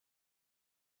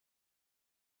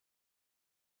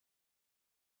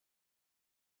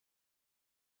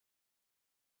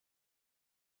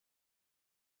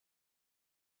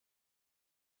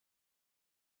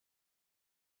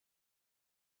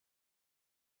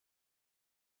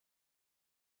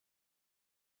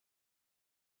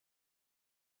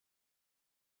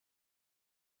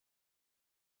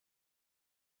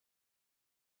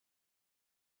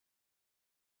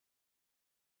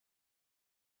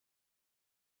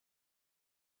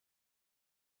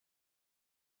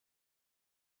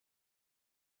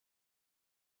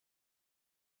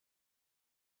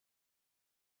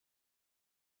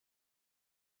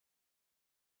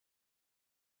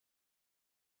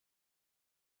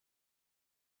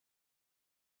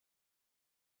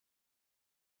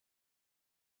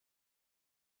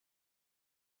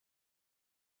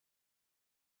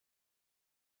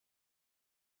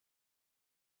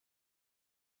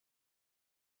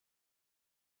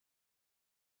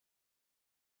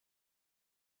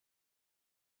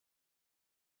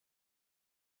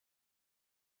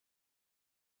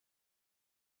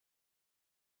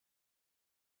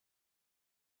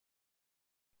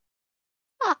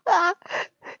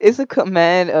It's a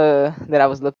command that I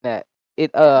was looking at.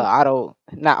 It not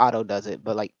auto does it,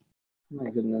 but like My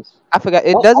goodness. I forgot.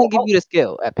 It Oh, doesn't give you the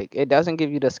skill, Epic. It doesn't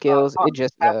give you the skills. It Tom,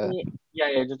 just pass me.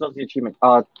 Yeah, just does the achievement.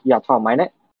 Yeah, Tom, mine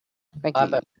it. thank I'm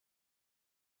you. back.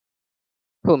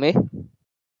 Who, me?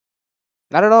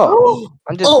 Not at all.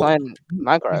 I'm just playing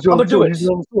Minecraft. I'ma do it.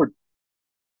 Sword.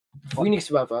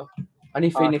 Phoenix weather. I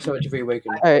need Phoenix weather to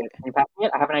reawaken. Alright. Can you pass me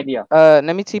it? I have an idea.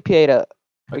 Let me TP it up.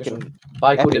 We Okay, can sure.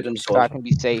 I call Epic, dibs on so I sword. can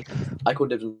be safe. I call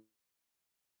dibs on.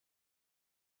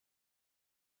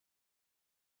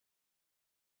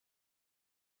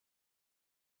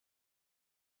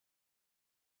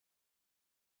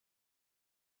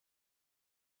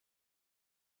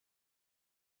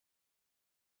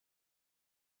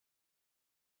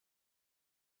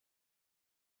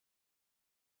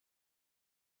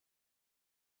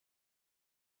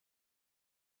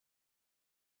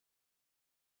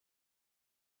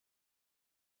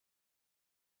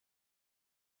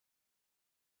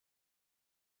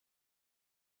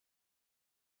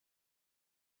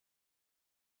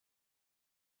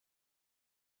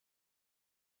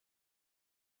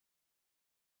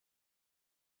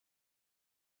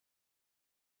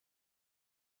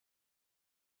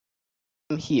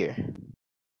 I'm here.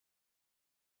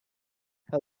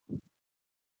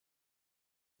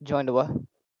 Join the what?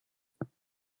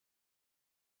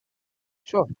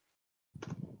 Sure.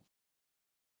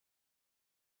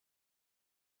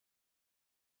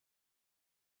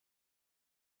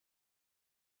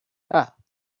 Ah,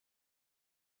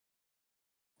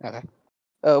 okay.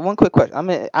 One quick question.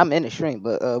 I'm in the stream,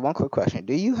 but one quick question.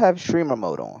 Do you have streamer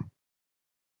mode on?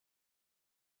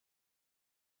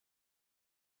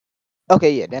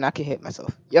 Okay, yeah, then I can hit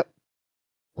myself. Yep.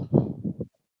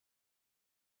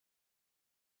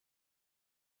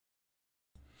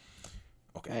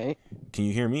 Okay. Alright. Can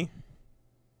you hear me?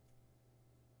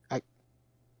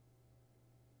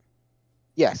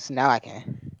 Yes, now I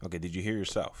can. Okay, did you hear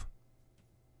yourself?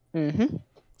 Mm-hmm.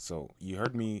 So you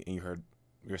heard me and you heard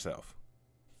yourself.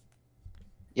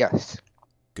 Yes.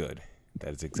 Good.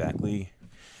 That is exactly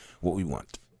what we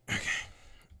want.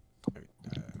 Okay.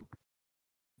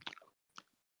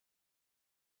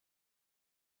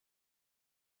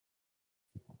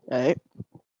 Alright.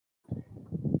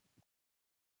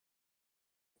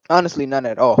 Honestly, none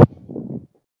at all.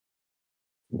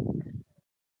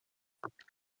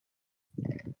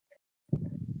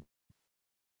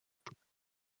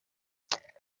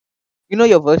 You know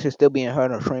your voice is still being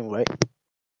heard on stream, right?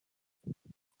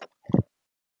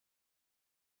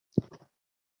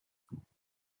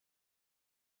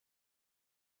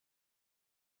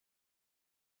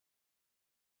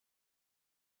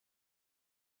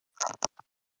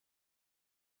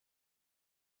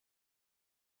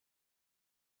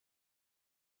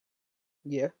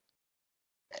 Yeah.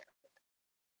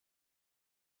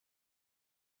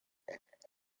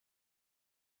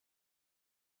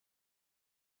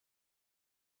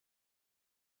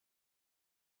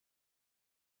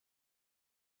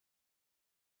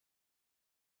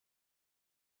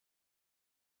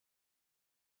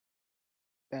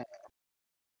 Uh,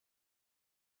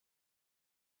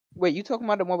 Wait, you talking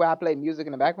about the one where I play music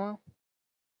in the background?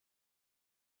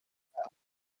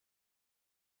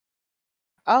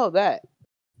 Oh, that.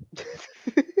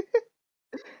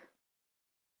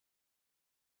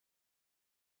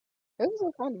 It was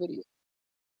a fun video.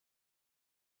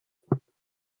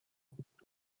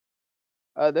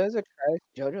 There's a trash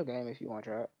JoJo game if you want to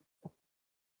try it.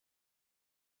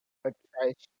 A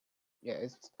trash. Yeah,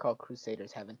 it's called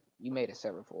Crusaders Heaven. You made a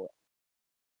server for it.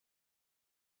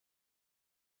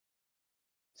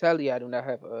 Sadly, I do not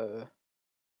have a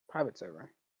private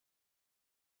server.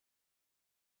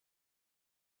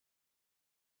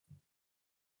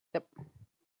 Yep.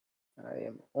 I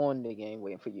am on the game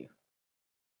waiting for you.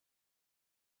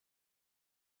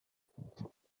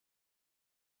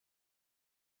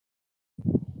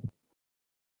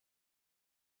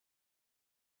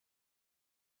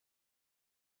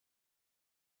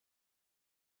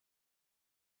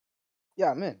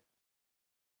 Yeah, I'm in.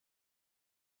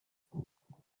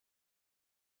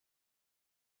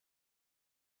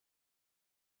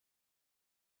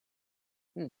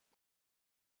 Hmm.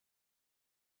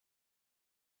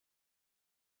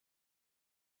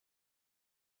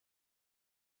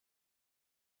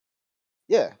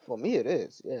 Yeah, for me it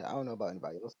is. Yeah, I don't know about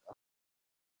anybody else.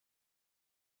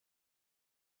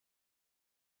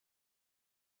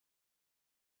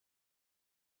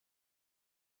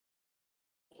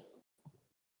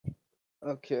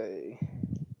 Okay.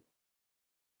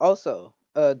 Also,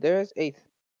 there's a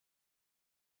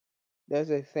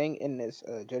thing in this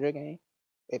JoJo game.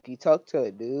 If you talk to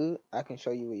a dude, I can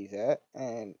show you where he's at,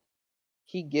 and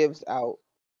he gives out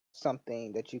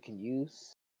something that you can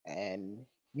use, and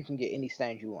you can get any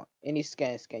skins you want, any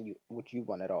skin you what you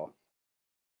want at all.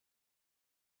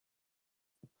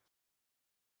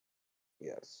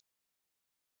 Yes,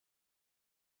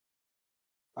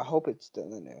 I hope it's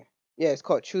still in there. Yeah, it's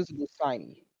called Choosable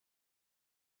Shiny.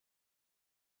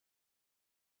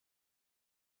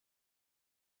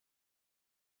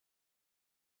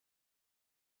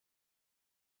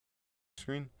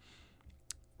 Screen.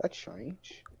 That's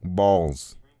strange.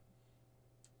 Balls.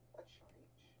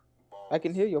 I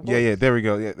can hear your voice. Yeah, yeah. There we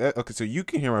go. Yeah. Okay, so you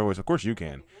can hear my voice. Of course you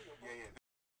can.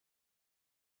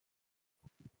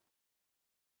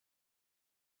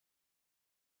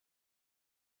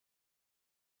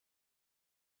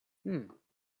 Hmm.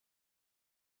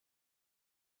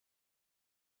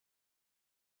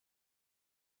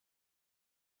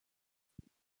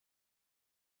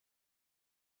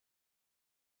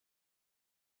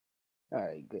 All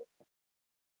right, good.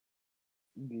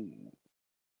 Good.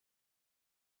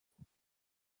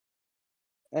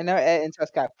 And they're adding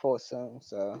Tuscap 4 soon,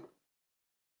 so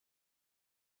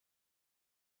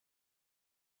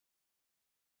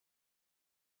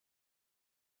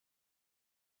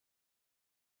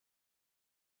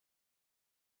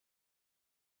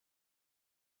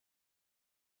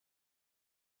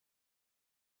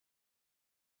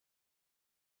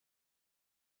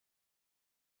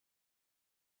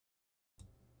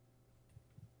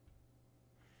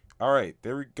All right,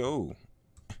 there we go.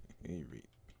 Hey,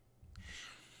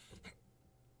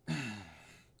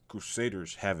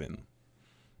 Crusaders Heaven.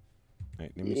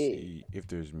 Right, let me yeah. see if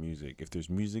there's music. If there's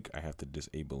music, I have to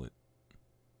disable it.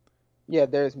 Yeah,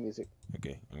 there's music.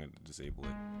 Okay, I'm gonna disable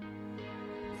it.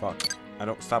 Fuck. I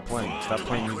don't stop playing. Stop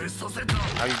playing music.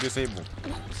 How you disable?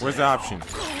 Where's the option?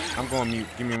 I'm going mute.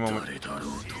 Give me a moment.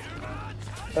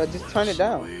 Just turn it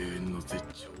down.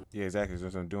 Yeah, exactly.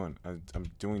 That's what I'm doing.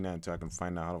 I'm doing that until I can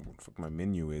find out how the fuck my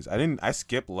menu is. I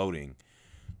skipped loading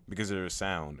because of the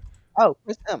sound. Oh,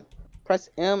 press M. Press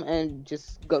M and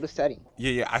just go to setting.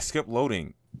 Yeah, I skipped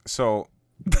loading. So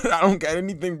I don't get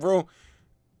anything, bro.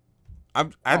 I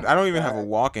don't even have a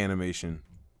walk animation.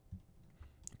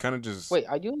 Kind of just. Wait,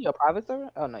 are you in your private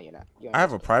server? Oh no, you're not. I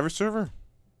have a private server.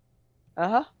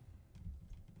 Uh-huh.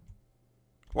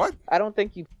 What? I don't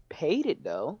think you paid it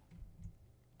though.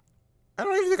 I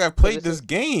don't even think I played this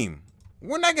game.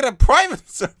 When did I get a private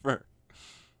server?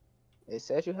 It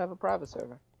says you have a private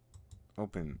server.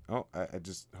 Open. Oh, I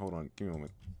just hold on. Give me a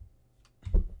moment.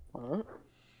 Alright.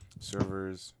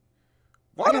 Servers.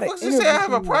 Why the fuck does it say I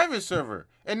have a private server?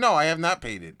 And no, I have not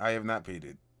paid it. I have not paid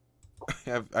it.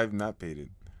 I've not paid it.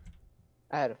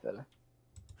 I had a feeling.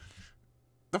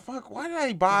 The fuck? Why did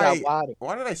I buy?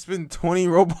 Why did I spend 20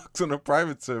 Robux on a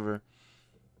private server?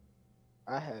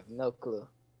 I have no clue.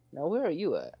 Now where are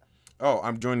you at? Oh,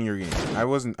 I'm joining your game. I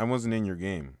wasn't in your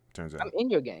game. Turns out. I'm in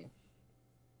your game.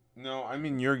 No, I'm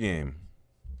in your game.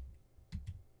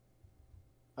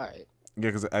 All right.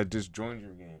 Yeah, because I just joined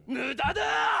your game.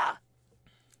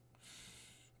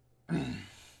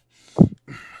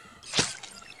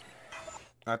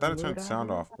 I thought it turned the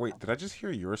sound off. Wait, did I just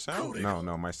hear your sound?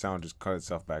 No, my sound just cut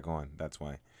itself back on. That's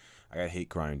why. I got hate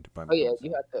crimed by. Oh yeah,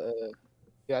 you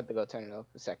have to go turn it off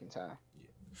the second time.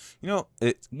 You know,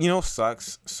 it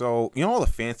sucks. So, you know all the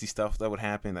fancy stuff that would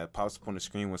happen that pops up on the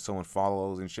screen when someone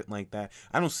follows and shit like that?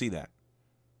 I don't see that.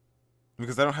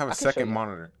 Because I don't have a second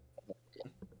monitor.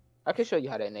 I can show you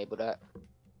how to enable that.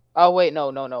 Oh wait, no,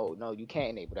 you can't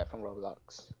enable that from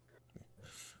Roblox.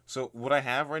 So what I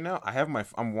have right now,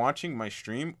 I'm watching my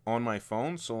stream on my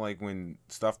phone. So like when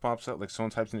stuff pops up, like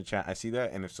someone types in the chat, I see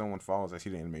that, and if someone follows, I see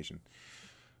the animation.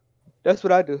 That's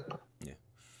what I do. Yeah,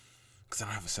 because I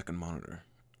don't have a second monitor,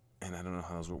 and I don't know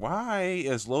how those work. Why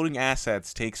does loading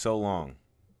assets take so long?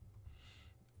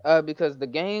 Because the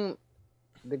game's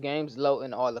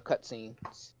loading all the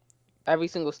cutscenes. Every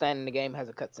single stand in the game has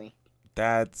a cutscene.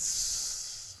 I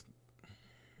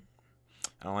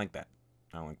don't like that.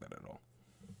 I don't like that at all.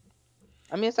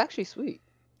 I mean, it's actually sweet.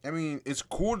 I mean, it's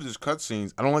cool to just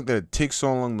cutscenes. I don't like that it takes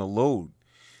so long to load.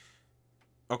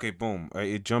 Okay, boom.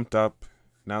 It jumped up.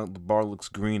 Now the bar looks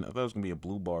green. I thought it was going to be a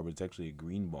blue bar, but it's actually a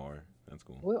green bar. That's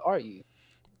cool. Where are you?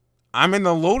 I'm in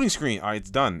the loading screen. All right, it's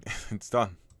done. It's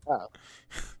done. Oh.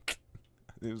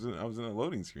 I was in a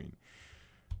loading screen.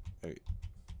 Hey.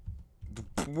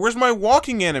 Where's my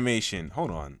walking animation?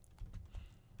 Hold on.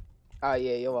 Oh,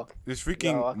 yeah, you're welcome. There's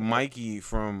freaking Mikey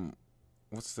from...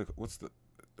 What's the what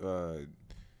the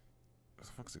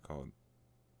fuck's it called?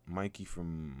 Mikey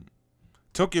from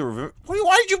Tokyo Revenge.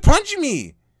 Why did you punch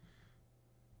me?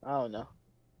 I don't know.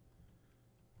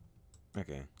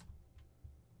 Okay.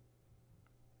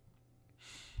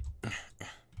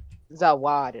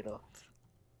 Zawadero.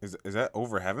 Is that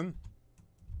over heaven?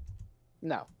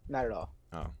 No, not at all.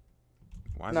 Oh.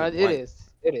 Why is No, it it white? is.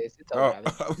 It is. It's over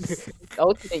Oh. heaven.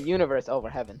 Ultimate universe over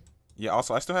heaven. Yeah,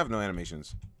 also I still have no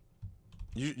animations.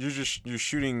 You're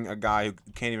shooting a guy who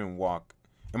can't even walk.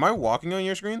 Am I walking on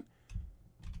your screen?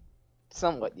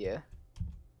 Somewhat, yeah.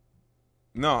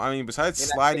 No, I mean besides You're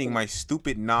not sliding taking- my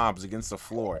stupid knobs against the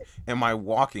floor, am I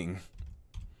walking?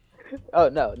 Oh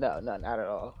no, not at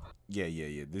all. Yeah.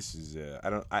 This is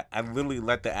I literally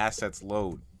let the assets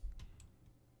load.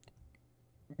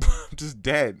 I'm just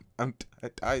dead.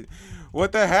 I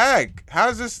what the heck? How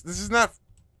is this? This is not,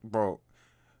 bro.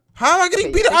 How am I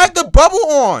getting beat? I have the bubble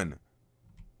on.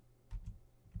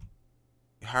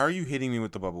 How are you hitting me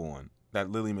with the bubble on? That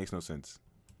literally makes no sense.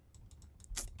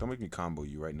 Don't make me combo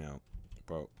you right now,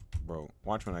 bro. Bro,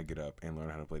 watch when I get up and learn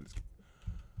how to play this game.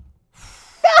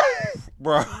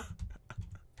 Bro.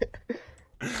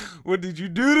 What did you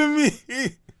do to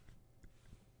me?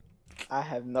 I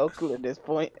have no clue at this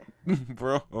point.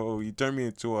 Bro, you turned me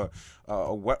into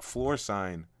a wet floor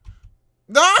sign.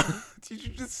 No! Did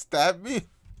you just stab me?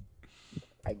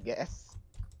 I guess.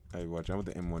 Hey, watch. I'm with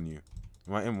the M1U.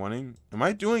 Am I M1ing? Am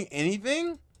I doing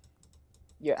anything?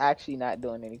 You're actually not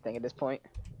doing anything at this point.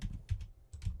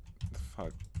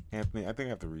 Fuck. Anthony, I think I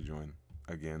have to rejoin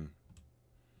again.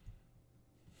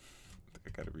 I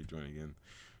gotta rejoin again.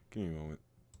 Give me a moment.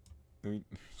 Let me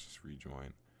just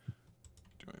rejoin.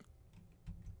 Join.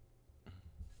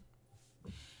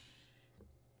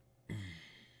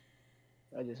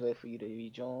 I just wait for you to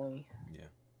rejoin. Yeah.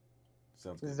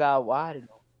 Sounds good. Zawadero.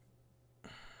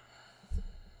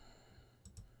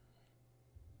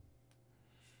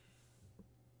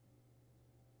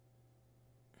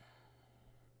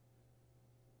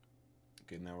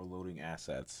 Okay, now we're loading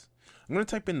assets. I'm gonna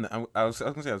type in. I was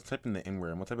gonna say I was typing the N word.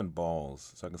 I'm gonna type in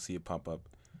balls so I can see it pop up.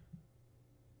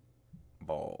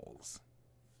 Balls.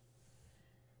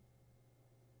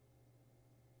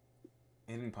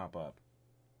 It didn't pop up.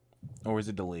 Or is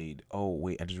it delayed? Oh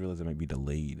wait, I just realized it might be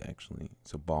delayed actually.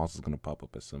 So balls is gonna pop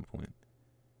up at some point.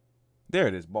 There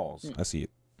it is, balls. I see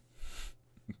it.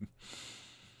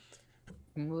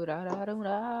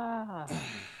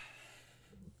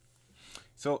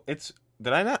 So it's.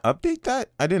 Did I not update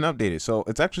that? I didn't update it. So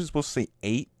it's actually supposed to say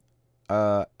 8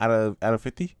 out of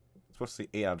 50. It's supposed to say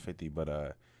 8 out of 50, but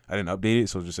I didn't update it,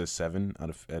 so it just says 7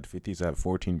 out of 50. So I have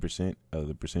 14% of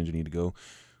the percentage I need to go.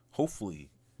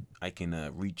 Hopefully I can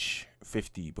reach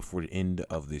 50 before the end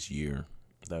of this year.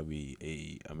 That would be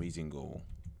a amazing goal.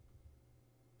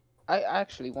 I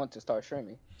actually want to start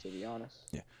streaming, to be honest.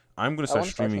 Yeah. I'm gonna start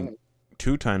streaming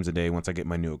 2 times a day once I get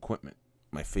my new equipment.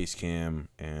 My face cam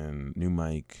and new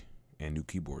mic and new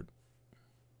keyboard.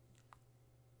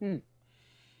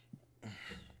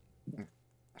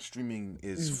 Streaming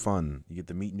is fun. You get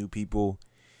to meet new people,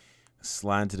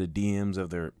 slide into the DMs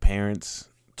of their parents,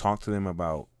 talk to them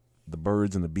about the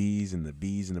birds and the bees and the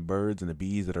bees and the birds and the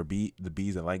bees that are the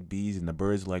bees that like bees and the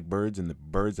birds that like birds and the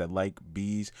birds that like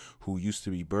bees who used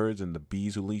to be birds and the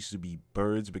bees who used to be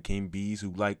birds became bees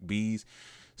who like bees.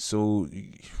 So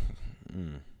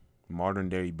modern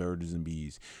day birds and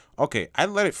bees. Okay, I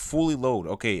let it fully load.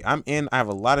 Okay, I'm in. I have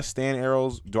a lot of stand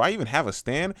arrows. Do I even have a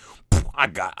stand? I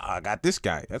got this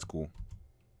guy. That's cool.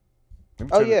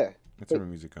 Oh yeah. Let's turn the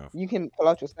music off. You can pull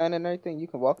out your stand and everything. You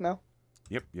can walk now.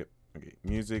 Yep. Okay,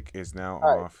 music is now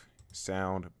All right. off.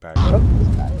 Sound back. Oh,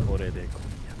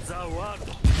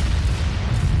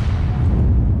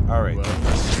 All right.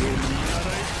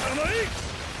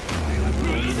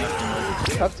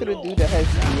 talk to the dude that has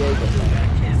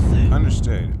Diego.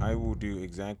 Understood. I will do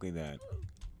exactly that.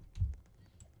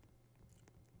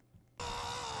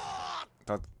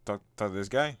 Talk to this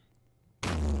guy?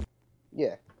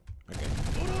 Yeah. Okay.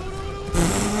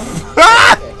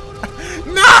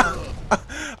 No!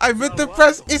 I meant to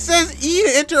press. It says E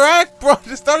to interact, bro. I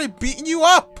just started beating you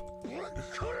up.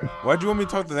 Why'd you want me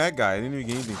to talk to that guy? I didn't even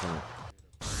get anything from it.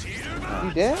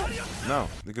 You did? No,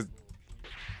 because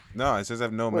it says I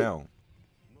have no mail.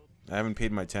 I haven't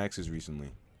paid my taxes recently.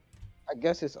 I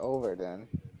guess it's over then.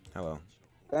 Hello.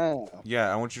 Damn.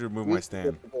 Yeah, I want you to remove my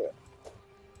stand.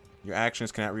 Your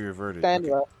actions cannot be reverted. Stand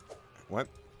Okay. arrow. What?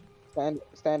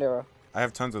 Stand arrow. I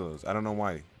have tons of those. I don't know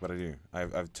why, but I do. I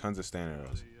have tons of stand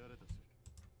arrows.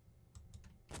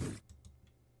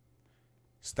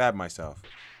 Stab myself.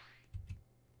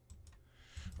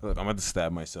 Look, I'm about to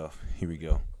stab myself. Here we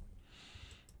go.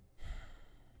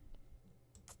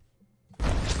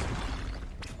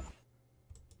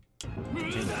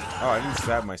 Oh, I didn't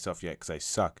stab myself yet because I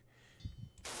suck.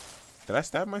 Did I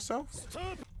stab myself?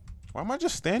 Why am I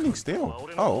just standing still?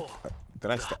 Oh,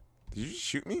 did you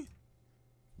shoot me?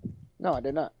 No, I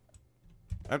did not.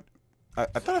 I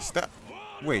thought I stabbed.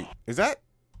 Wait, is that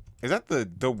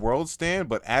the world stand,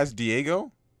 but as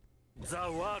Diego?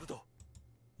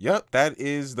 Yep, that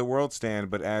is the world stand,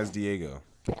 but as Diego.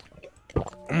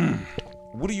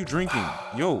 What are you drinking?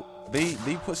 Yo, they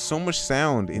put so much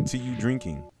sound into you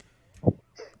drinking.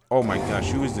 Oh my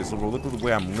gosh, who is this? Look at the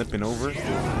way I'm limping over.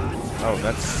 Oh,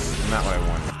 that's not what I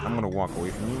want. I'm gonna walk away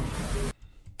from you.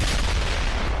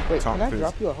 Wait, can I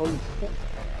drop you a holy mushroom?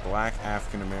 Black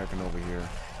African American over here.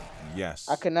 Yes.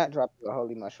 I could not drop you a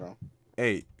holy mushroom.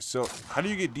 Hey, so how do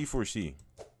you get D4C?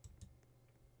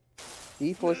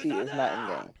 D4C is not in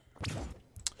game.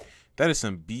 That is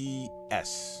some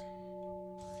BS.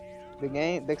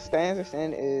 The standard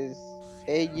in is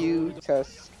AU,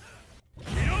 Tusk,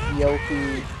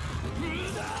 Yoku,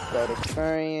 Great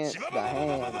Experience, the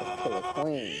Hand, the Killer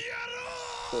Queen,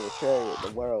 Killer Chariot,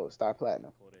 the World, Star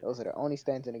Platinum. Those are the only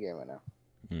stands in the game right now.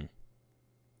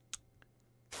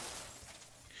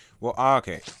 Well,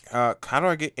 okay. How do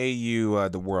I get AU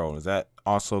the world? Is that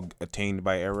also attained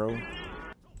by arrow?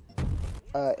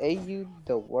 AU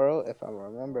the world, if I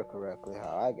remember correctly,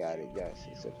 how I got it, yes,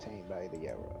 it's obtained by the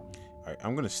arrow. All right,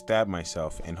 I'm gonna stab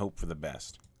myself and hope for the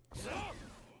best.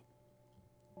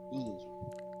 E.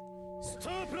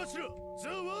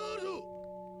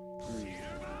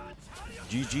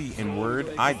 GG in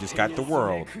word, I just got the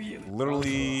world.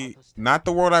 Literally, not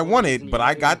the world I wanted, but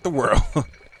I got the world.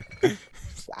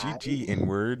 GG in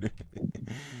word.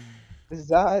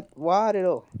 Zad,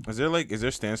 Is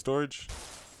there stand storage?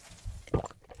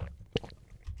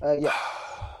 yeah.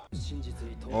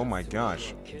 Oh my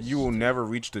gosh, you will never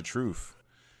reach the truth.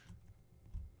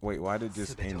 Wait, why did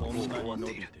this end?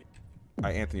 Alright,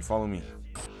 Anthony, follow me.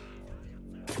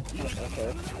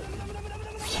 Okay.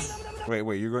 Wait,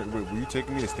 were you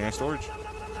taking me to stand storage?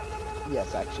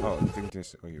 Yes, actually. Oh, I think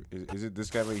this. Wait, is it this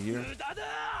guy right here?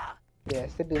 Yeah,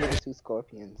 it's the dude with the 2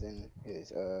 scorpions in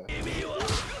his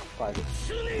pocket.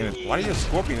 And why do you have a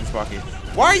scorpion in his pocket?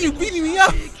 Why are you beating me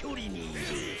up?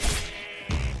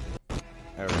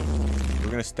 Alright, we're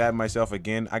gonna stab myself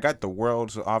again. I got the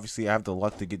world, so obviously I have the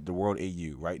luck to get the world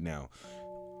AU right now.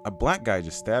 A black guy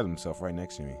just stabbed himself right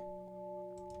next to me.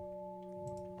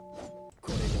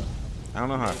 I don't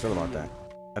know how I feel about that.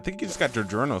 I think he just got your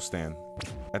journal stand.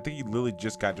 I think he literally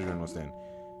just got your journal stand.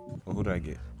 Well, who did I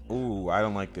get? Ooh, I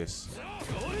don't like this.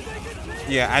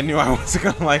 Yeah, I knew I wasn't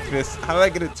gonna like this. How did I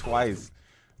get it twice?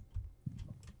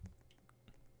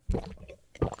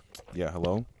 Yeah,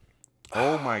 hello?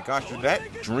 Oh my gosh, dude, that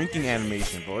drinking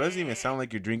animation, bro. It doesn't even sound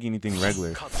like you're drinking anything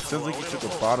regular. It sounds like you took a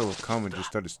bottle of cum and just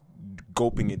started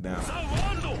gulping it down.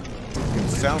 It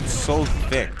sounds so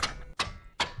thick.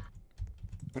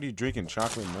 What are you drinking?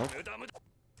 Chocolate milk?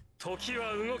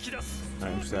 Alright,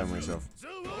 I'm stabbing myself.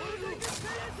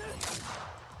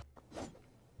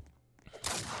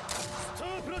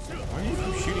 Why are you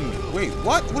keep shooting me? Wait,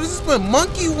 what? What does this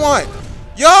monkey want?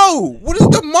 Yo! What does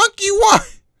the monkey want?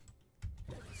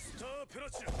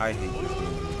 I hate this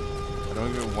game. I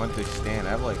don't even want this stand.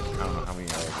 I have like, I don't know how many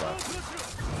hours left.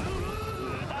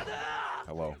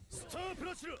 Hello.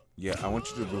 Yeah, I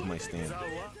want you to move my stand.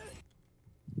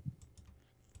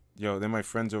 Yo, then my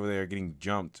friends over there are getting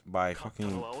jumped by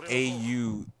fucking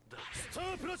AU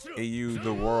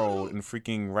the world and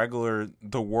freaking regular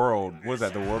the world. What is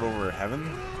that? The world over heaven?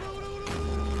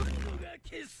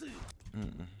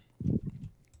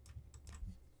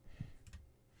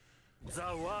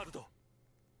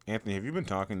 Anthony, have you been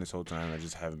talking this whole time? I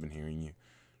just haven't been hearing you.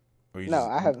 Or you No,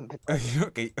 just... I haven't been talking.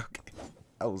 okay.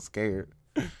 I was scared.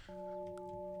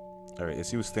 Alright, let's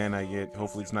see what stand I get.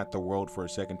 Hopefully it's not the world for a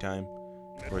second time.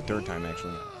 Or a third time,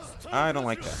 actually. I don't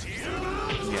like that.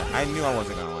 Yeah, I knew I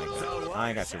wasn't gonna like that. I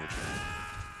ain't got silver chain.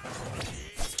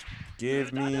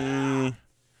 Give me...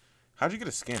 How'd you get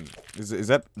a skin? Is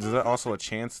that also a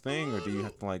chance thing, or do you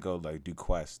have to like go like do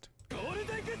quest?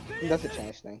 That's a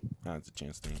chance thing. Oh, it's a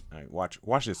chance thing. All right,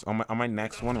 watch this. On my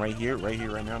next one right here, right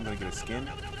now, I'm gonna get a skin.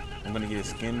 I'm gonna get a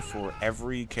skin for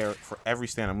every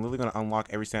stand. I'm literally gonna unlock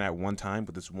every stand at one time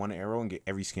with this one arrow and get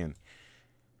every skin.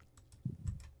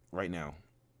 Right now.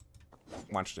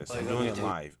 Watch this. I'm doing it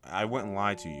live. I wouldn't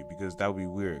lie to you because that would be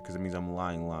weird because it means I'm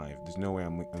lying live. There's no way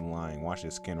I'm lying. Watch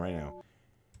this skin right now.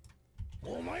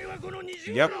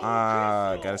 Yep,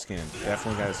 got a skin.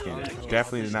 Definitely got a skin.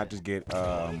 Definitely did not just get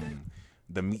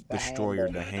the meat destroyer,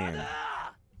 the hand.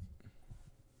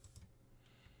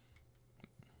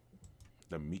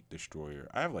 The meat destroyer.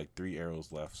 I have like 3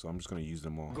 arrows left, so I'm just gonna use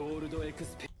them all. Look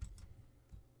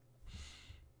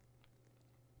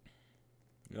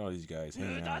at all these guys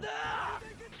hanging out,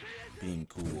 being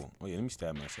cool. Oh yeah, let me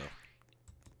stab myself.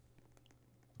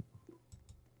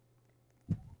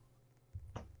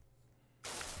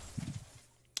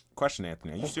 question,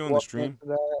 Anthony. Are you still on the stream?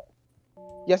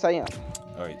 Yes, I am.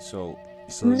 All right, so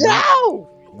No!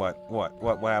 What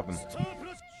happened?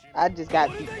 I just got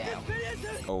beat down.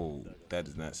 Oh, that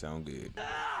does not sound good.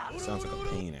 It sounds like a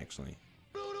pain, actually.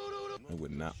 I would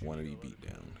not want to be beat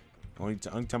down. Only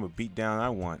time of beat down I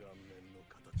want.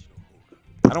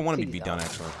 I don't want to be beat down,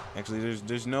 actually. Actually,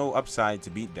 there's no upside to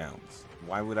beat downs.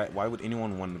 Why would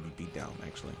anyone want to be beat down,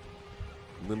 actually?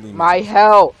 Literally. My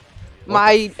health,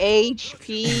 my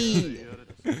HP.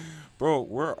 Bro,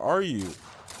 where are you?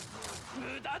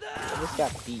 I just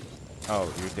got beat.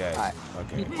 Oh, you're dead.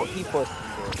 Okay.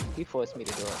 He forced me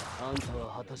to do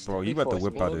it. Bro, you about to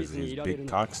whip out his big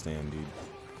cock stand, dude.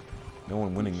 No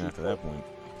one winning after that point.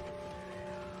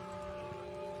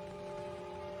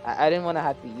 I didn't want to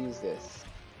have to use this.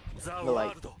 But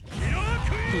like,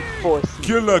 he forced me.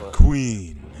 Killer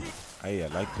Queen. Hey, I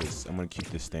like this. I'm gonna keep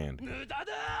this stand.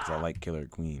 Cause I like Killer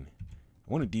Queen.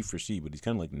 I want a D for C, but he's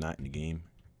kind of like not in the game.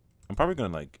 I'm probably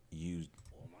gonna like use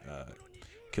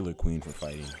Killer Queen for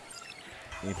fighting.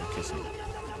 And for kissing.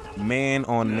 Man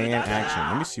on man action.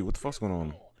 Let me see what the fuck's going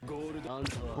on.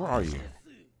 Where are you?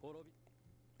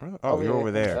 Oh, you're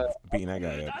over there, beating that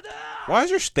guy up. Why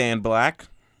is your stand black?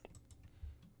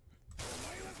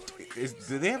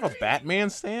 Do they have a Batman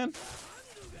stand?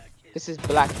 This is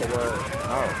Black the Word.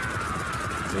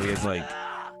 Oh. So he has like,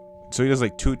 so he does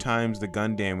like 2 times the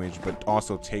gun damage, but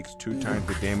also takes 2 times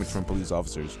the damage from police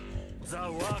officers.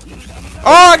 Oh,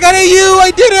 I got AU!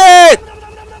 I did it!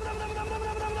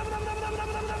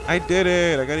 I did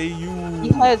it! I got AU! He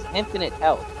has infinite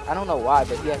health. I don't know why,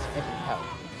 but he has infinite health.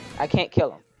 I can't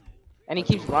kill him. And he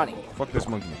keeps running. Fuck this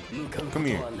monkey. Come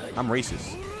here. I'm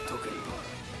racist.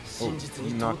 Oh,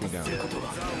 he knocked me down.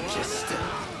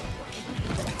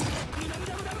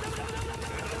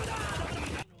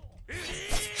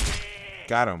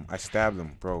 Got him. I stabbed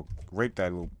him, bro. Rape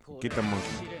that little. Get the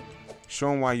monkey. Show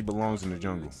him why he belongs in the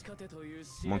jungle.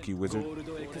 Monkey wizard.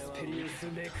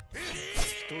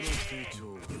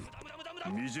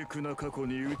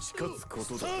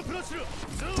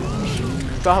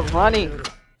 Stop running.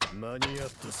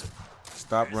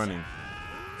 Stop running.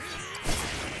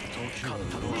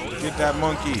 Get that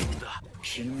monkey.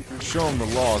 Show him the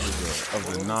laws of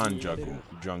the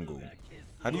non-jungle.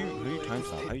 How do you time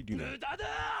stop? How do you do that?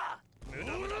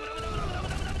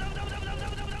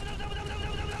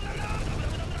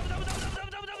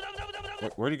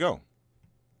 Where'd he go?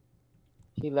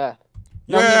 He left.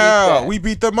 Yeah, we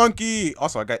beat the monkey.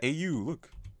 Also, I got AU. Look.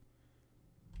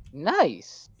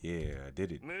 Nice. Yeah, I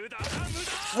did it.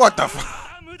 What the fuck?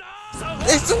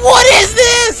 What is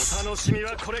this?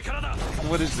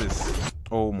 What is this?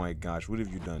 Oh my gosh, what have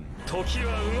you done? Bro,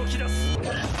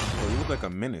 you look like a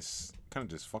menace. Kind of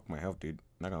just fucked my health, dude.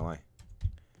 Not gonna lie.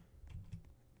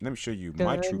 Let me show you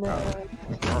my true power.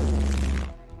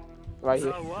 Right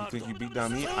here. You think you beat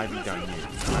down me? I beat down you.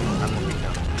 I'm gonna beat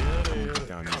down you. I'm gonna beat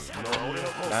down you.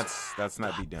 That's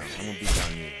not beat down. I'm gonna beat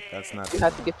down you. That's not. You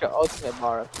have to get your ultimate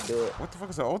bar up to do it. What the fuck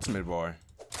is an ultimate bar?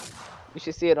 You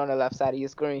should see it on the left side of your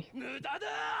screen.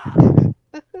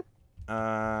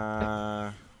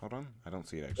 Hold on. I don't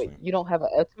see it actually. Wait, you don't have an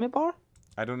ultimate bar?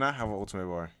 I do not have an ultimate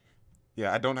bar.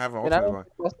 Yeah, I don't have an Then I ultimate don't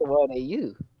bar. What's the world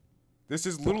AU? This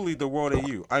is literally the world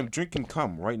AU. I'm drinking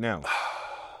cum right now.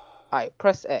 Alright,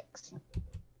 press X.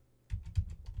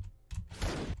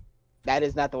 That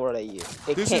is not the world AU.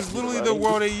 This is literally the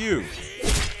world AU.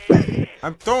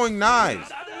 I'm throwing knives.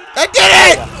 I did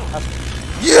it!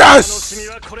 Yes!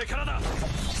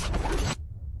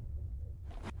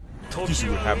 You see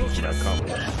what happens when I come.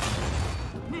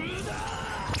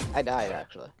 I died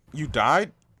actually. You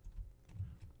died?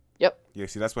 Yep. Yeah,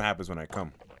 see, that's what happens when I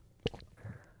come.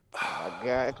 Oh my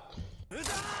god.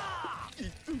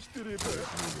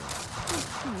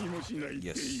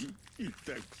 Yes.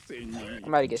 I'm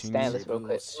about to get Stanless real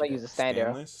quick. I'm gonna use a stand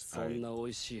arrow. Right. I'm gonna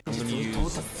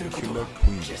use Killer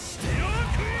Queen.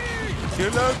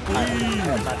 Killer Queen!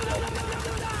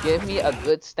 Give me a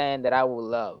good stand that I will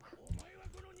love.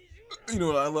 You know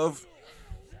what I love?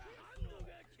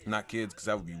 Not kids, because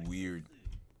that would be weird.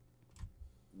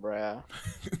 Bruh.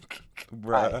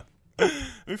 Bruh. Let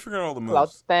me figure out all the Pull out the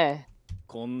moves. stand.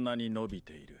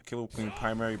 Killer Queen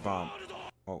primary bomb.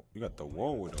 Oh, you got the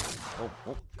whoa with it.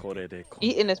 Oh.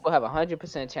 Eating this will have a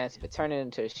 100% chance of it turning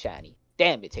into a shiny.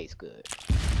 Damn, it tastes good.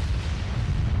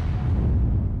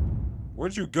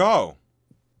 Where'd you go?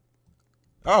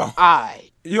 Oh.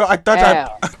 I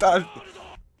thought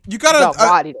you got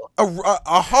body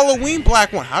a Halloween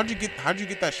black one. How'd you get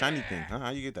that shiny thing? Huh?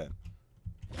 How'd you get that?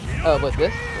 What's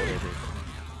this?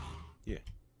 Yeah.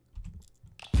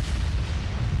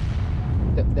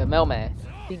 The mailman.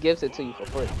 He gives it to you for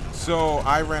free. So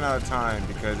I ran out of time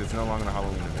because it's no longer the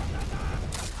Halloween event.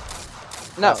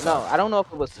 No, I don't know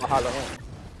if it was for Halloween,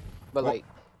 but Well, like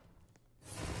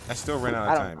I still ran out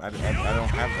of time. I don't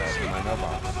have that in my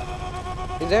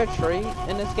mailbox. is there a trade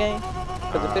in this game?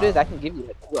 Because if it is, I can give you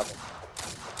like 2 of them.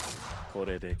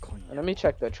 Let me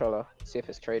check the trailer, see if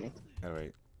it's trading. All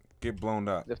right, get blown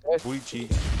up. The first- Booty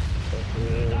cheeks.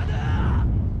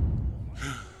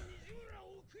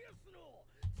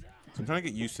 So I'm trying to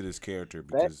get used to this character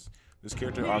because this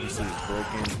character obviously is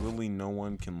broken. Literally, no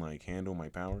one can like handle my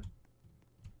power.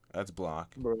 That's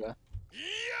block. Bruh.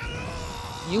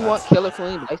 You want Killer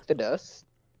Queen Bites the Dust?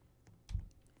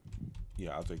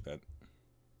 Yeah, I'll take that.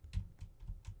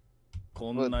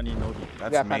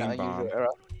 That's That's main bomb.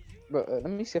 But let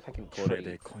me see if I can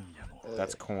trade.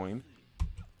 That's coin.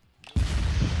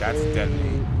 That's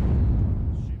detonate.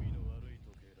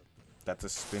 That's a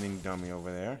spinning dummy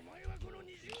over there.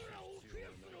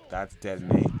 That's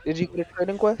detonate. Did you get a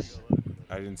trading quest?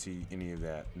 I didn't see any of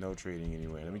that. No trading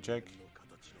anywhere. Let me check.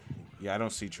 Yeah, I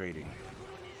don't see trading.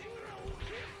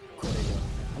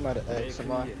 I'm about to add some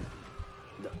more.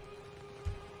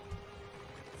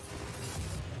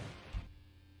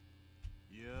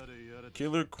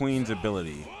 Killer Queen's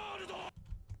ability.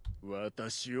 Donut.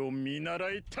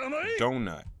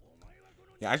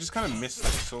 Yeah, I just kind of missed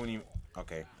like so many.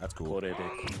 Okay, that's cool.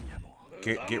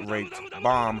 Get raped.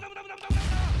 Bomb.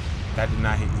 That did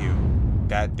not hit you.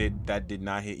 That did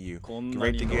not hit you. Get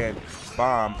raped again.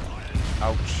 Bomb.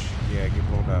 Ouch. Yeah, get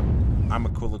blown up. I'm a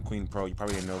Killer Queen pro. You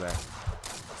probably didn't know that.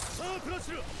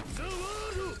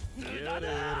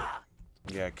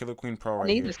 Yeah, Killer Queen pro right I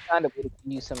need here. this kind of way to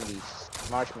use some of these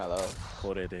marshmallows.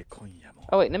 Oh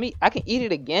wait, I can eat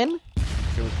it again?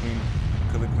 Killer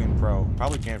Queen pro.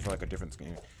 Probably can for like a different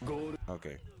skin.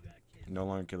 Okay. No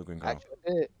longer Killer Queen pro. I sure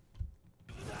did.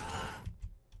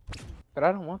 But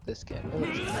I don't want this skin. It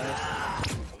looks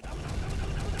nasty.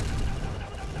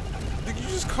 Did you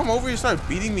just come over and start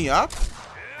beating me up?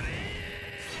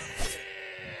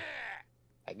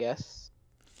 I guess.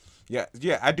 Yeah,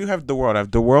 I do have the world. I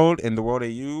have the world and the world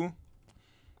AU.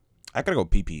 I gotta go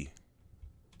PP.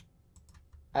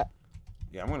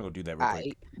 Yeah, I'm gonna go do that real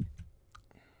quick.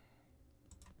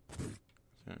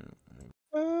 Yeah.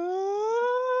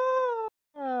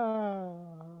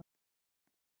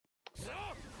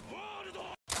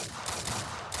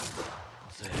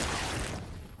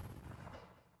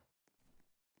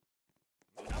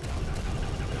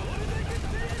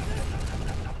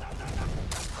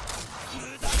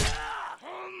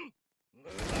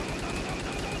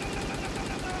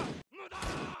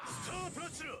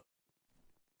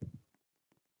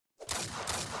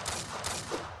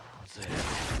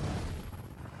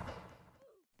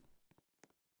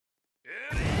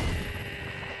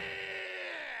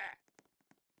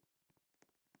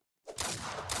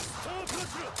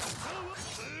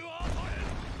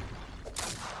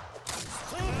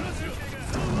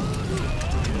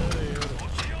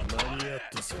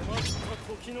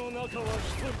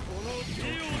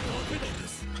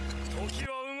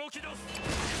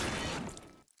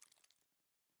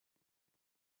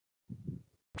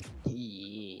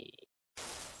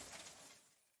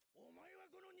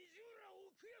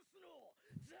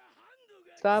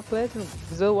 Stop pledging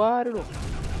the water.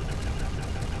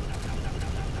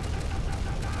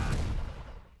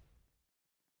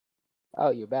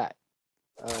 Oh, you're back.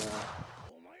 I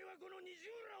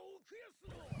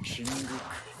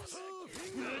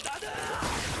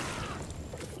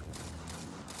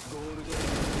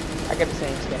got the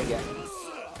same skin again.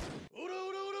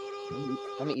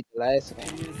 Let me eat the last one.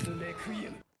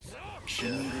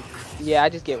 Yeah, I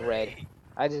just get red.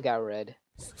 I just got red.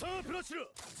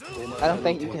 I don't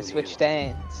think you can switch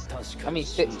stands. I mean,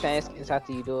 switch stands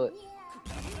after you do it.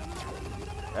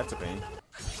 That's a pain.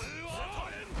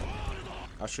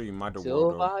 I'll show you my door.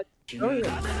 Oh,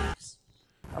 yeah.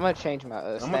 I'm gonna change my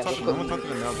I'm gonna talk to the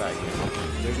mail guy again.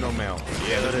 There's no mail.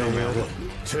 Yeah, there's no mail.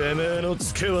 Hey, you really don't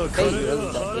get it, right?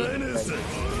 Yeah, is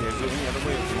there any other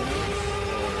way of doing it?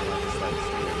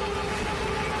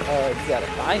 You gotta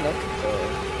find them. So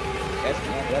that's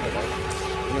the other way.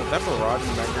 You know, that barrage in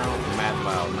the background is mad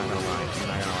loud. I'm not gonna lie. I'm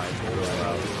not gonna lie. It's really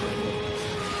loud.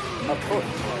 Of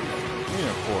course.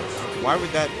 Yeah, of course. Why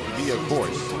would that be of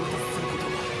course?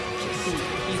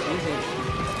 He's using.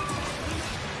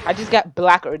 I just got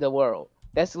Blacker the World.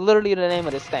 That's literally the name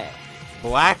of the stand.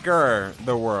 Blacker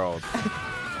the world.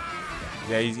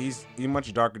 Yeah, he's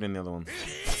much darker than the other one.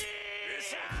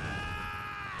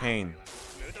 Pain.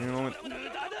 You know what?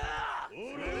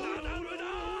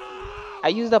 I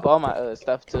used up all my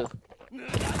stuff too.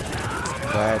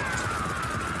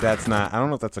 That's not. I don't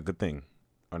know if that's a good thing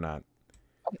or not.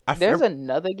 There's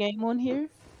another game on here.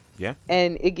 Yeah.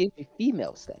 And it gives you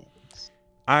female stands.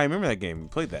 I remember that game. We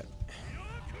played that.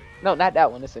 No, not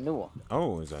that one. It's a new one.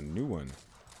 Oh, it's a new one.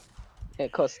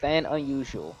 It's called Stand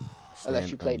Unusual. Unless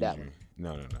Stand you played that Unusual. one.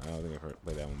 No. I don't think I've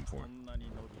played that one before.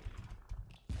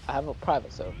 I have a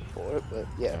private server for it, but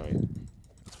yeah. All right.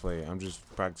 Let's play. I'm just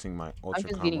practicing my ultra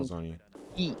just combos getting on you.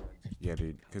 Eat. Yeah,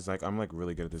 dude. Cause like I'm like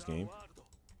really good at this game.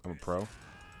 I'm a pro.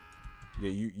 Yeah,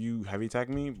 you heavy attack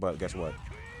me, but guess what?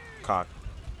 Cock.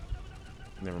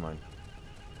 Never mind.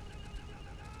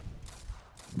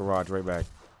 Barrage right back.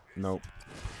 Nope.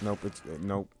 It's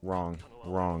nope. Wrong.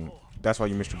 That's why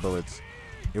you missed your bullets.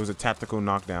 It was a tactical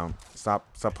knockdown. Stop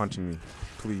punching me,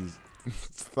 please.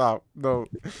 Stop. No.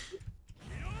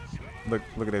 Look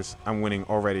at this. I'm winning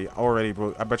already,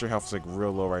 bro. I bet your health is like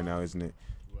real low right now, isn't it?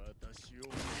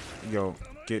 Yo,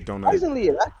 get donut. Surprisingly,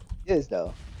 it is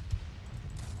though.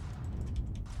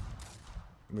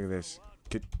 Look at this.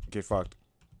 Get fucked.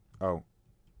 Oh,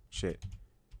 shit.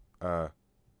 Part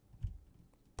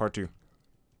 2.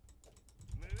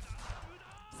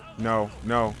 No.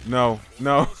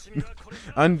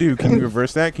 Undo. Can you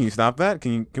reverse that? Can you stop that?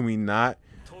 Can we not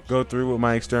go through with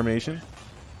my extermination?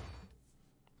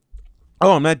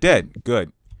 Oh, I'm not dead.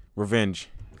 Good. Revenge.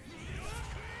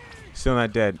 Still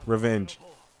not dead. Revenge.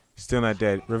 Still not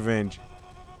dead. Revenge.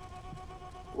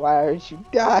 Why aren't you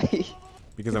die?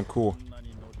 Because I'm cool.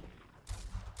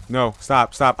 No,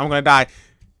 stop. I'm gonna die.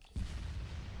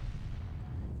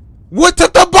 What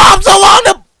took the bomb so long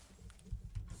to...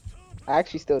 I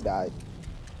actually still died.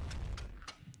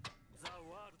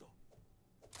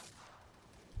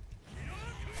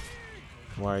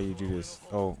 Why you do this?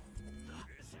 Oh.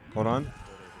 Hold on.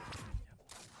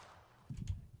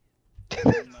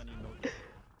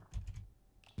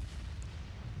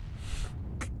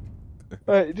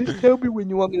 Alright, just tell me when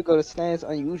you want me to go to Stands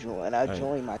Unusual and I'll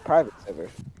join my private server.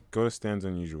 Go to Stands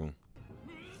Unusual.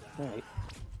 Alright.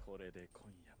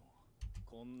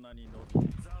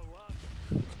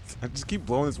 I just keep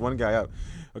blowing this one guy up.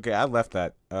 Okay, I left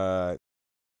that. Alright.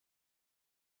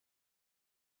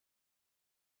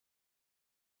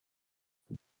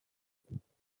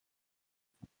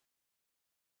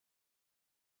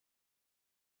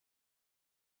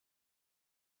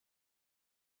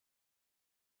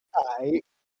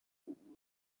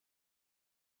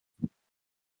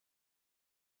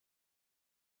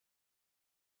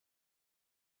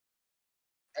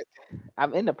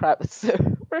 I'm in the private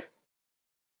server.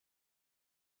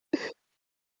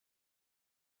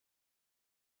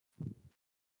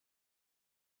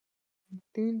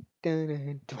 Dun, dun,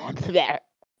 dun, dun.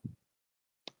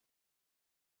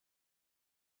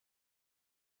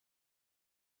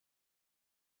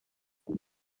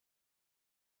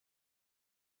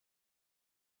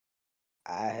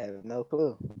 I have no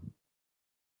clue.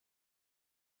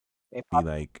 Be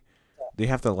like, they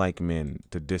have to like men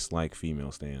to dislike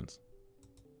female stands.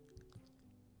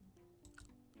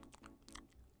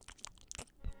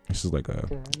 This is like a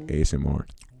ASMR.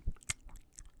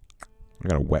 I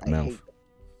got a wet mouth.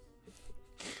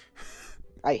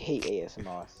 I hate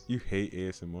ASMRs. You hate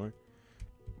ASMR?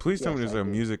 Please tell me there's a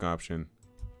music option.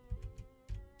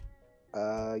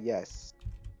 Yes.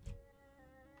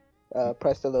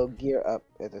 Press the little gear up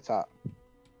at the top.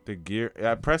 The gear?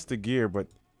 I pressed the gear, but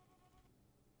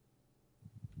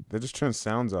that just turns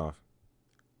sounds off.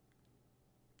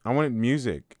 I wanted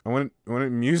music. I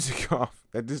wanted music off.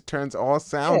 That just turns all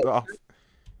sound off.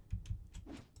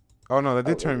 Oh no, that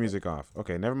did turn music off.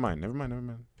 Okay, never mind.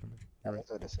 That's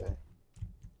what it said.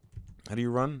 How do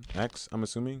you run? X, I'm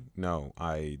assuming? No,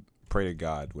 I pray to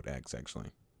God with X,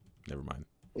 actually. Never mind.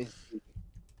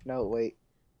 No, wait.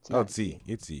 It's Z.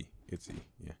 It's Z.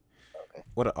 Yeah. Okay.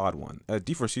 What an odd one.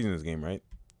 D for season in this game, right?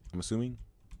 I'm assuming.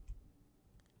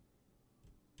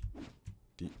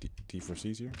 D for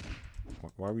C's here?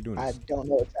 Why are we doing this? I don't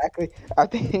know exactly. I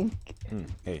think.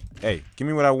 Hey, give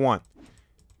me what I want.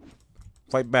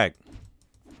 Fight back.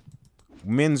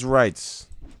 Men's rights.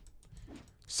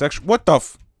 What the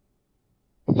f...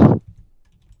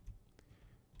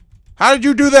 How did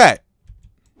you do that?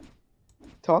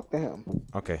 Talk to him.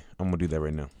 Okay, I'm gonna do that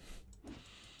right now.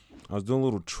 I was doing a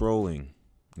little trolling.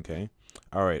 Okay.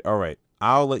 All right.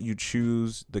 I'll let you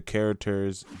choose the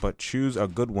characters, but choose a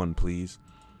good one, please.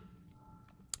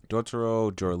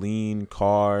 Jotaro, Jorlene,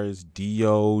 Cars,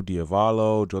 Dio,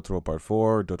 Diavolo, Jotaro Part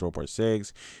 4, Jotaro Part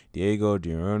 6, Diego,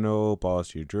 Diurno,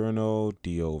 Boss Diurno,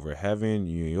 Dio Over Heaven,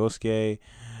 Yosuke.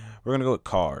 We're going to go with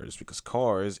Cars, because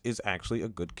Cars is actually a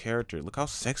good character. Look how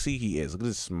sexy he is. Look at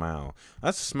his smile.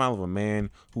 That's the smile of a man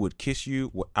who would kiss you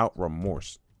without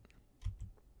remorse.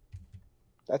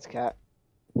 That's Cap.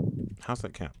 How's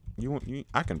that Cap?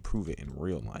 I can prove it in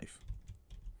real life.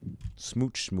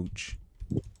 Smooch, smooch.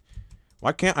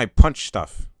 Why can't I punch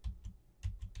stuff?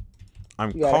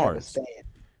 I'm You gotta have a cars. stand.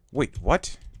 Wait,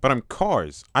 what? But I'm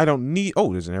cars. I don't need.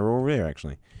 Oh, there's an arrow over there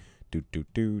actually. Do do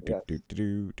do do Yes. do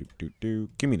do do do do.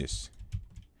 Give me this.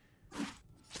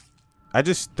 I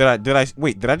just did I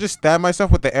wait? Did I just stab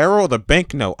myself with the arrow or the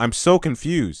banknote? I'm so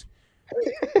confused.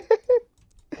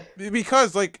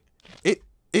 Because like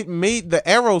it made the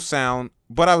arrow sound,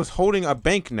 but I was holding a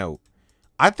banknote.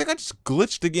 I think I just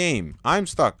glitched the game. I'm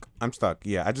stuck.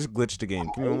 Yeah, I just glitched the game.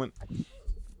 Give me a moment.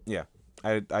 Yeah,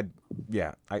 I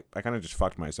kind of just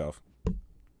fucked myself.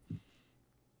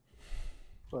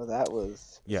 Well, that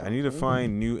was. Yeah, I need to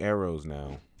find new arrows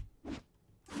now.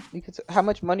 You could. How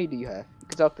much money do you have? You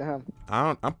could talk to him.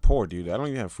 I'm poor, dude. I don't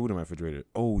even have food in my refrigerator.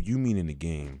 Oh, you mean in the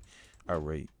game? All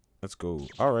right, let's go.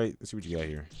 All right, let's see what you got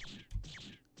here.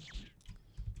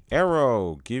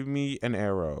 Arrow. Give me an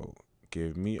arrow.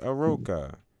 Give me a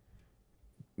roca.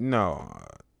 No.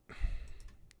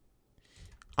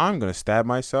 I'm gonna stab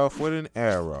myself with an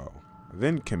arrow,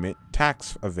 then commit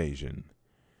tax evasion.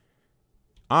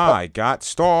 I got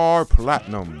star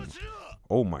platinum.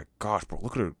 Oh my gosh, bro!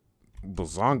 Look at the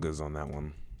bazongas on that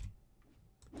one.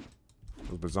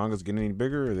 Those bazongas getting any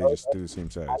bigger, or they just do the same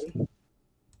size?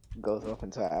 Goes off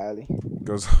into an alley.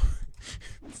 Goes.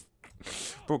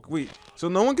 Bro, wait. So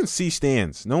no one can see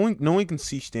stands. No one can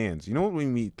see stands. You know what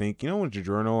we think? You know when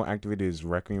Giorno activated his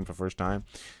Requiem for the first time?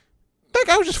 That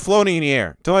guy was just floating in the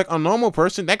air. To like a normal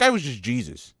person, that guy was just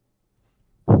Jesus.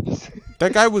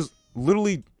 That guy was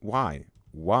literally why?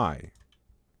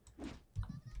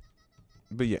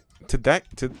 But yeah, to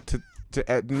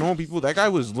normal people, that guy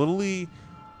was literally.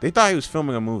 They thought he was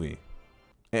filming a movie,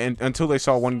 and until they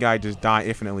saw one guy just die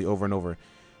infinitely over and over.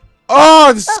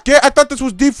 Oh, this is scary. I thought this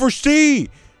was D4C.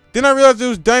 Then I realized it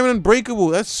was Diamond Unbreakable.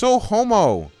 That's so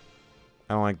homo.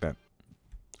 I don't like that.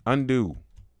 Undo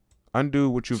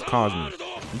what you've caused me.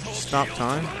 You just stop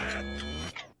time.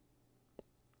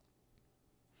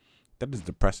 That is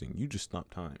depressing. You just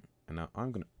stopped time, and now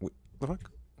I'm gonna wait. The fuck?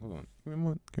 Hold on. Give me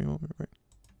a moment. Right.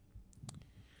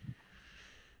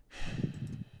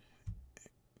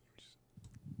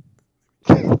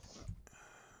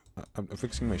 I'm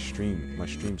fixing my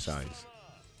stream size.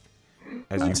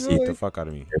 As you beat the fuck out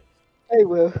of me. Hey,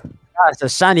 Will. It's a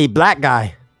shiny black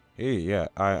guy. Hey, yeah,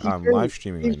 I'm live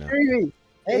streaming right now.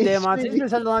 Hey, damn, Monty, it's been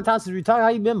such a long time since we talked. How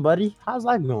you been, buddy? How's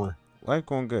life going? Life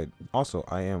going good. Also,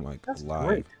 I am like That's live.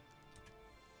 great.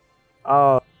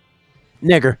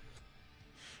 Nigger.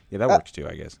 Yeah, that works too,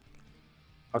 I guess.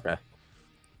 Okay.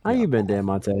 How you been, Dan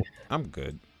Monte? I'm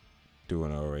good.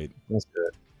 Doing all right. That's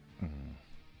good.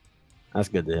 That's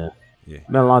good to hear. Yeah.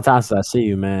 Been a long time since I see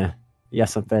you, man. You got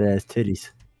some fat ass titties.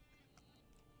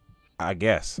 I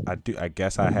guess I do. I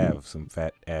guess I have some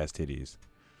fat ass titties.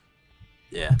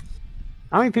 Yeah.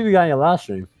 How many people you got in your live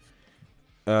stream?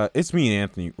 It's me and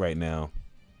Anthony right now.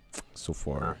 So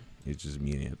far, it's just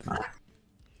me and Anthony.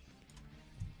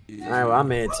 All right, well,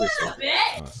 I'm in too.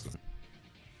 Awesome.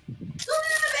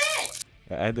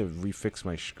 I had to refix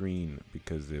my screen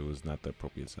because it was not the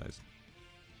appropriate size.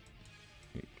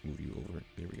 Wait, move you over.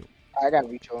 There we go. I gotta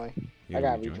rejoin. You I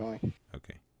gotta rejoin? rejoin.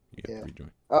 Okay. Yeah.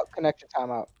 Rejoin. Oh, connection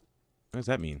timeout. What does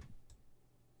that mean?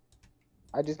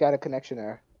 I just got a connection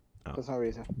error Oh. for some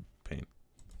reason. Pain.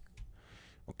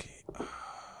 Okay.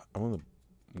 I'm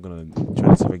gonna try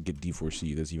to see if I can get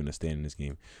D4C. There's even a stand in this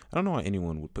game. I don't know why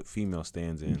anyone would put female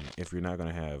stands in if you're not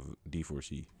gonna have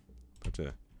D4C. But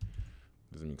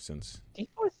doesn't make sense.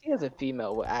 D4C as a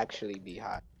female would actually be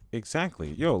hot.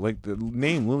 Exactly. Yo, like the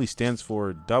name Lily stands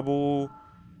for double.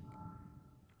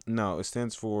 No, it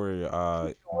stands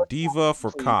for diva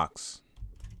for Cox.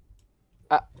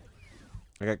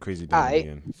 I got crazy down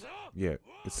again. Yeah,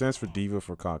 it stands for diva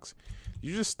for Cox.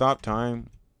 You just stop time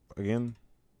again?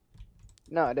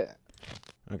 No, I didn't.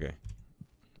 Okay.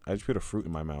 I just put a fruit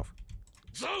in my mouth.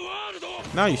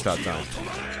 Now you stop time.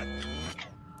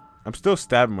 I'm still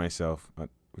stabbing myself,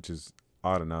 which is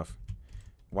odd enough.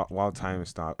 While time is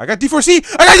stopped. I got D4C!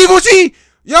 I got D4C!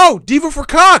 Yo, diva for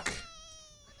cock!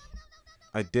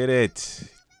 I did it.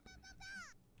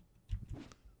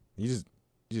 You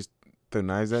just throw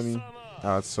knives at me?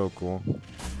 Oh, that's so cool.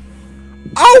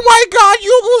 Oh my god,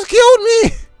 you almost killed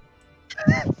me!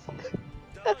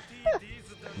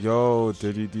 Yo,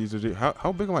 titties.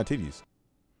 How big are my titties?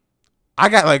 I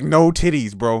got like no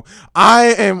titties, bro.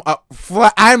 I'm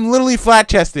literally flat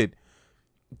chested.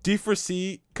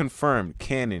 D4C confirmed.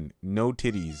 Canon. No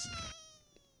titties.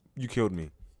 You killed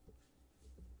me.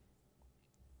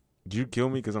 Did you kill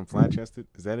me because I'm flat chested?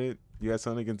 Is that it? You got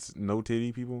something against no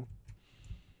titty people?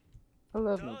 I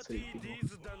love no city people.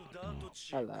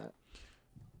 I lied.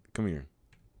 Come here.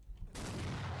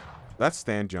 That's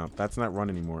stand jump. That's not run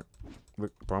anymore.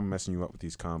 Look, bro, I'm messing you up with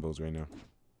these combos right now.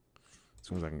 As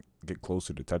soon as I can get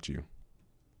closer to touch you.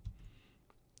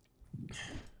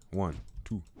 1,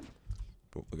 2.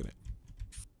 Oh, look at that.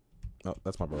 Oh,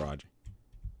 that's my barrage.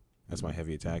 That's my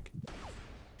heavy attack.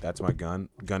 That's my gun.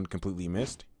 Gun completely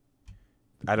missed.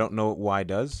 I don't know what Y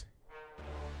does.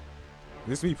 Is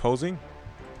this me posing?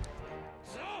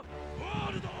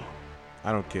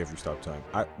 I don't care if you stop time.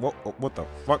 What the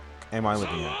fuck am I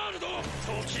looking at?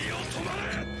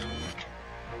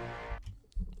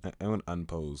 I'm gonna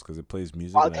unpose because it plays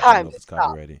music While and I don't time know if is it's stopped,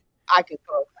 copyrighted. I can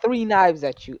throw 3 knives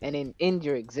at you and then end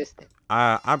your existence.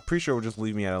 I'm pretty sure it'll just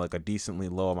leave me at like a decently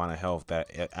low amount of health that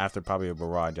after probably a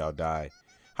barrage I'll die.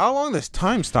 How long does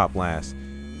time stop last?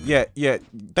 Yeah,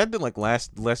 that did like less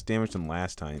damage than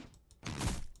last time.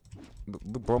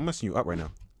 Bro, I'm messing you up right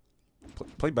now.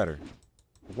 Play better.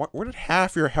 Where did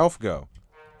half your health go?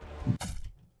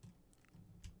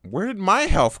 Where did my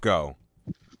health go?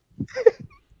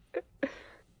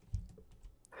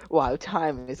 While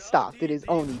time is stopped, it is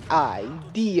only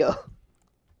ideal.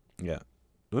 Yeah.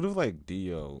 What if like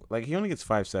Dio? Like he only gets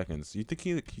 5 seconds. You think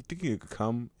he could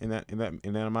come in that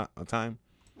amount of time?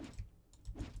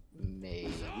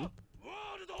 Maybe.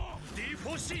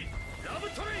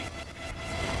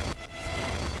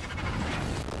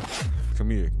 Come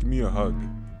here. Give me a hug.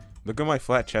 Look at my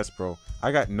flat chest, bro.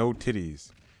 I got no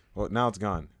titties. Well, now it's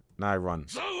gone. Now I run.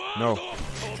 No.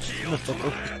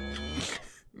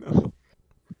 No.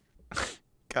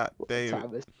 God damn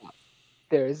Time it. is stopped.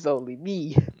 There is only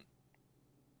me.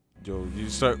 Yo, you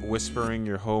start whispering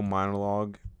your whole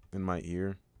monologue in my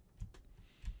ear.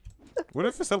 What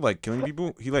if instead of like killing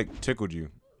people, he like tickled you?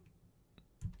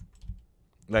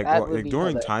 Like, That well, would like be during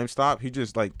hilarious. time stop, he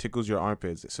just like tickles your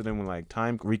armpits. So then when like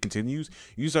time recontinues,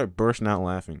 you start bursting out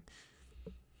laughing.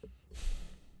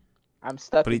 I'm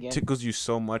stuck But he again. tickles you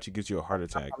so much, it gives you a heart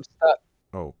attack. I'm stuck.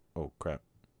 Oh crap.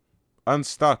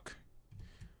 Unstuck.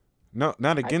 No,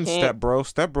 not again, can't. step bro.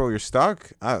 Step bro, you're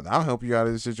stuck. I'll help you out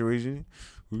of this situation.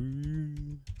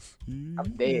 I'm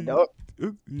dead, dog.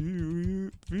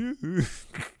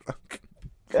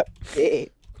 Dead.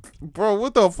 Bro,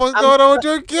 what the fuck I'm going on with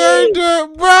your character,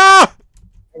 bro?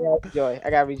 I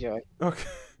gotta rejoin. Okay.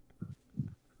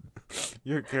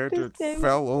 Your character This game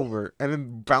fell over and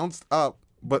then bounced up,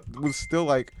 but was still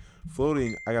like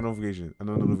floating. I got notification.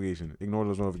 Another notification. Ignore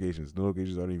those notifications. The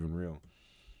notifications aren't even real.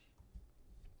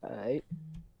 Alright.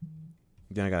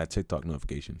 Then I got a TikTok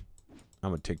notification.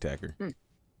 I'm a TikTaker.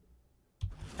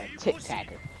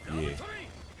 Tic-tacker. Yeah.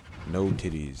 No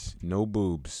titties. No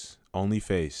boobs. Only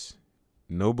face.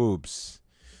 No boobs.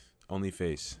 Only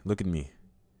face. Look at me.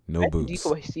 No boobs.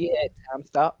 D4C had time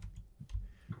stop.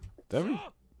 That was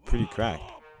pretty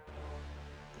cracked.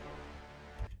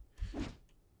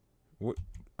 What?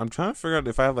 I'm trying to figure out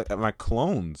if I have like my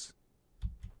clones.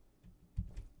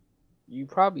 You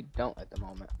probably don't at the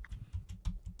moment.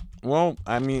 Well,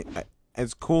 I mean,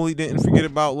 it's cool he didn't forget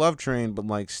about Love Train, but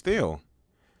like still.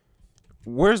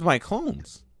 Where's my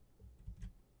clones?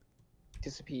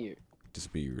 Disappeared.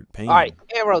 Disappeared. Pain. Alright,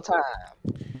 arrow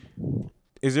time.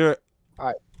 Is there?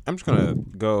 Alright. I'm just gonna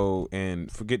go and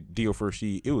forget Dio First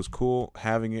E. It was cool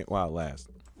having it while it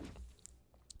lasted.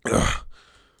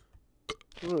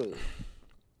 Good.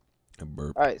 A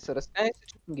burp. Alright, so the stats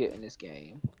that you can get in this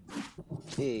game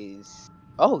is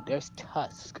there's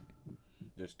Tusk.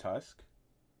 There's Tusk.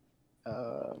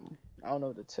 I don't know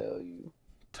what to tell you.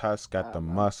 Tusk got the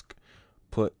musk.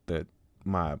 Put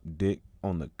my dick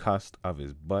on the cusp of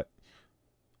his butt.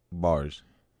 Bars.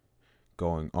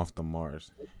 Going off the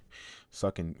Mars.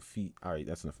 Sucking feet. Alright,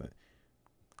 that's enough of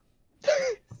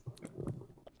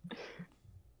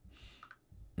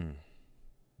that.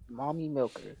 Mommy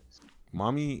milkers.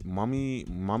 Mommy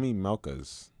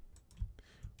milkers.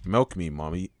 Milk me,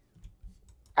 mommy.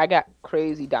 I got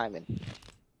Crazy Diamond.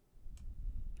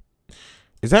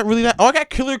 Is that really that? Oh, I got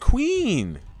Killer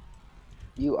Queen.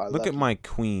 You are Look lucky. at my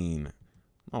queen.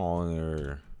 Oh,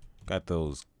 they're got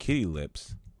those kitty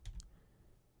lips.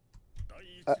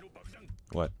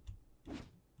 What?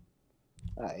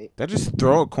 Alright. Did I just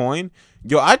throw a coin?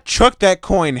 Yo, I chucked that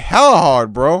coin hella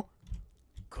hard, bro.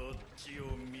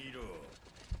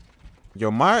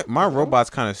 Yo, my robot's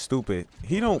kind of stupid.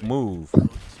 He don't move.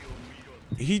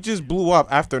 He just blew up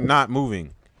after not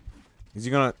moving. Is he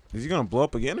gonna blow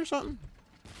up again or something?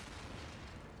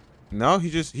 No, he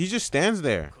just stands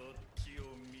there.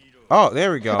 Oh,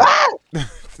 there we go.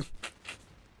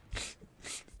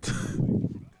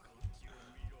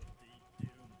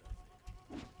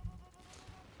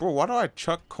 Bro, why do I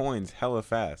chuck coins hella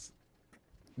fast?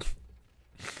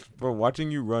 Bro, watching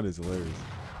you run is hilarious.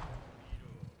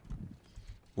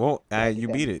 Well, you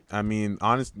beat it. I mean,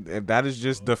 honest, that is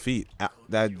just defeat.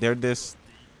 That they're this.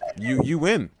 You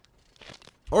win.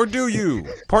 Or do you?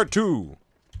 Part 2.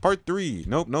 Part 3.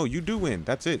 Nope, no, you do win.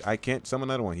 That's it. I can't summon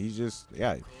another one. He's just,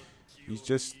 yeah. He's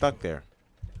just stuck there.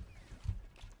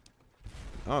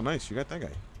 Oh, nice. You got that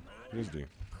guy. Here's dude.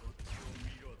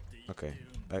 Okay.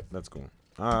 That's cool.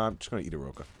 I'm just going to eat a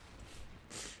Roka.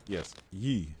 Yes.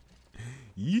 Yee.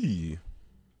 Yee.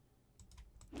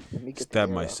 Stab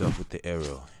myself with the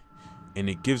arrow. And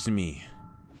it gives me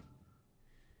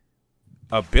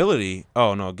ability.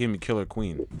 Oh, no. Give me Killer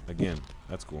Queen. Again.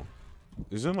 That's cool.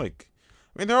 Isn't like...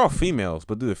 I mean, they're all females,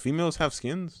 but do the females have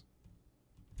skins?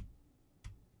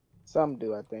 Some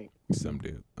do, I think. Some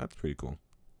do. That's pretty cool.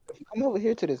 If you come over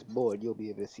here to this board, you'll be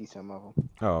able to see some of them.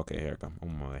 Oh, okay. Here I come. Oh,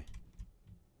 my.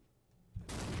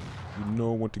 You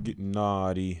know when to get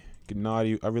naughty. Get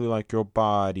naughty. I really like your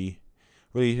body.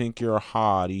 Really think you're a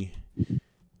hottie.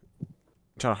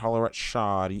 Trying to holler at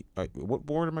shoddy. What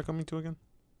board am I coming to again?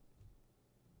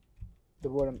 The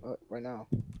board I'm right now.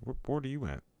 What board are you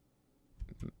at?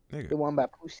 Nigga. The one by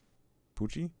Poochie.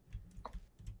 Poochie?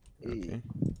 Okay.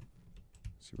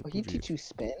 See Oh, where he Poochie teach is. you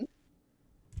spin?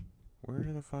 Where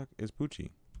the fuck is Poochie?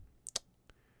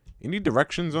 You need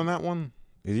directions on that one?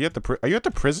 Is he at the are you at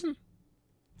the prison?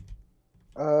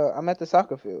 I'm at the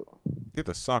soccer field. You're at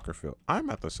the soccer field. I'm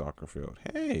at the soccer field.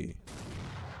 Hey.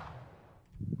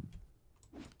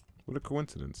 What a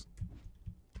coincidence.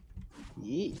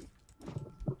 Yeah.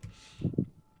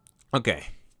 Okay.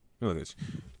 Look at this.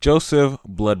 Joseph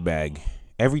Bloodbag.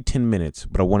 Every 10 minutes,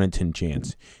 but a 1 in 10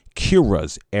 chance.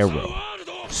 Kira's Arrow.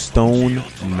 Stone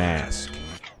Mask.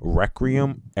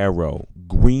 Requiem Arrow.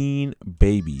 Green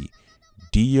Baby.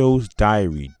 Dio's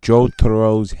Diary.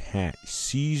 Jotaro's Hat.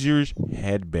 Caesar's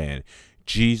Headband.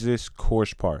 Jesus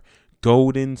Course Part.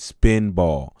 Golden Spin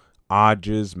Ball.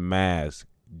 Aja's Mask.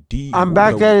 I'm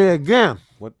back at it again.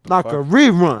 What the like fuck? a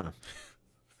rerun.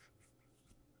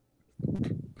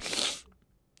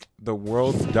 The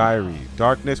World's Diary.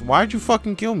 Darkness. Why'd you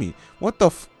fucking kill me? What the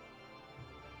f...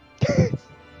 I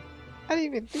didn't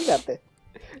even do nothing.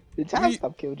 The time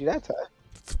stop killed you that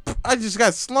time. I just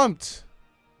got slumped.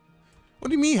 What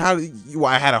do you mean? How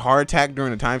I had a heart attack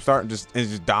during the time start and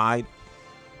just died?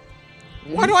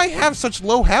 Why do I have such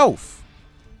low health?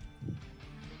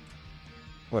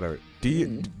 Whatever.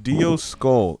 Dio's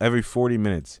Skull every 40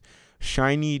 minutes.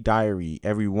 Shiny Diary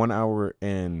every 1 hour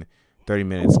and 30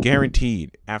 minutes.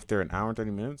 Guaranteed. After an hour and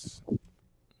 30 minutes?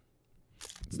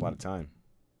 It's a lot of time.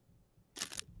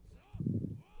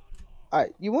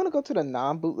 Alright, you want to go to the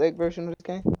non-bootleg version of this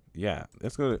game? Yeah.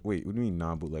 Let's go to... Wait, what do you mean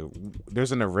non-bootleg?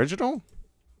 There's an original?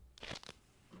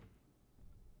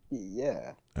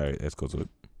 Yeah. Alright, let's go to it.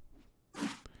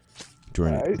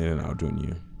 Join it, and then I'll join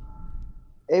you.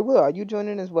 Hey, Will, are you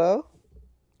joining as well?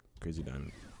 Crazy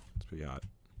Diamond. It's pretty hot.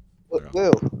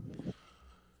 Will.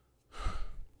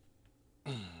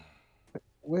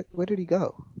 Where did he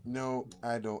go? No,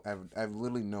 I don't. I've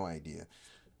literally no idea.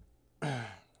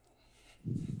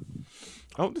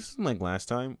 Oh, this is like last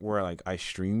time where like I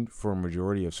streamed for a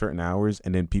majority of certain hours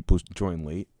and then people join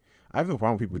late. I have no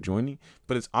problem with people joining,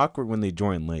 but it's awkward when they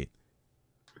join late.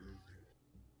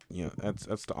 Yeah, that's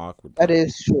the awkward part. That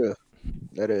is true.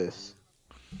 That is.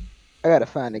 I gotta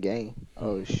find the game.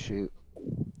 Oh shoot.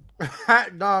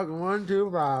 Hot dog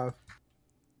 125.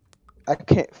 I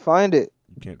can't find it.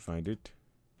 You can't find it.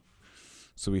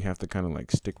 So we have to kind of like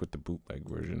stick with the bootleg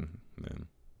version then.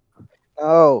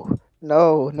 No.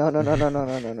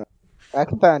 I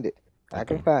can find it. I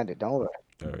Okay. can find it. Don't worry.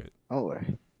 All right. Don't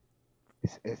worry.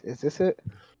 Is this it?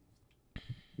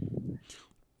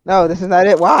 No, this is not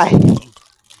it. Why? What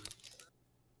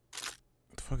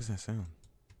the fuck is that sound?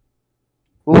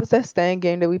 What was that stand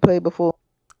game that we played before?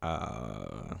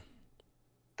 The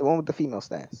The one with the female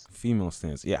stance. female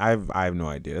stance. Yeah, I have no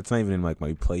idea. That's not even in like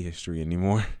my play history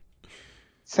anymore.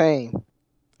 Same.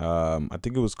 I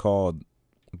think it was called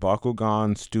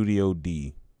Bakugan Studio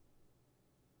D.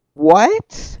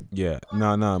 What? Yeah,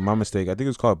 no, my mistake. I think it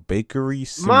was called Bakery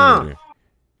Simulator.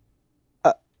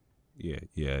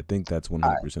 Yeah, I think that's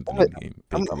 100% the name of the game.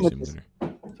 Bakery Simulator.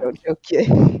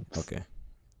 Okay. Okay.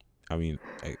 I mean,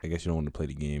 I guess you don't want to play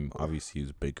the game. Obviously,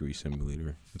 it's Bakery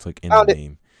Simulator. It's like in Found the it.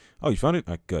 name. Oh, you found it?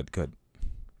 Good.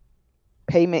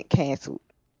 Payment canceled.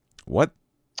 What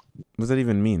does that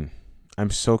even mean? I'm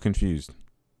so confused.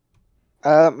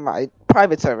 My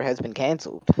private server has been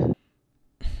canceled.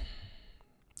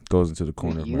 Goes into the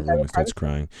corner of You my have room a and starts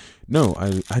private- crying. No,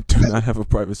 I do not have a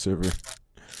private server.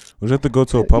 Would you have to go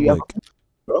to a Do you have public?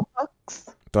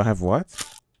 Roblox? Do I have what?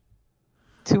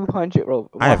 200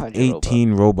 I have 100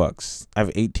 18 Robux. I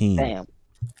have 18. Damn.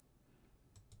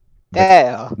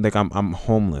 Damn. Like I'm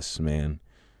homeless, man.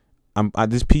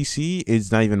 This PC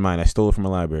is not even mine. I stole it from a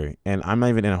library, and I'm not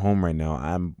even in a home right now.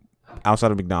 I'm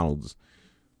outside of McDonald's.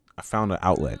 I found an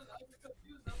outlet.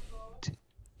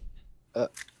 All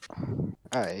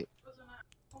right.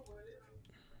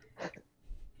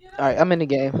 All right, I'm in the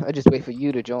game. I just wait for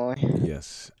you to join.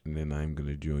 Yes, and then I'm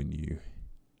gonna join you.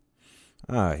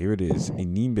 Ah, here it is.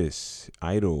 Anibis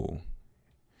Idol.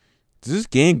 Does this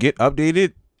game get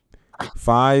updated?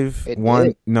 5.1.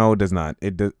 did. No, it does not.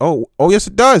 It does. Oh, yes,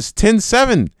 it does.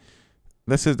 10.7.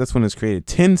 That's when it's created.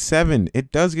 10.7.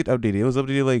 It does get updated. It was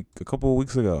updated like a couple of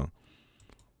weeks ago.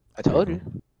 I told you.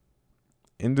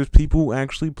 And there's people who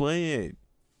actually play it.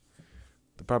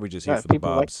 They're probably just here Yeah, for the people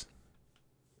like- bobs.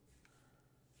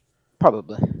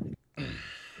 Probably.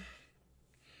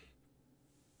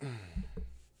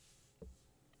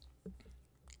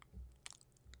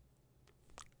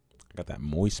 I got that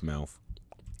moist mouth.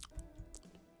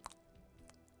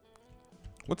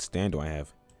 What stand do I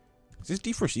have? Is this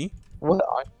D4C? What?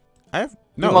 I have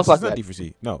no. most This is like not that.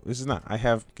 D4C. No, this is not. I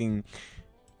have fucking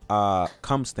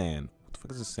cum stand. What the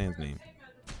fuck is this stand's name?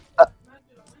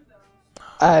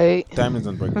 I Diamonds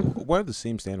Unbreakable. Why are the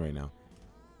same stand right now?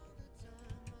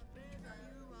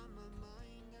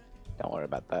 don't worry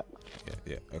about that.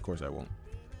 Yeah. Of course I won't.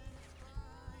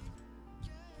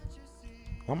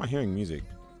 Why am I hearing music?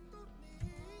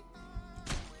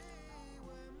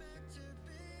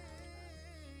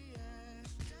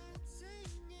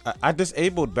 I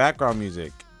disabled background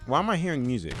music. Why am I hearing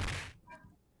music?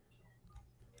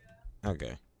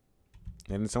 Okay.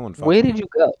 And then someone fucked Where me. did you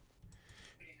go?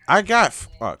 I got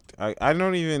fucked. I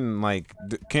don't even like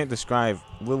can't describe.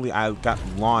 Literally, I got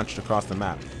launched across the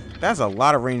map. That's a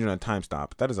lot of range on a time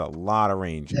stop. That is a lot of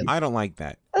range. I don't like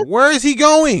that. Where is he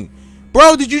going,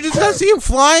 bro? Did you just not see him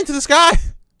flying to the sky?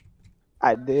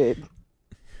 I did.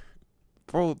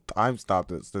 Bro, time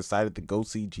stopped. It's decided to go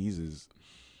see Jesus.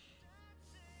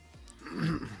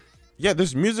 Yeah,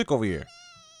 there's music over here.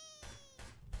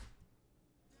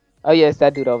 Oh yes,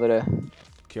 that dude over there.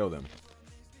 Kill them.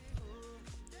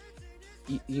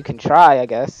 You can try, I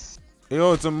guess.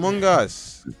 Yo, it's Among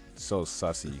Us. So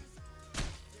sussy.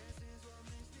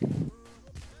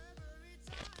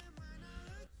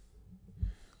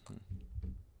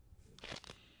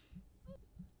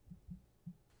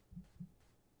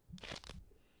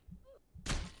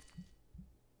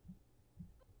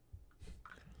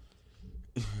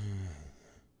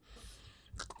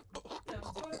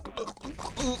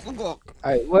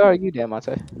 Alright, where are you, Monte?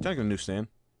 Trying to get a new stand.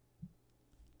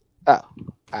 Oh,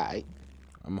 alright.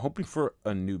 I'm hoping for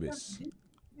Anubis.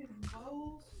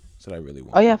 That's what I really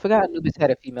want. Oh yeah, I forgot Anubis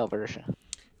had a female version.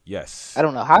 Yes. I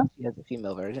don't know how she has a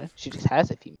female version. She just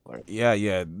has a female version.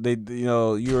 Yeah. They, you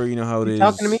already know how it You is.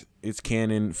 talking to me? It's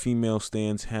canon. Female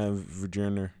stands have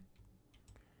vagina.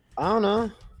 I don't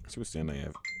know. Let's see what stand I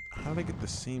have. How did I get the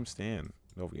same stand?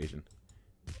 Notification.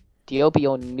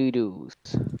 Diopio noodles.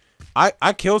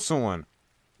 I killed someone.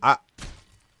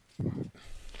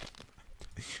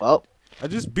 Well, I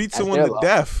just beat That's someone their to loss.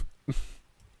 death.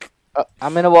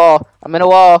 I'm in a wall. I'm in a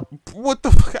wall. What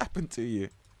the fuck happened to you?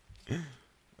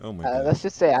 Oh my god. Let's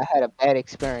just say I had a bad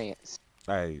experience.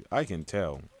 I can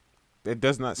tell. It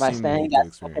does not My seem like a stand good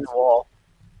got stuck in experience. the wall.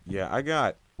 Yeah, I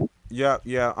got.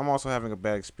 Yeah. I'm also having a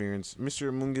bad experience.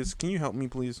 Mr. Mungus, can you help me,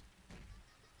 please?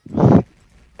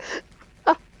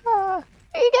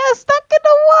 He got stuck in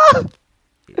the wall.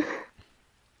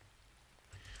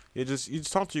 Yeah, you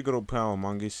just talk to your good old pal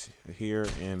Mungus here,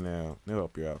 and they'll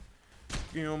help you out.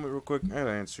 Give me a moment, real quick. I gotta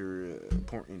answer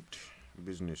important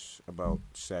business about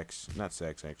sex. Not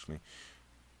sex, actually.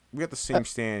 We got the same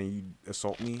stand. And you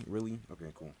assault me, really?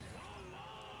 Okay, cool.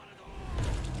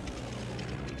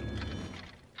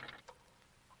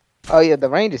 Oh yeah, the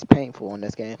range is painful in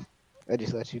this game. I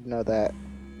just let you know that.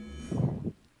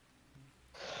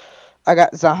 I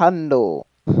got Zahando.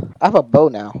 I have a bow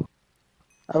now.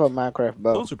 I have a Minecraft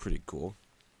bow. Those are pretty cool.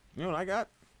 You know what I got?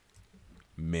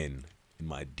 Men in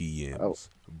my DMs,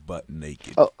 butt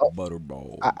naked,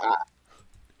 butterball.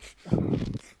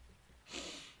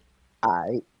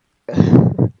 Alright.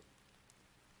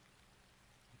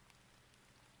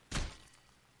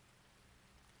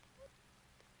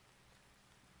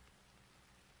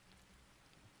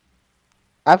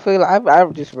 I feel like I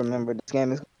just remember this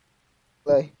game is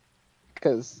play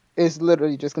because it's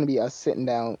literally just gonna be us sitting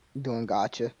down doing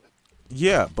gotcha.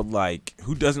 Yeah, but like,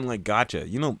 who doesn't like gotcha?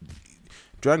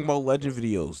 Dragon Ball Legend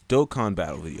videos, Dokkan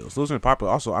battle videos. Those are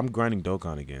popular. Also, I'm grinding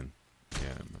Dokkan again.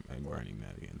 Yeah, I'm grinding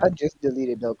that again. I just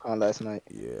deleted Dokkan last night.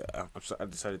 Yeah, I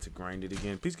decided to grind it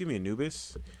again. Please give me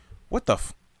Anubis. What the?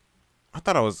 I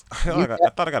thought I was. I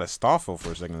thought I got a Stoffel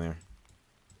for a second there.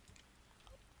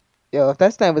 Yo, if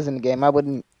that stand was in the game, I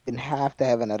wouldn't have to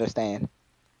have another stand.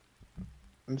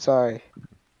 I'm sorry.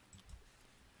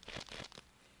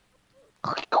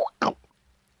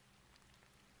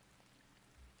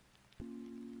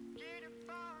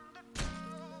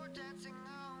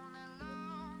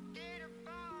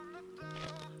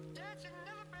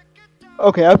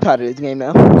 Okay, I'm tired of this game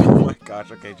now. Oh my gosh.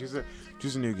 Okay, choose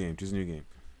a new game. Choose a new game,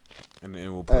 and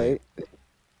we'll play.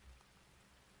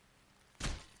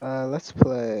 Alright. Let's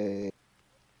play.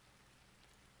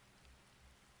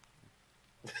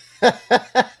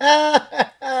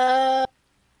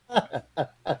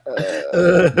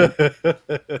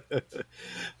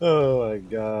 Oh my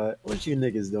god. What you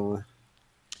niggas doing?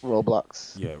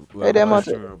 Roblox. Yeah. Hey, damn, I'll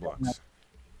Roblox.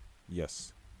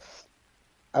 Yes.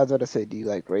 I was about to say, do you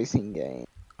like racing games?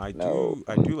 I No. do.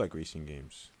 I do like racing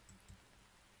games.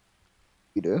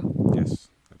 You do? Yes,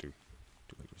 I do.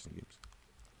 Do like racing games.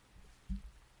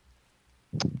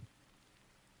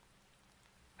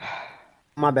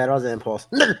 My bad. I was an impulse.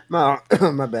 my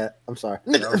bad. I'm sorry.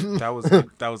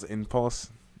 That was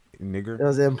impulse, nigger. It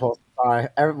was an impulse. Sorry.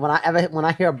 When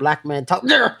I hear a black man talk,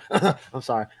 I'm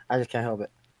sorry. I just can't help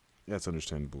it. That's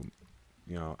understandable.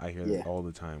 You know, I hear that all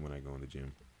the time when I go in the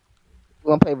gym. You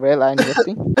want to play Red Line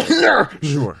Drifting? Sure.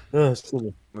 Let's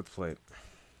play it.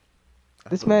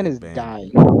 This man is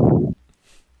dying.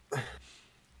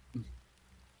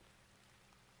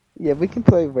 Yeah, we can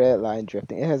play Red Line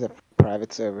Drifting. It has a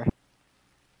private server.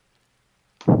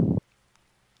 All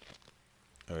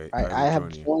right, I have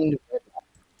joined Red Line.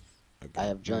 Okay. I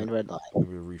have joined Red Line. Let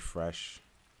me refresh.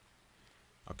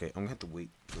 Okay, I'm gonna have to wait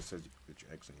until it says that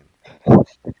you're exiting.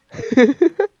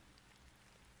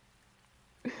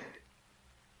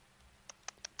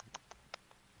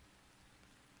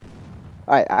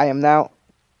 Alright, I am now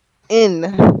in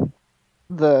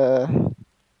the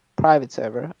private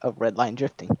server of Red Line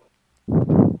Drifting.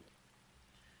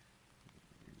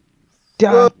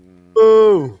 Done.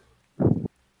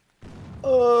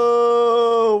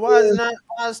 Oh, why is not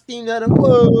my Steam that?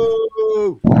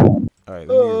 Whoa. All right,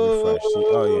 let me refresh. See,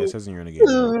 oh yeah, it says you're in a game.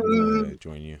 I'm gonna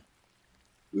join you.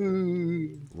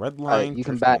 Red Line you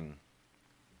can Drifting.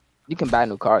 You can buy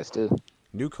new cars too.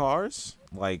 New cars?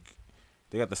 Like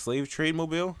they got the slave trade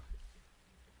mobile?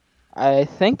 I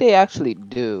think they actually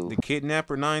do. The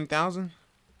Kidnapper 9000?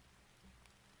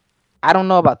 I don't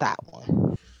know about that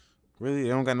one. Really? They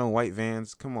don't got no white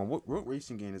vans? Come on, what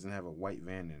racing game doesn't have a white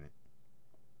van in it?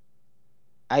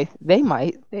 They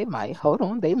might. Hold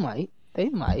on, they might. All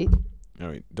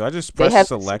right. Do I just press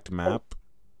select map?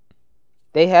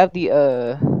 They have the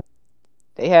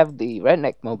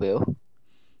redneck mobile.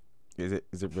 Is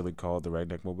it really called the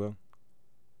Redneck Mobile?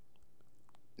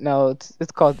 No,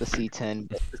 it's called the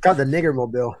C10. It's called the nigger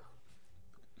mobile.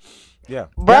 Yeah.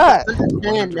 Bruh.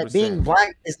 Understand that being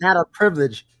black is not a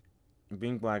privilege.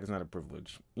 Being black is not a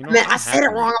privilege. You know, Man, I said it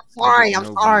wrong.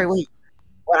 I'm sorry. Wait.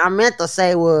 What I meant to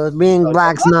say was being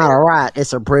black's not a right.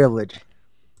 It's a privilege.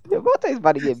 Devontae's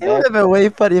about to get It back. would have been way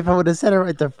funny if I would have said it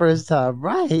right the first time.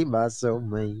 Bro, I hate myself,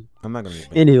 man. I'm not gonna get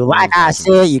banned. Anyway, like I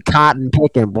said, you cotton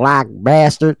picking black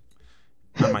bastard.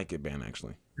 I might get banned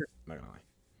actually. Not gonna lie.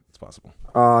 It's possible.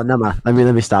 Oh, no, man. Let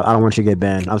me stop. I don't want you to get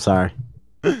banned. I'm sorry.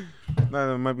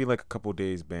 No, it might be like a couple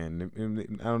days banned.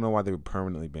 I don't know why they would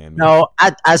permanently ban me. No,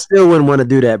 I still wouldn't want to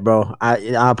do that, bro. I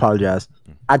apologize.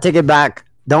 I take it back.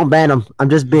 Don't ban him. I'm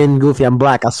just being goofy. I'm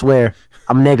black. I swear.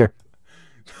 I'm a nigger.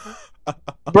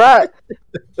 Bruh.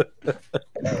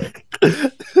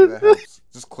 That helps.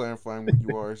 Just clarifying what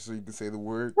you are so you can say the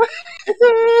word.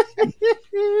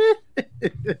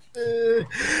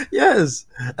 Yes.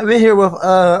 I've been here with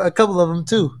a couple of them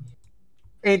too.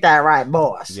 Ain't that right,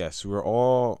 boss? Yes, we're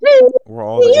all the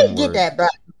N-word. Get that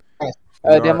back.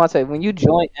 Devontae, when you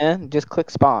join in, just click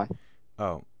spawn.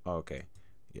 Oh, okay.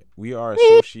 Yeah, we are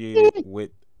associated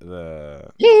with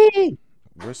the.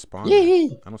 Where's Spawn? I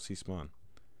don't see Spawn.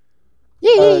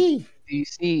 Do you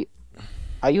see?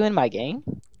 Are you in my game?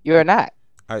 You're not.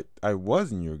 I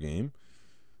was in your game.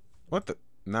 What the?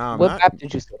 Nah, I'm what not. map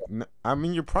did you say? I'm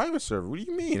in your private server. What do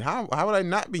you mean? How would I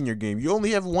not be in your game? You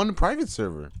only have one private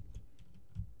server.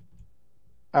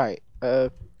 All right.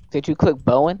 Did you click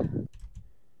Bowen?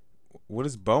 What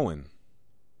is Bowen?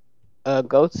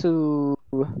 Go to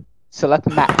select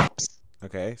maps.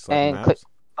 Okay, select and maps. click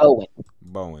Bowen.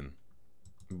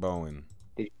 Bowen.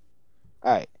 All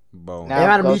right. Bowen. Now, I'm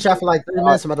about to meet y'all for like 30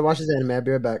 minutes. I'm about to watch this anime. I'll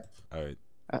be right back. All right.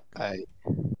 All right.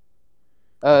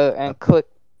 And click.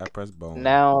 I press Bowen.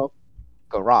 Now,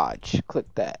 garage. Click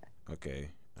that, Okay,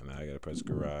 and now I gotta press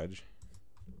garage.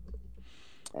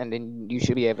 and then you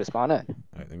should be able to spawn in.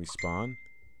 All right, let me spawn.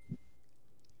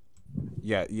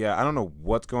 Yeah. I don't know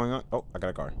what's going on. Oh, I got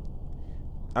a car.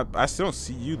 I still don't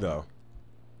see you though.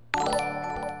 What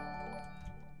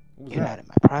was You're that? not in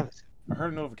my private server. I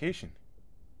heard a notification.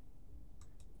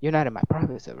 You're not in my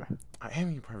private server. I am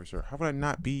in your private server. How would I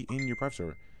not be in your private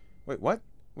server? Wait, what?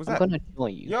 What's I'm that? gonna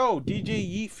join you. Yo, DJ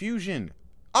Yeet Fusion.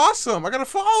 Awesome. I got a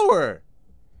follower.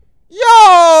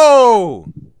 Yo!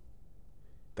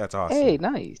 That's awesome. Hey,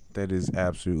 nice. That is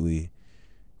absolutely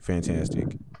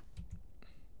fantastic.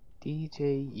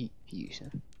 DJ Yeet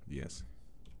Fusion. Yes.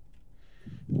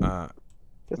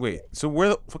 Wait. So where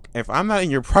the fuck? If I'm not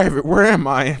in your private, where am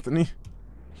I, Anthony?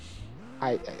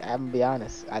 I'm gonna be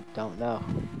honest. I don't know.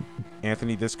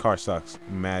 Anthony, this car sucks.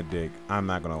 Mad dig. I'm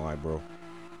not gonna lie, bro.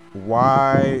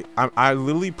 Why? I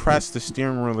literally pressed the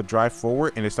steering wheel to drive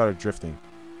forward, and it started drifting.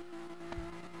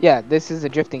 Yeah, this is a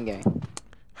drifting game.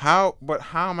 How? But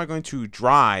how am I going to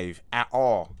drive at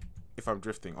all if I'm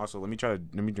drifting? Also, let me join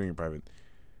your private.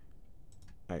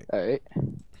 All right.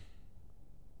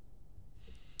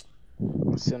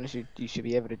 As soon as you should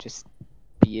be able to just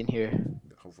be in here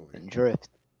Hopefully. and drift.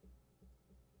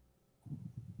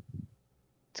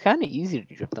 It's kind of easy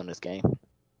to drift on this game.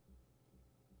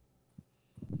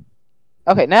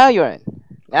 Okay, now you're in.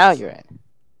 Now you're in.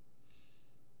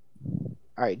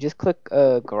 All right, just click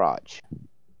garage,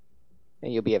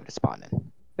 and you'll be able to spawn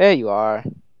in. There you are.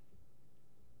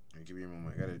 Hey, give me a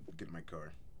moment. I gotta get my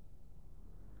car.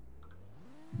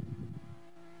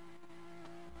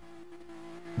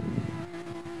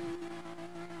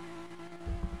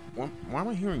 Why am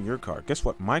I hearing your car? Guess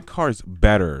what? My car's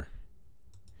better.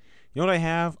 You know what I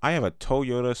have? I have a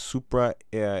Toyota Supra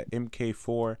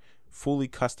MK4, fully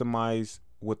customized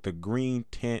with the green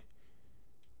tint,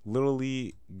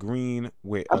 literally green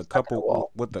with a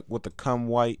couple with the cum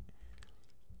white.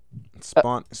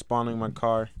 Spawning my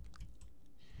car.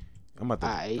 I'm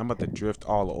about to drift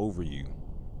all over you.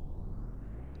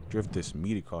 Drift this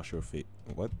meat across your face.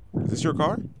 What? Is this your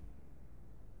car?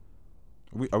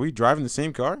 Are we driving the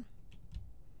same car?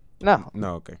 No.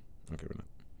 No, okay. Okay, we're not.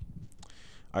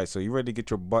 Alright, so you ready to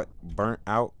get your butt burnt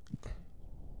out?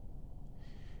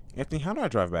 Anthony, how do I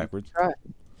drive backwards? Try.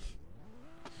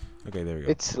 Okay, there we go.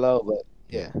 It's slow, but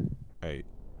yeah. Alright.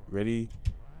 Ready?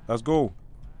 Let's go.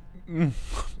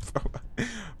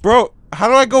 Bro, how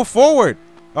do I go forward?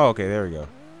 Oh, okay, there we go.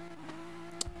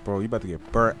 Bro, you about to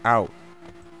get burnt out.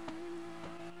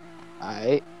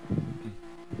 Alright.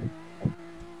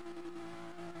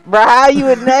 Bro, how you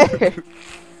in there?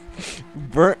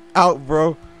 Burnt out,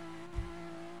 bro.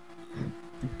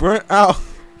 Burnt out.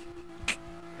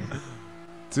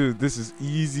 Dude, this is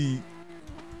easy.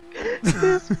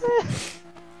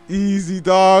 Easy,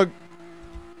 dog.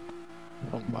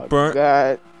 Oh my Burnt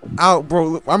god. out, bro.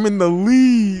 Look, I'm in the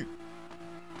lead.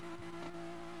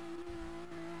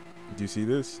 Do you see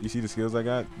this? You see the skills I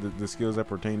got? The skills that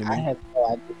pertain to me? I have no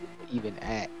idea where to even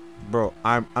at. Bro,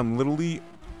 I'm literally,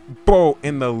 bro,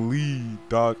 in the lead,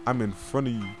 dog. I'm in front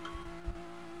of you.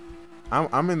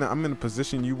 I'm in a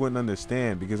position you wouldn't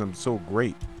understand because I'm so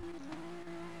great.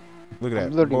 Look at that.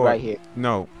 I'm literally Boy, right here.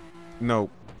 No,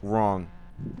 wrong.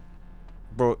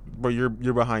 Bro, you're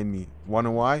behind me.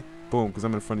 Wanna why? Boom, because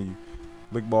I'm in front of you.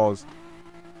 Lick balls.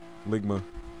 Ligma.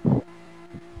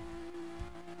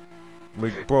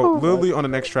 Bro, literally on the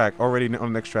next track. Already on the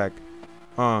next track.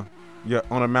 Yeah,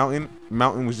 on a mountain.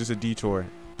 Mountain was just a detour.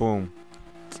 Boom.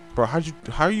 Bro, how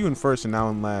are you in first and now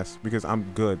in last? Because I'm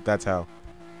good. That's how.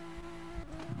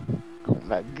 Oh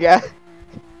my god.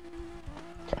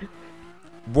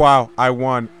 Wow, I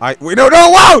won. Wait, no,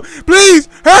 wow! Please,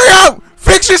 hurry up!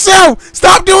 Fix yourself!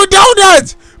 Stop doing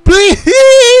donuts!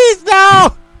 Please,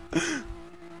 no!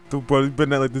 Dude, bro, you better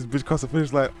not let this bitch cross the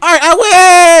finish line. Alright,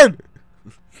 I win!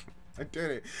 I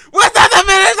did it. What's at the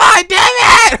finish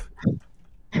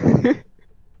line? Damn it!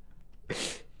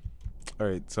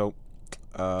 Alright, so,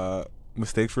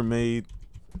 mistakes were made.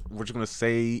 We're just gonna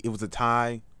say it was a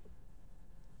tie.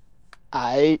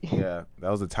 Yeah, that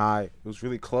was a tie. It was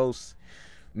really close.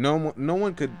 No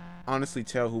one could honestly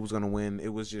tell who was gonna win.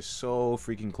 It was just so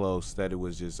freaking close that it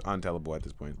was just untellable at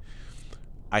this point.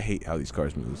 I hate how these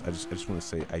cars move. I just want to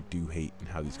say I do hate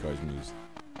how these cars move.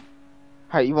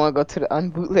 Alright, you want to go to the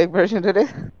unbootleg version of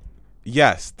this?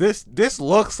 Yes, this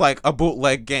looks like a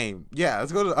bootleg game. Yeah,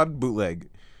 let's go to unbootleg.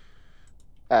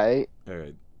 Alright.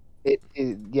 Alright.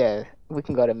 Yeah, we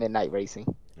can go to Midnight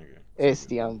Racing. Okay. It's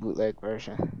the unbootleg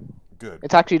version. Good.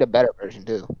 It's actually the better version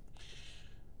too.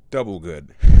 Double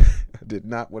good. I did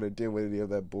not want to deal with any of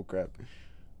that bullcrap.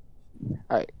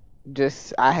 Alright.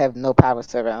 Just I have no power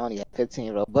server. I only have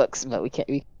 15 Robux, but we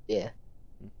can't.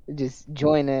 Just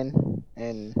join in,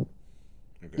 and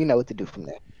Okay. you know what to do from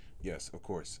there. Yes, of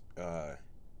course.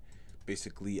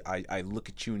 Basically, I look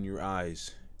at you in your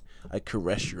eyes, I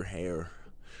caress your hair,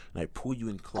 and I pull you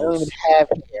in I don't even close. have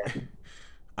hair.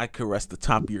 I caress the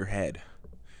top of your head,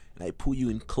 and I pull you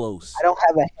in close. I don't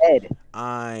have a head.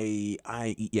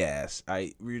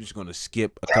 We're just gonna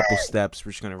skip a couple steps.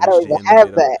 We're just gonna I don't reach the even end of have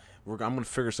it. that. I'm gonna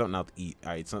figure something out to eat.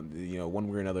 All right, something, one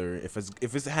way or another. If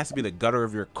it has to be the gutter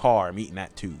of your car, I'm eating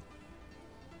that too.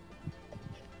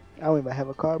 I don't even have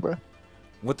a car, bro.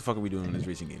 What the fuck are we doing in this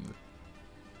racing game?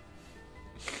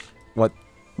 What?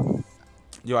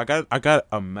 Yo, I got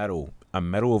a medal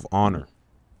of honor.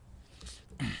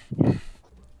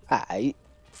 Alright.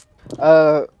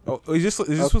 Oh, is this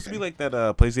supposed to be like that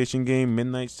PlayStation game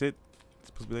Midnight Sit? It's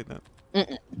supposed to be like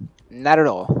that? Not at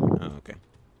all. Oh, okay.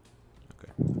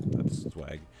 That's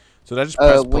swag. So did I just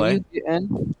press play? When you get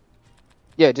in,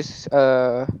 yeah, just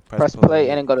press play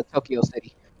and then go to Tokyo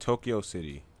City. Tokyo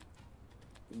City.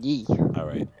 Yee. All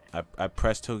right. I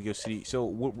pressed Tokyo City. So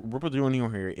what we're doing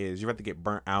here is you're about to get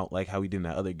burnt out like how we did in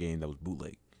that other game that was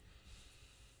bootleg.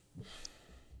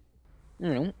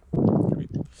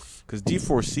 Because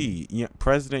D4C,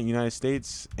 President United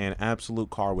States and absolute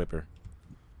car whipper.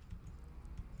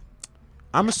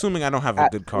 I'm assuming I don't have a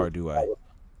good car, do I?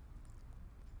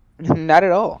 Not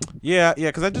at all. Yeah,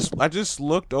 because I just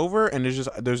looked over and there's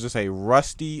just a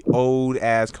rusty old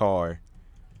ass car.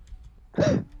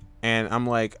 And I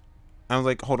was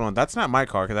like, hold on, that's not my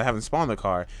car because I haven't spawned the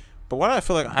car. But why do I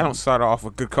feel like I don't start off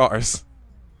with good cars?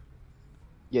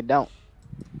 You don't.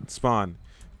 Spawn.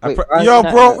 Wait, yo,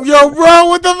 bro,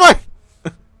 what the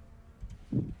fuck?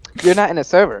 You're not in a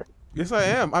server. Yes, I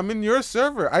am. I'm in your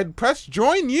server. I pressed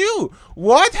join you.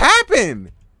 What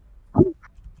happened?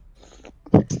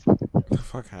 What the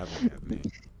fuck happened, Anthony?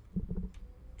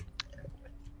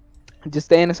 Just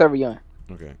stay in the server you're in.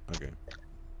 Okay.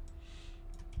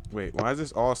 Wait, why does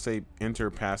this all say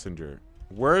enter passenger?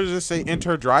 Where does it say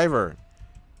enter driver?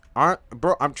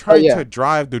 Bro, I'm trying to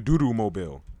drive the doo-doo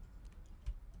mobile.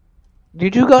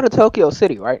 Did you go to Tokyo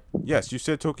City, right? Yes, you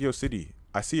said Tokyo City.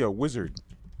 I see a wizard.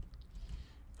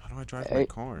 How do I drive my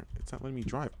car? It's not letting me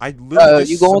drive. I literally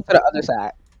you go to the other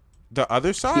side. The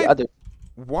other side? The other.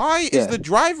 Why is the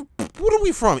drive? What are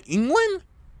we from? England?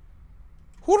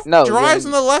 Who No, drives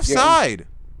on the left side?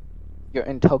 You're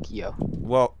in Tokyo.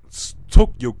 Well,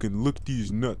 Tokyo can look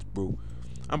these nuts, bro.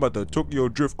 I'm about to Tokyo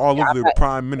drift all over the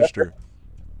prime minister.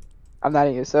 I'm not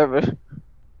in your server.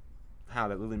 How?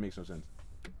 That literally makes no sense.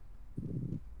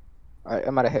 Alright,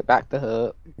 I'm gonna hit back the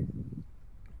hub.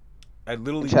 I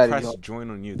literally pressed join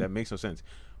on you. That makes no sense.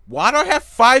 Why do I have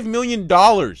 $5 million?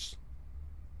 Because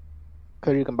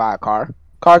you can buy a car.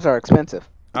 Cars are expensive.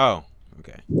 Oh,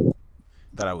 okay.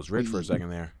 Thought I was rich for a second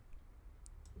there.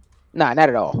 Nah, not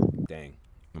at all. Dang,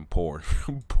 I'm poor.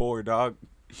 I'm poor, dog.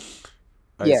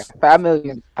 Yeah, 5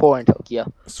 million poor in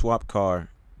Tokyo. Swap car.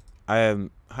 I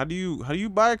am. How do you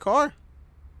buy a car?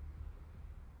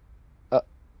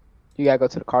 You gotta go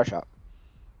to the car shop.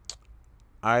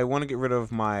 I want to get rid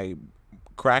of my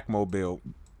crack mobile.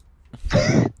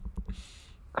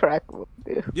 Crack mobile.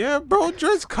 Yeah, bro,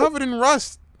 just covered in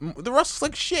rust. The rust is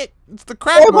like shit. It's the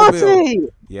crack mobile.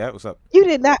 Yeah, what's up? You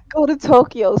did not go to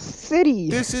Tokyo City.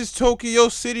 This is Tokyo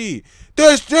City.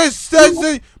 There's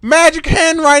the magic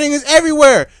handwriting is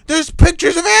everywhere. There's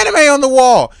pictures of anime on the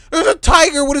wall. There's a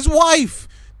tiger with his wife.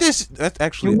 That's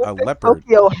actually a leopard.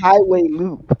 Tokyo Highway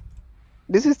Loop.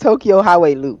 This is Tokyo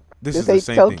Highway Loop. This is the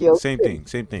same Tokyo thing.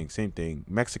 Same thing.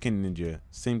 Mexican ninja.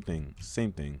 Same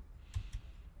thing.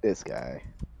 This guy.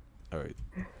 All right.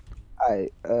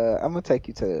 Alright, I'm gonna take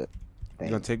you to the thing. You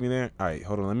gonna take me there? Alright,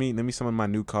 hold on. Let me summon my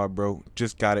new car, bro.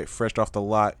 Just got it fresh off the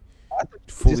lot.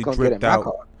 Fully dripped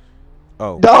out.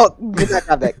 Oh. Don't get back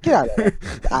out of that. Get out of that.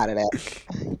 Get out of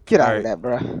that. Get out of that,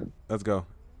 bro. Let's go.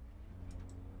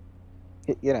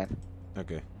 Get in.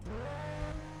 Okay.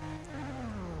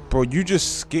 Bro, you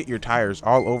just skit your tires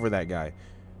all over that guy.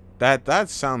 That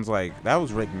sounds like that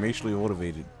was like racially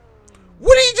motivated.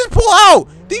 What did he just pull out?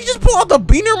 Did he just pull out the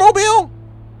Beaner mobile?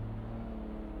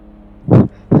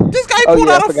 This guy pulled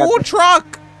out a full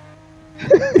truck.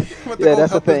 Yeah,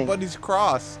 that's the thing. His buddies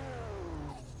cross.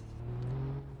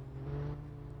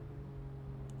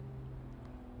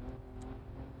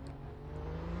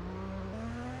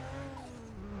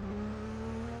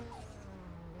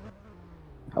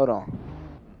 Hold on.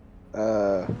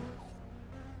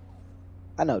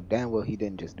 I know damn well he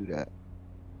didn't just do that.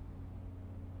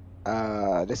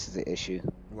 This is the issue.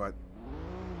 What?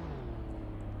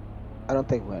 I don't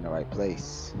think we're in the right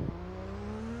place.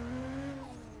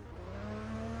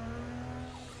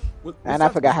 And I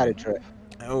forgot how to drift.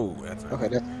 Oh, that's not Okay,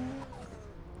 good. that's.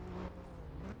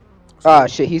 So Oh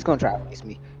shit, he's gonna try to race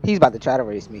me. He's about to try to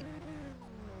race me.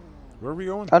 where are we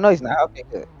going? Oh no, he's not. Okay,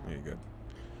 good. There you go.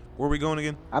 Where are we going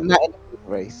again? I'm not in the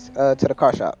race. To the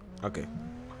car shop. Okay.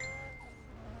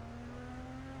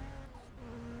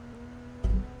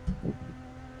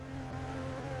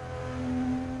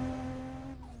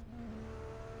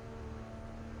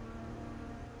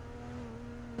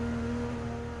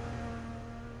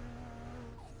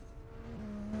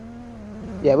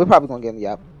 Yeah, we're probably gonna get in the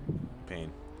up.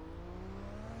 Pain.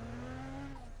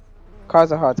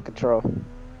 Cars are hard to control.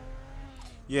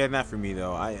 Yeah, not for me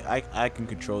though. I can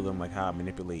control them like how I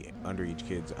manipulate underage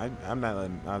kids. I'm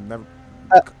not. I've never.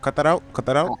 Cut that out. Cut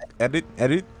that out. Edit.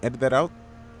 Edit. Edit that out.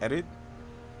 Edit.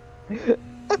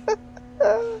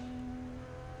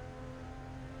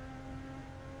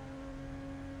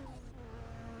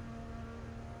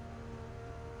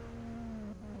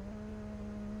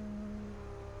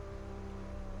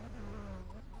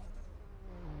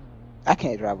 I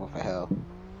can't drive off of hell.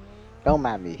 Don't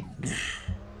mind me.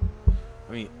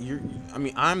 I mean, I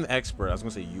mean, I'm the expert. I was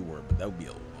gonna say you were, but that would be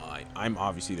a lie. I'm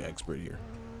obviously the expert here.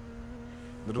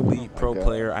 Little League pro God.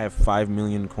 player. I have 5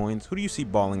 million coins. Who do you see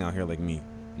balling out here like me?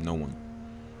 No one.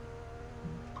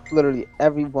 Literally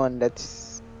everyone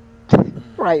that's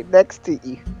right next to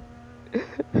you.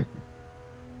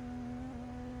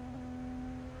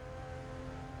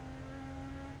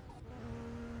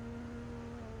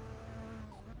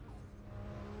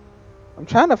 I'm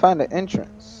trying to find the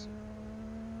entrance.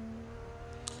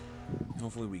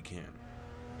 Hopefully we can.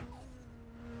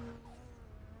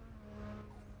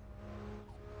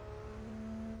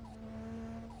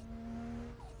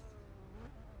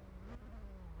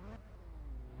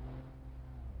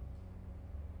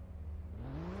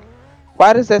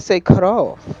 Why does that say cut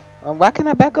off? Why can't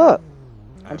I back up?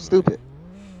 I'm stupid.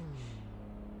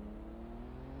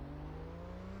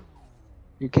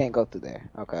 You can't go through there.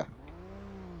 Okay.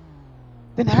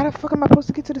 Then how the fuck am I supposed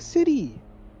to get to the city?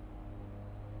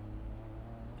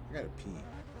 I gotta pee.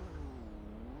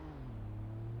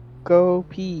 Go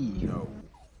pee. No.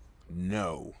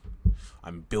 No.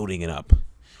 I'm building it up.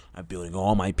 I'm building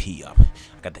all my pee up.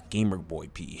 I got the gamer boy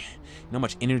pee. You know how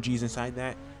much energy is inside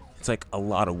that? It's like a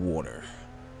lot of water.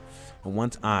 And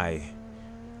once I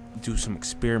do some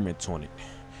experiments on it,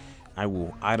 I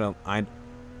will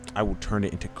turn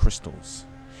it into crystals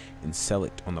and sell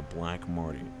it on the black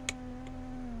market.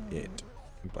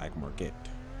 Black market.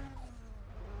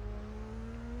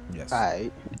 Yes.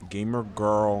 Alright. Gamer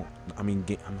girl. I'm not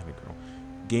a girl.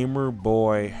 Gamer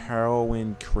boy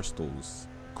heroin crystals.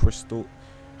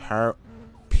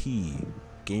 P.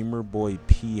 Gamer boy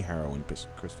P heroin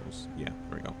crystals. Yeah,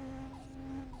 there we go.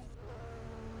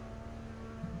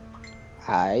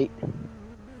 Alright.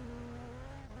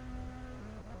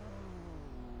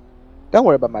 Don't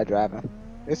worry about my driving.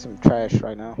 There's some trash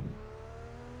right now.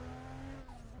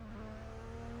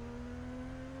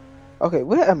 Okay,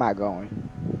 where am I going?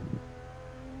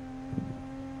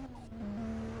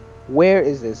 Where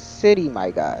is this city,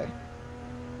 my guy?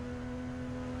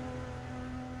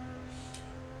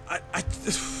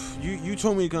 You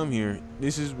told me to come here.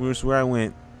 This is where I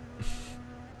went.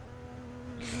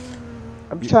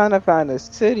 I'm trying to find a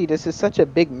city. This is such a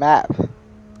big map.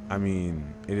 I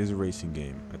mean, it is a racing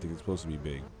game. I think it's supposed to be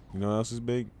big. You know what else is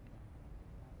big?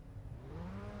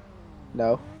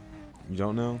 No, You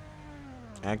don't know?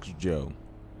 Ask Joe.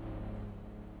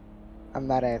 I'm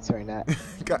not answering that.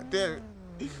 God damn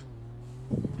it.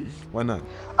 Why not?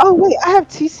 Oh wait, I have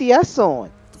TCS on.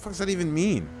 What the fuck does that even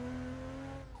mean?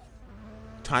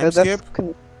 Time That's skip?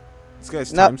 This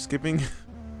guy's Nope. time skipping?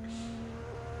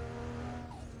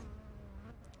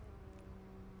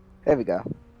 There we go.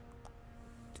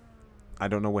 I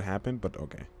don't know what happened, but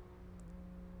okay.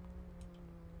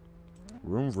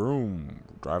 Vroom vroom.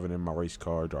 Driving in my race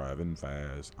car, driving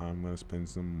fast. I'm gonna spend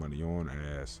some money on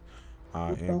ass.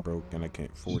 I am broke and I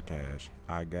can't afford cash.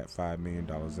 I got $5 million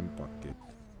in pocket.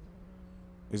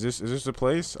 Is this the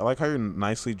place? I like how you're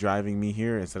nicely driving me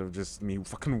here instead of just me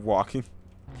fucking walking.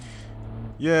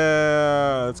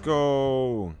 Yeah, let's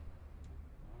go.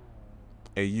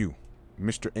 Hey you,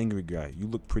 Mr. Angry Guy, you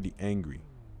look pretty angry.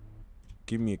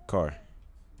 Give me a car.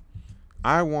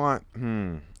 I want,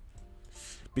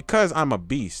 because I'm a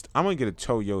beast, I'm gonna get a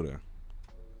Toyota.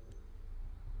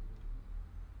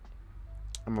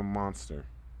 I'm a monster.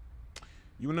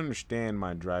 You wouldn't understand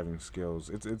my driving skills.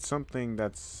 It's something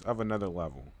that's of another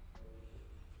level.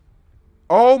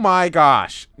 Oh my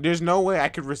gosh. There's no way I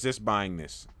could resist buying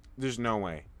this. There's no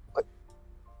way.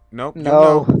 Nope.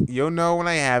 No. You'll know when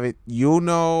I have it. You'll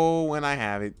know when I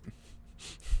have it.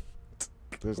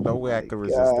 There's no way I My could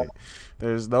resist God. it.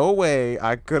 There's no way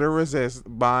I could resist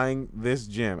buying this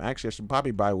gym. Actually, I should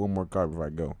probably buy one more car before I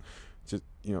go. Just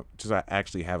just so I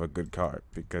actually have a good car,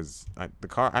 because the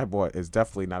car I bought is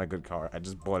definitely not a good car. I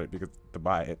just bought it because to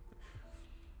buy it.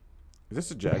 Is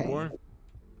this a Pain. Jaguar?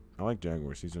 I like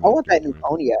Jaguars. These are I nice want that new Jaguars.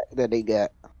 Pontiac that they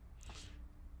got.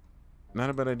 Not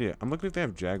a bad idea. I'm looking if they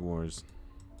have Jaguars.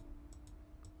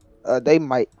 They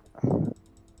might.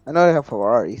 I know they have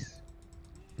Ferraris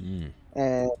Mm.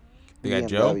 and They got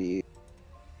Joe? BMW.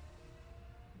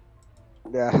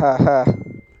 Yeah, haha.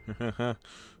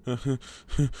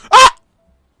 Ah!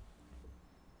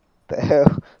 The hell?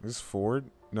 Is this Ford?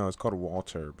 No, it's called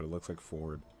Walter, but it looks like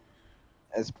Ford.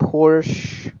 It's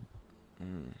Porsche.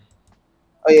 Mm.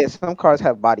 Oh yeah, some cars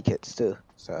have body kits too.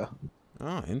 So,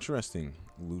 Oh, interesting.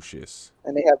 Lucius.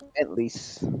 and they have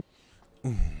Bentleys.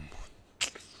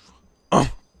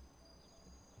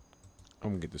 I'm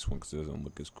gonna get this one because it doesn't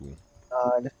look as cool.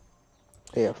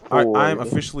 They have All Ford. right, I'm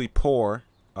officially poor.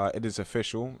 It is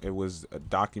official. It was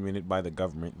documented by the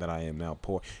government that I am now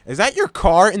poor. Is that your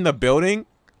car in the building?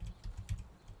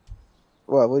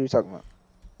 What are you talking about?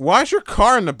 Why is your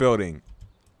car in the building?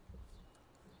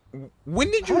 When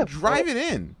did I you have drive it in? I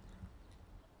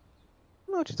don't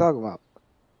know what you're talking about.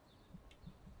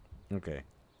 Okay.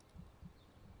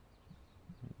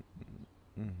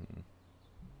 Mhm.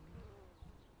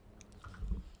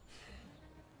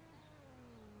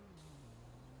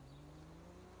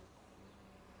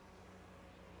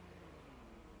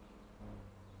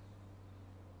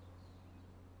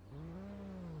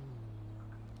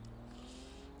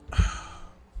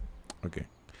 Okay.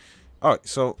 All right,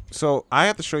 so I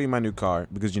have to show you my new car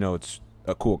because it's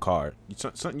a cool car. It's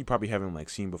something you probably haven't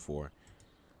seen before.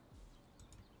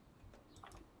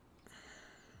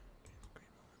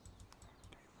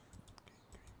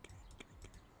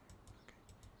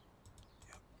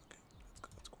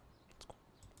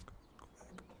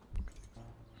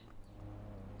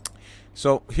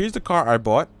 So here's the car I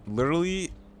bought.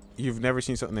 Literally, you've never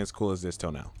seen something as cool as this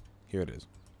till now. Here it is.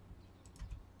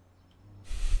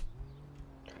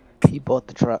 He bought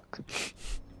the truck.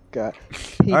 God.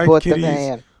 He All right, bought kiddies. the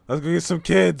van. Let's go get some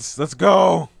kids. Let's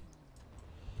go.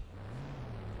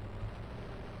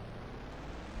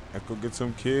 Let's go get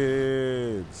some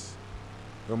kids.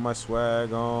 Got my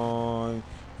swag on,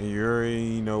 and you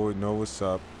already know what's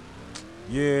up.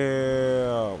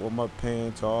 Yeah, with my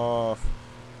pants off.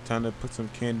 Time to put some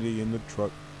candy in the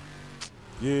truck.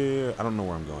 Yeah, I don't know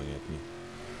where I'm going yet.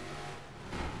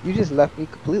 You just left me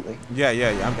completely. Yeah.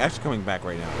 I'm actually coming back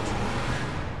right now.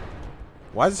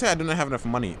 Why does it say I do not have enough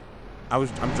money? I'm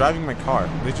driving my car.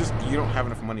 It's just you don't have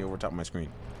enough money over top of my screen.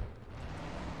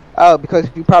 Oh, because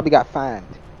you probably got fined.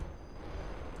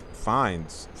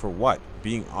 Fines for what?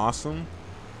 Being awesome?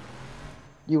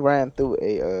 You ran through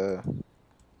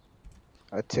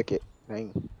a ticket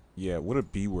thing. Yeah, what a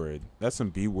B word. That's some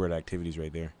B word activities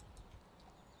right there.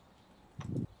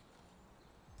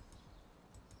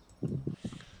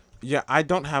 Yeah, I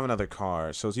don't have another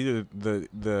car, so it's either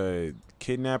the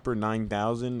Kidnapper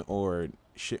 9000 or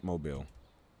Shitmobile.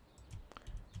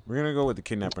 We're gonna go with the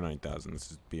Kidnapper 9000. Let's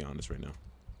just be honest right now.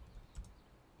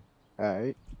 All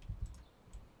right.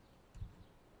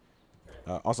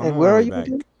 Also, And I'm on where my are way you back.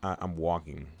 again? I'm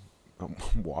walking. I'm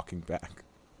walking back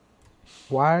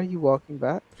Why are you walking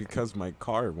back? because my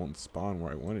car won't spawn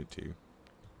where I want it to.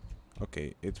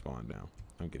 Okay, it spawned now.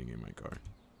 I'm getting in my car.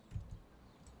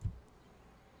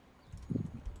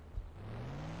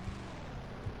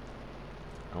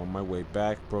 I'm on my way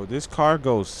back, bro. This car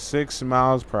goes 6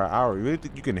 miles per hour. You really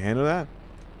think you can handle that?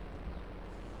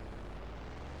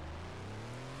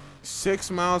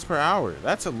 6 miles per hour.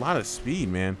 That's a lot of speed,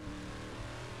 man.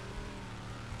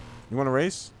 You want to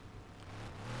race?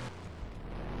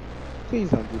 Please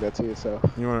don't do that to yourself.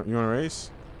 You want to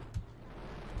race?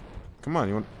 Come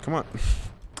on, come on.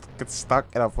 Get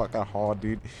stuck in a fucking hall,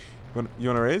 dude. You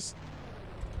want to race?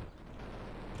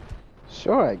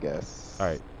 Sure, I guess. All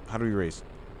right. How do we race?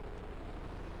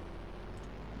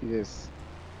 Yes.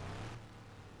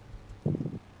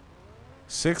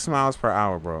 6 miles per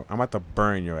hour, bro. I'm about to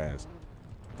burn your ass.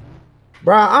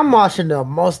 Bro, I'm watching the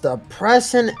most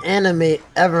depressing anime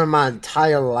ever in my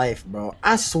entire life, bro.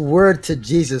 I swear to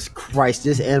Jesus Christ,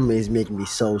 this anime is making me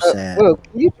so sad. Look,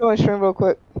 can you join stream real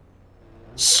quick?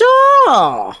 Sure!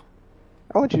 I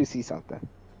want you to see something.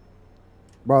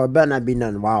 Bro, it better not be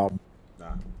nothing wild.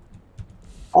 Nah.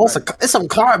 Also, it's some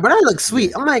car, but that looks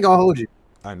sweet. I'm not gonna hold you.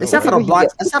 I know. Except for right? the block, Yeah.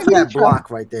 except for that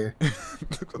block right there.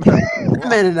 that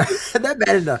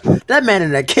man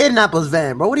in the kidnapper's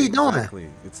van, bro. What are you doing? Exactly.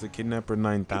 It's the Kidnapper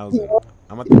 9000.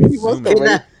 I'm about to be zooming.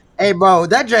 Kidnap- Hey, bro,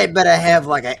 that Drake better have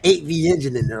like an 8V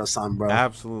engine in there or something, bro.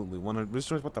 Absolutely. This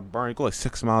joint's about to burn. It go like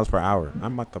 6 miles per hour.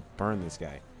 I'm about to burn this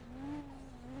guy.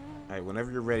 All right,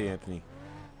 whenever you're ready, Anthony.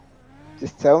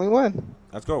 Just tell me when.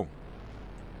 Let's go.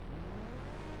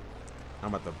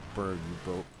 I'm about to burn you,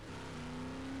 bro.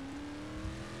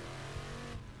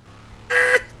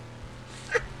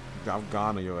 I'm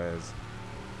gone on your ass.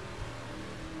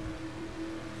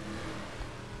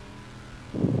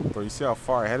 Bro, you see how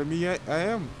far ahead of me I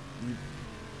am?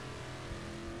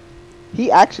 He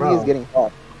actually is Bro. getting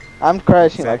far. I'm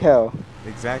crashing like hell.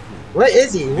 Exactly. Where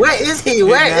is he? Where is he?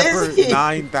 Where Kidnapper is he?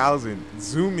 9,000.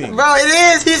 Zooming. Bro,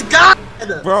 it is. He's gone.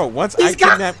 Bro, once He's I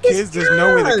kidnap gone. kids, there's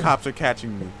no way the He's cops are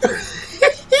catching me.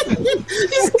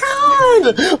 He's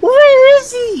gone. Where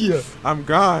is he? I'm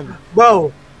gone.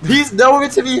 Bro, he's nowhere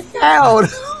to be found.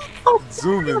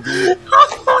 Zooming, dude.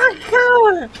 Oh my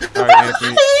god. All right,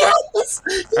 Anthony. Yes.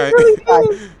 All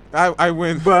right. I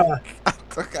win. Bruh.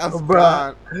 I was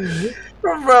Bruh.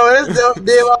 gone. Bro, this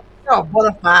you're a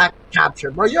bona fide capture,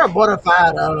 bro. You're a bona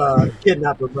fide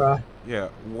kidnapper, bro. Yeah,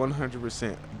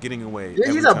 100% getting away. He's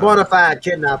every a time. bona fide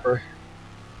kidnapper,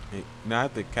 Hey, now I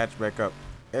have to catch back up.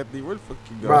 Anthony, where the fuck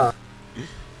you go? bro.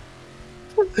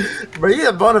 Bro, he's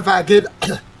a bona fide kid.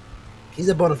 He's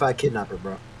a bona fide kidnapper,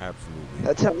 bro. Absolutely.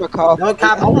 That's him, call. No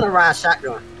cop. I want to ride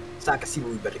shotgun so I can see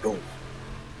where we better go.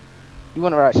 You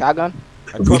want to ride shotgun?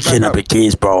 I caught back up.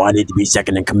 kids, bro. I need to be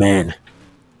second in command.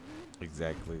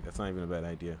 Exactly. That's not even a bad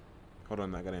idea. Hold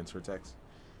on, I gotta answer a text.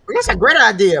 That's a great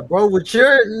idea, bro. With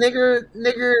your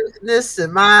niggerness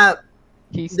and my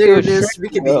He's still niggerness, we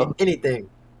can bro. be anything,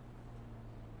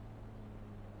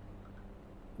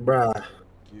 bruh.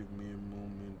 Give me a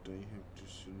moment. I have to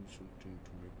send something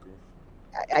to my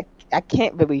girlfriend. I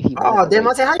can't believe he. Oh, damn!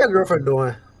 I say, how your girlfriend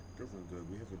doing? Girlfriend, good.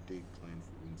 We have a date planned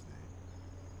for Wednesday.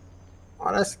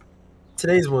 Oh, that's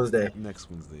today's Wednesday.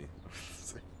 Next Wednesday.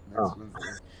 Oh. Wednesday.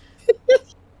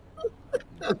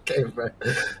 Okay, bro.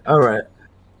 All right.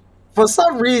 For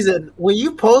some reason, when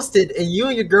you posted and you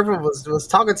and your girlfriend was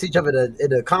talking to each other in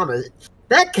the comments,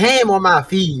 that came on my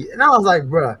feed, and I was like,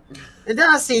 bruh. And then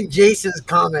I seen Jason's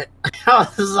comment. I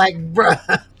was like, bruh.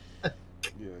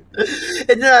 Yeah.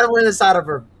 And then I went inside of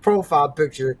her profile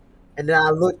picture, and then I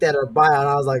looked at her bio, and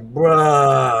I was like,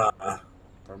 bruh. Our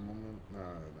moment? No,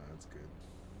 it's good.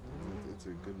 It's a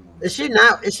good moment. Is she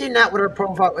not? Is she not what her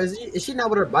profile? Is she not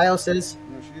what her bio says?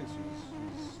 No, she is.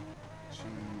 She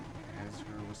has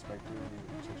her respective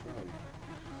sexuality.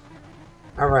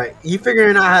 All right, you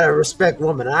figuring out how to respect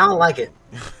women. I don't like it.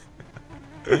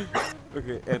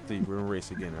 Okay, Anthony, we're gonna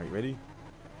race again. Are you ready?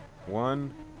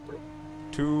 1,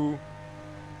 2,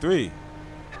 3.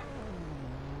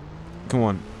 Come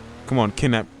on,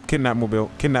 kidnap mobile.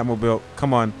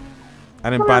 Come on, I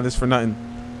didn't buy this for nothing.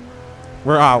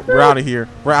 We're out of here.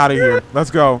 Let's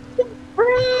go.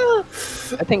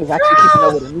 That thing is actually keeping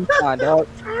up with a Nissan, dog.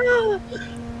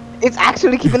 It's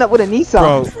actually keeping up with a Nissan.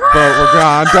 Bro, we're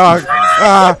gone, dog.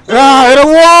 Hit a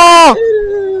wall.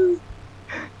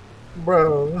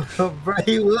 Bro,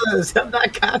 he was. I'm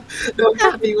not cop. No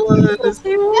cop, he was.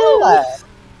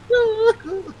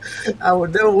 I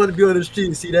would never want to be on the street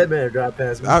and see that man drive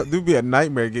past me. It would be a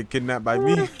nightmare to get kidnapped by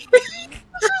me.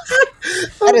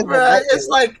 That is Bro,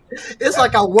 it's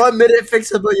like a 1 minute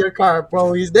fix up of your car,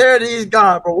 bro. He's there and he's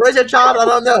gone, bro. Where's your child? I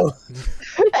don't know.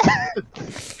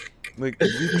 Like,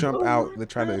 if you jump out to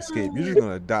try to escape, you're just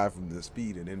gonna die from the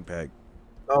speed and impact.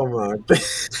 Oh my.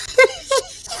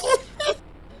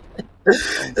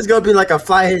 It's gonna be like a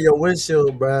fly hit your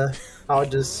windshield, bro. I'll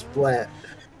just splat.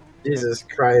 Jesus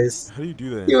Christ. How do you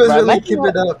do that? He was Bro, really imagine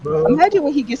keeping up, bro. Imagine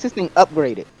when he gets this thing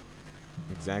upgraded.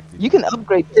 Exactly. You can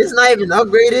upgrade. It's not even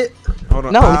upgraded. Hold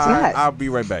on. No, it's not. I'll be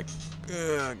right back.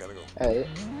 I gotta go. Hey,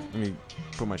 Let me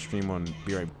put my stream on.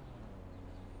 Be right back.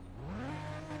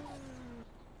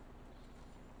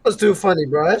 That was too funny,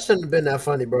 bro. That shouldn't have been that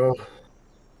funny, bro.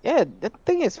 yeah, that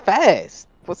thing is fast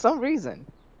for some reason.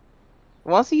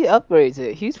 Once he upgrades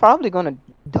it, he's probably gonna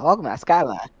dog my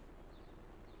Skyline.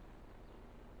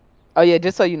 Oh yeah,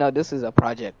 just so you know, this is a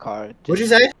project car. What'd you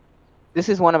say? This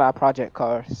is one of my project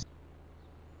cars.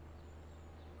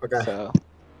 Okay. So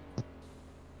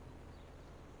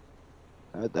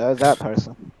there's that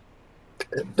person.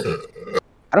 I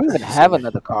don't even have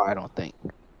another car. I don't think.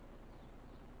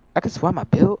 I could swear my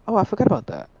build. Oh, I forgot about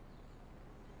that.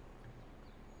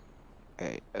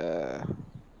 Okay.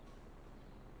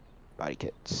 Body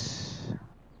kits.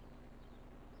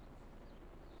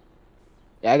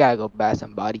 Yeah, I gotta go buy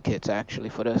some body kits actually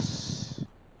for this.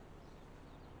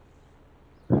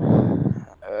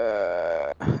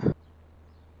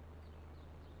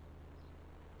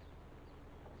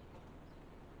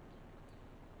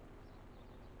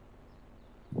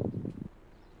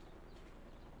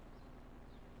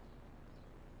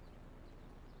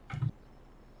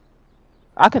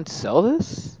 I can sell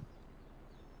this?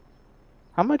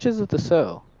 How much is it to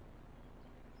sell?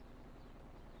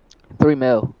 3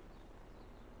 mil.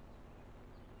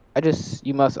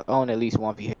 You must own at least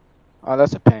one vehicle. Oh,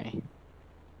 that's a pain.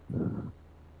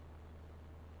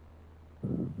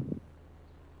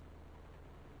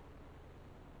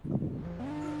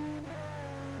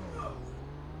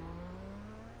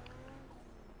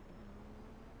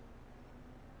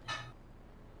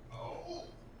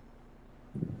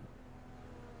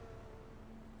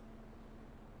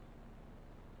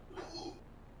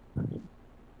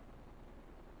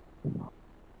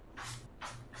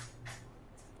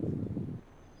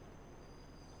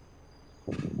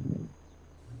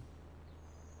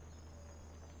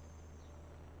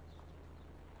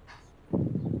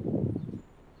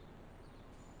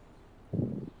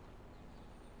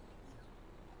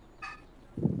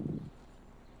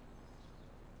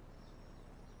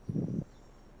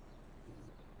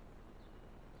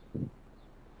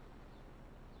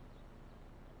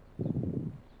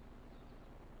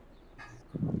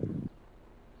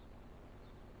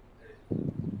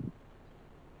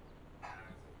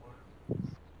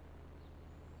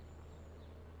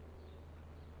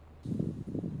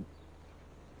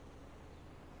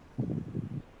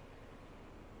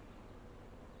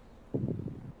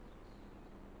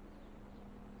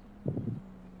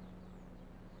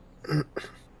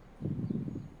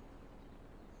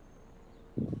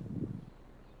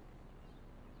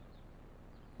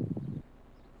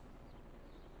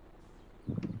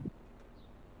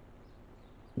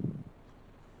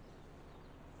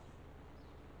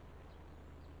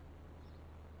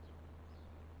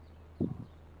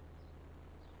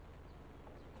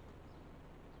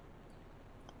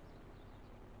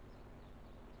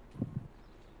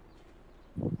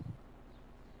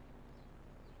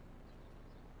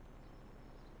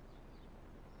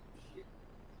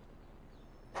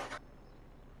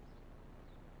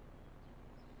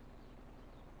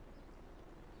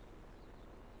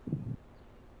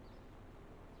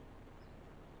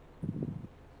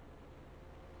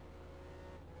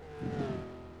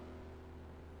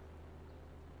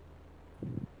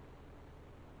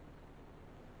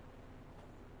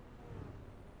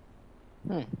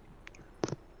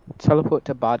 Teleport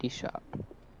to body shop.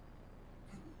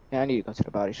 Yeah, I need to go to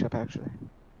the body shop actually.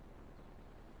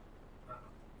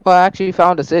 Well, I actually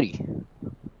found a city.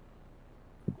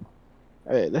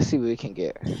 Alright, let's see what we can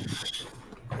get.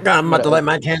 God, I'm about to light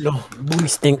my candle. Booty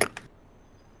stink.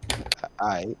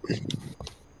 Alright.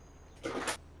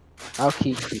 I'll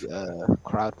keep the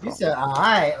crowd. You said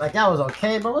alright, like that was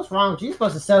okay, but what's wrong with you? You're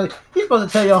supposed to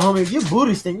tell your homie if you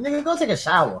booty stink, nigga, go take a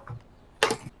shower.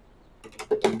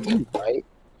 Right.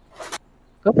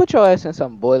 Go put your ass in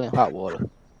some boiling hot water.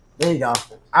 There you go.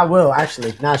 I will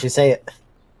actually. Now she say it.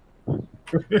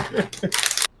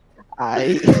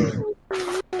 Alright.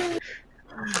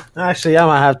 Actually, I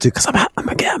might have to because I'm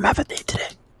having a date today.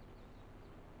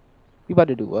 You about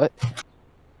to do what?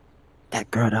 That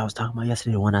girl that I was talking about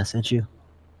yesterday, the one I sent you.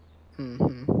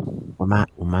 Mm-hmm.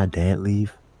 When my dad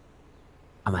leave,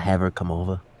 I'm gonna have her come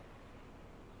over.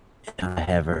 And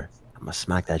I'm gonna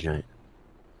smack that joint.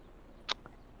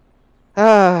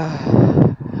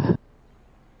 Oh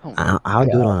I'll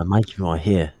do it on the mic if you want to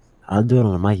hear. I'll do it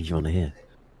on the mic if you want to hear.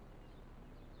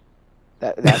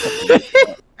 That's up to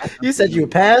you. You said you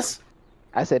would pass?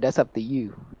 I said that's up to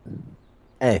you.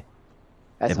 Hey,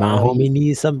 That's if my homie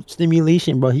needs some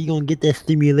stimulation, bro, he gonna get that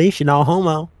stimulation all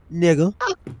homo, nigga.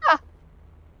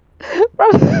 Bro,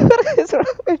 what is wrong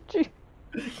with you?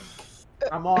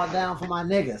 I'm all down for my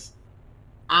niggas.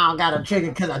 I don't got a trigger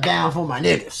because I'm down for my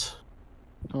niggas.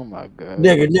 Oh my god.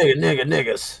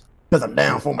 Niggas. Because I'm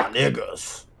down for my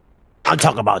niggas. I'm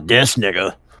talking about this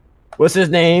nigga. What's his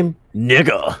name?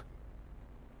 Nigga.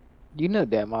 You know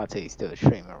Dan Monte's still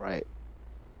streaming, right?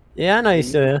 Yeah, I know he's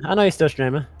still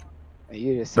streaming. And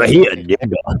you just But he a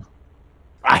nigga.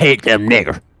 I hate them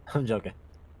nigger. I'm joking.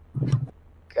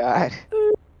 God.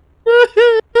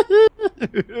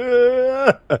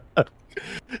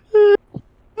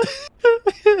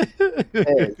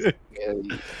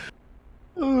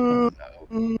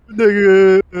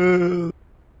 Nigga.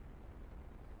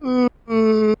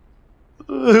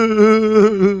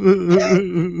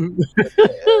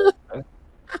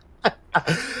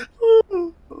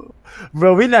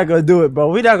 Bro, we not gonna do it, bro.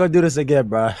 We not gonna do this again,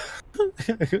 bro.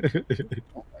 You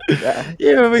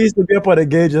remember we used to be up on the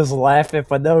game just laughing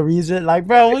for no reason? Like,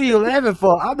 bro, what are you laughing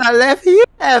for? I'm not laughing, you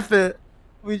laughing.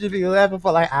 We just be laughing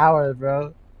for like hours,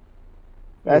 bro.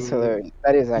 That's hilarious.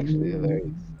 That is actually hilarious.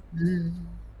 We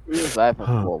was laughing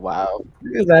for a while.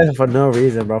 We was laughing for no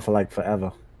reason, bro, for like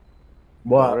forever.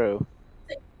 What? For real.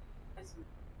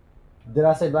 Did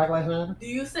I say Black Lives Matter? Do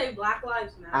you say Black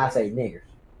Lives Matter? I say niggers.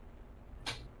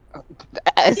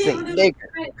 I say Don't do nigga.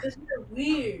 that, 'cause you're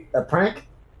weird. A prank?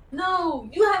 No,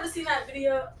 you haven't seen that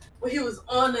video where he was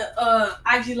on the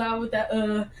IG live with that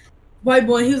white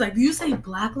boy. And he was like, "Do you say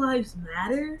Black Lives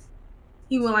Matter?"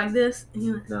 He went like this. And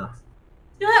he went, No.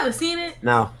 You haven't seen it?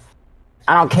 No.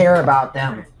 I don't care about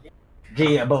them.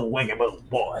 G-a-boo, wiggy-boo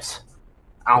boys.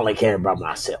 I only care about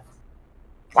myself.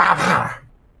 Wow.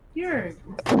 You're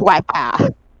White power.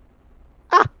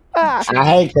 I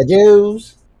hate the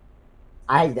Jews.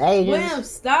 I hate the Asians. William.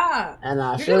 Stop. And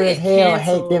I You're sure gonna as get hell hate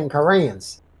canceled. them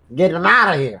Koreans. Get them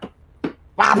out of here.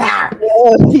 Wow, power.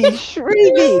 Oh, he's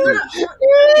shrinking.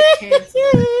 Get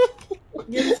canceled.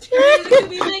 Your screens that you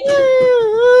be making.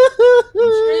 The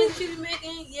screens that you be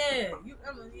making. Yeah. You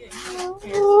get canceled.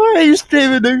 Why are you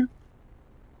screaming, dude?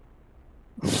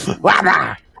 Wow,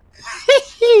 power.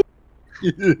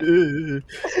 He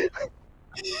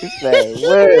said,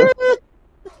 "Well,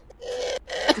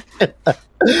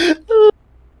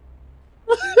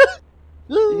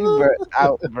 you burnt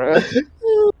out, bro."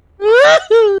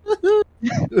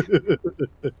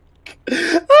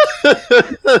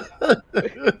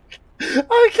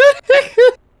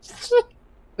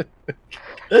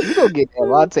 You gonna get that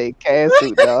latte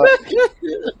canceled, dog.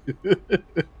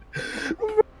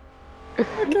 I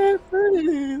can't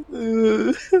breathe.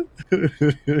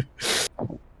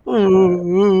 No.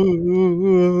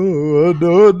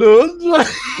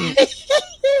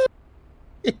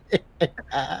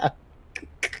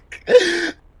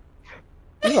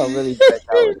 You gonna really burnt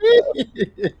out,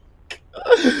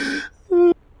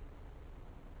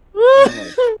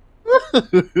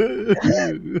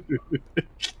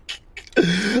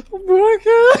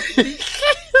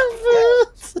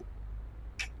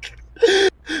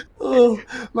 Oh,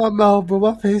 my mouth, bro.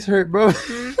 My face hurt, bro.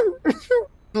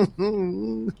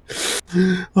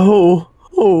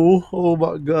 Oh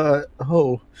my God.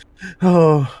 Oh.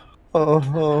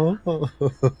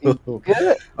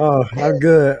 Good. Oh, I'm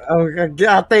good.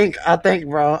 I think,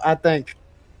 bro. I think.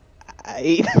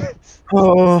 I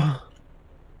Oh.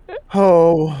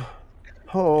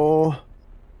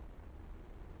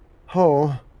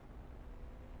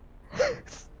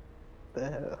 the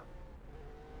hell.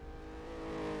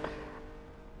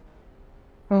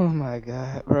 Oh my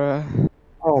God, bro.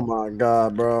 Oh my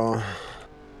God, bro.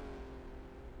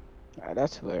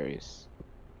 That's hilarious.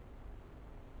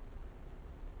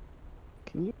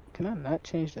 Can I not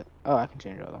change that? Oh, I can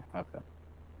change it all. Okay.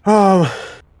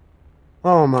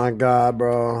 Oh my God,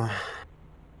 bro.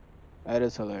 That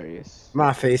is hilarious.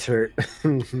 My face hurt.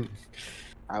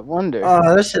 I wonder.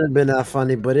 Oh, that should have been that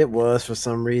funny, but it was for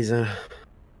some reason.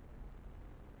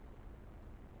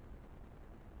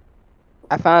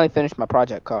 I finally finished my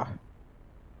project car.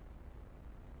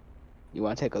 You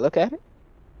want to take a look at it?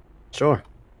 Sure.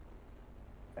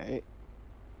 All right.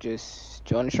 Just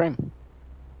join the stream.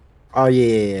 Oh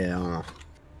yeah.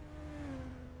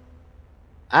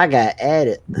 I got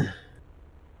added.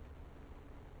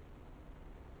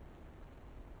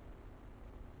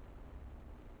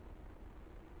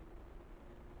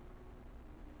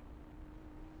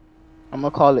 I'm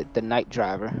gonna call it the Night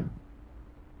Driver.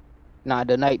 Nah,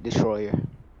 the Night Destroyer.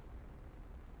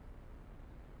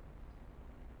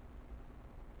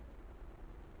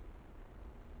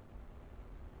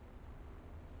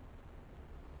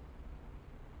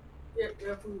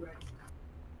 Your food ready.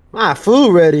 My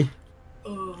food ready.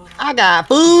 Oh, I got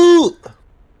food.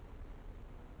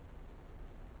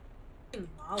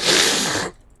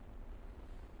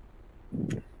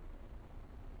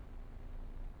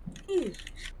 he's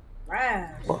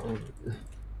trash.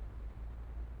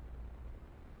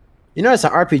 You know it's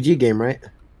an RPG game, right?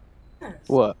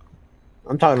 What?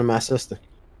 I'm talking to my sister.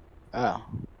 Oh.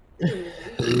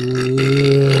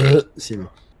 See me.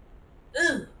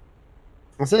 Ugh,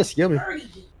 I said, excuse me.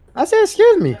 dirty. I said,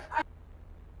 excuse me.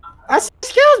 I said,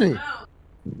 excuse me.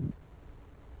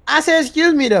 I said,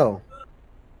 excuse me, though.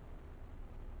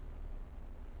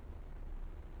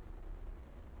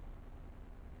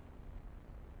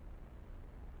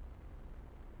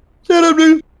 Shut up,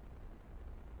 dude.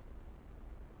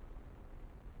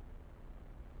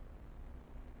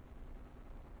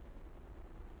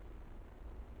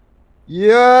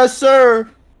 Yes, sir.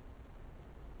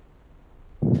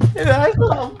 Here I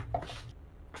come.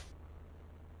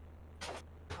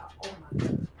 Oh my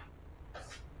God.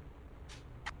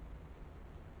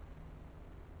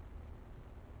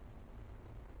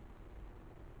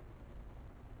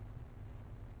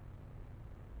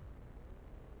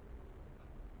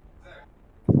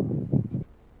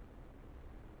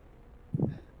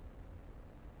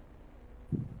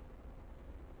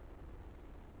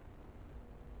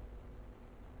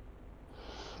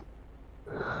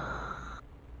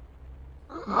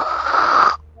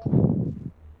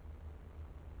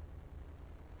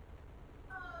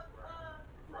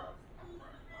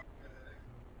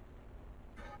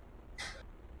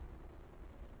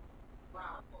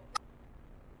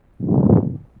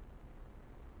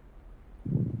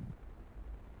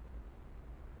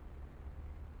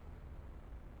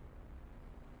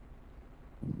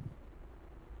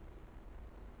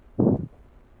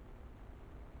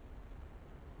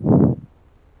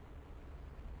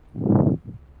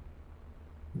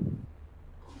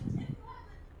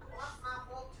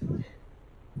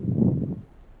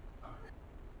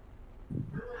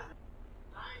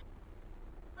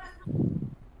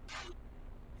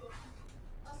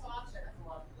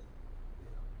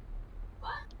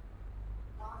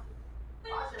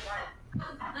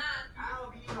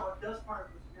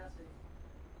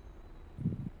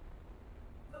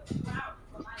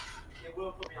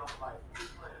 put me off life.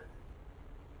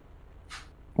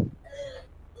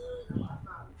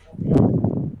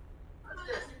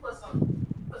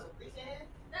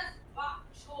 That's bok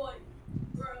choy,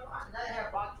 bro. I never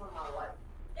had bok choy in my life.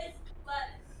 It's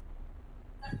lettuce.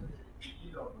 That's what it is.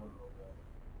 You don't know no better.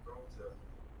 Don't tell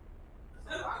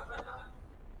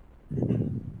me.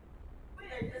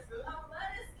 Wait, it's not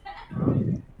lettuce, cat. It's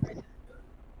good.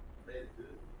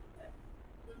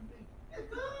 It's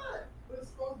good. But it's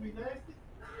supposed to be nasty.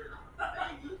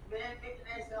 Man, make the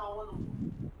nasty all one of them.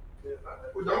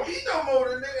 Well, don't eat no more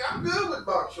than nigga. I'm good with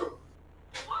bok choy.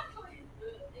 Bok choy is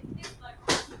good. It tastes like I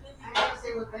ain't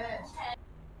say with bad.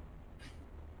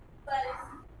 lettuce.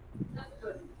 That's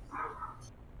good.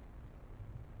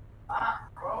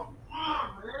 Bro.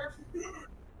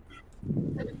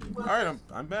 All right,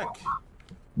 I'm back.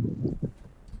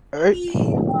 All right.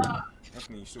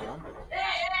 Anthony, you still on?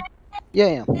 Yeah, I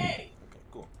am. Okay,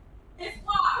 cool. It's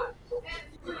bok.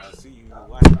 I see you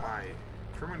left my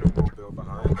criminal mobile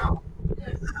behind.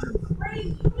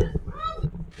 Crazy.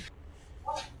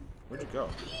 Where'd you go?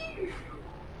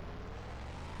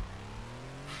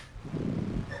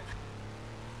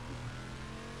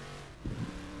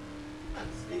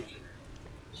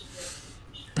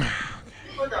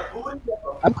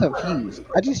 I'm confused.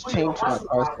 I just changed my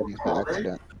car settings by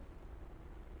accident.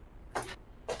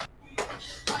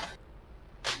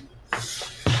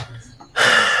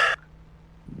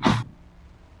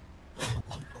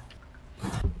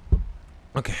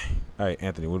 Okay. All right,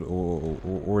 Anthony,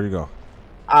 where'd you go?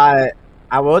 I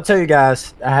will tell you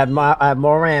guys. I have more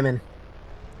ramen.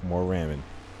 More ramen.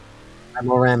 I have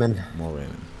more ramen. More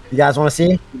ramen. You guys want to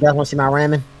see? You guys want to see my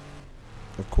ramen?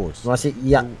 Of course. You want to see?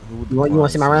 Yeah. Who You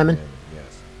want to see my ramen?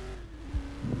 Yes.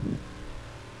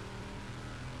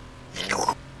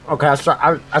 Okay, I'll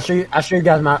show you. I'll show you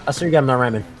guys my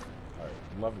ramen. All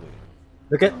right, lovely.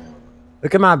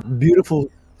 Look at my beautiful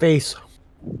face. All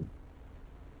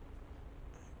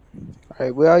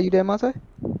right, where are you there, Monte?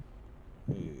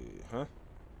 Huh?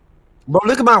 Bro,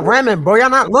 look at my ramen, bro. Y'all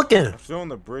not looking. I'm still on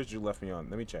the bridge you left me on.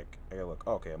 Let me check. I gotta look.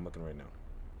 Oh, okay, I'm looking right now.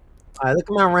 All right, look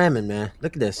at my ramen, man.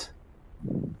 Look at this.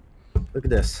 Look at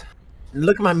this. And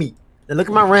look at my meat. And look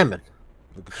at my ramen.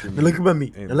 Look at your And look at my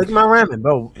meat. Hey, And look at my ramen,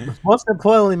 bro. Most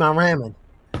importantly, my ramen.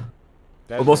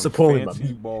 That's most a importantly, my fancy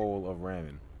meat. bowl of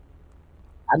ramen.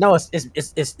 I know it's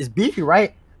beefy,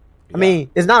 right? Yeah. I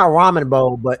mean, it's not a ramen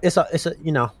bowl, but it's a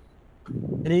you know.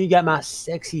 And then you got my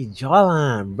sexy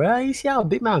jawline, bro. You see how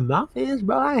big my mouth is,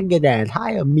 bro? I can get that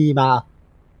entire me mouth.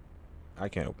 I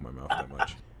can't open my mouth that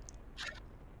much.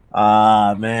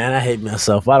 Man, I hate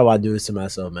myself. Why do I do this to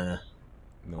myself, man?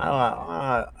 No.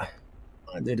 Why do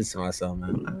I do this to myself,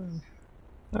 man?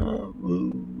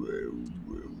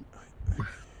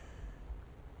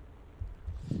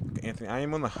 Anthony, I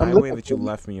am on the highway that you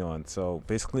left me on, so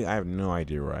basically I have no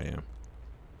idea where I am.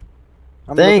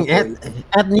 I'm Dang, looking for you.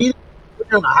 Anthony, you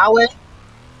on the highway?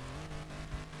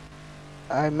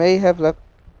 I may have left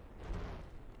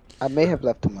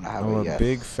him on the I'm highway. a Yes.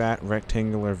 big, fat,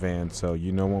 rectangular van, so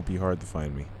you know it won't be hard to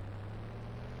find me.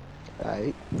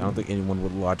 Right. I don't think anyone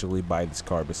would logically buy this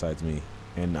car besides me,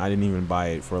 and I didn't even buy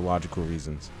it for logical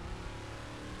reasons.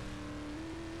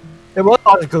 It was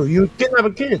logical. You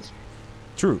kidnapping kids.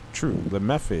 True. The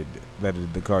method that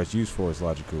the car is used for is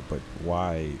logical, but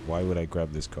why would I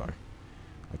grab this car?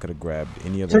 I could have grabbed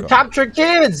any other To car. capture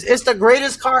kids. It's the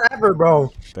greatest car ever,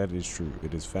 bro. That is true.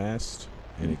 It is fast,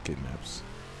 and it kidnaps.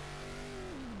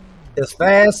 It's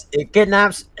fast, it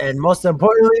kidnaps, and most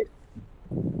importantly,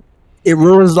 it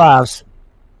ruins lives.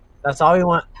 That's all you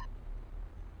want.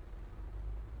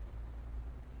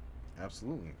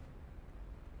 Absolutely.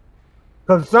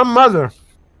 Because some mother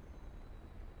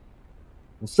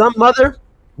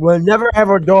will never have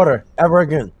her daughter ever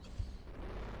again.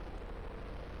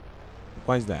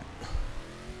 Why is that?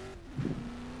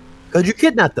 Because you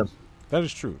kidnapped them. That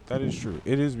is true.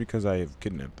 It is because I have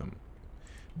kidnapped them.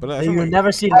 But I And feel you'll like,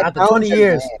 never see them after 20 your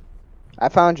years. van. I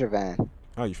found your van,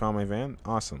 oh, you found my van?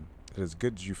 Awesome. It is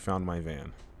good you found my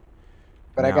van.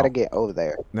 but I Now- gotta get over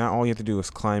there. Now all you have to do is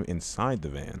climb inside the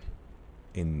van.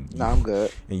 And No, I'm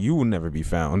good. and you will never be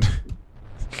found.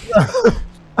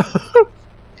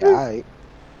 Yeah, alright.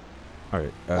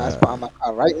 Alright. I spawned my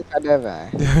car right inside that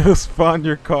van. Spawn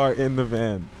your car in the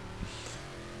van.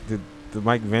 The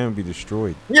Mike van will be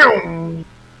destroyed. I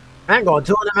ain't going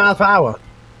 200 miles per hour.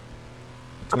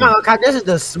 Come on, Kyle, this is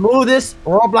the smoothest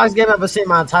Roblox game I've ever seen in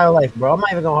my entire life, bro. I'm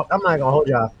not gonna hold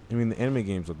y'all. I mean, the anime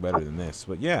games look better than this,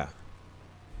 but yeah,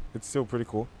 it's still pretty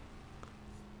cool.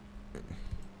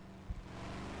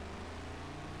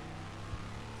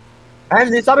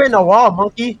 Anthony, stop hitting the wall,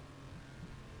 monkey.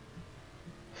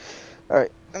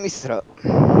 Alright. Let me sit up.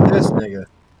 This nigga.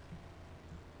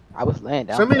 I was laying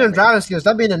down. Show me them driving skills.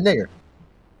 Stop being a nigger.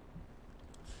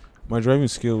 My driving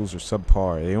skills are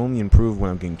subpar. They only improve when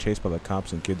I'm getting chased by the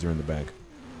cops and kids are in the back.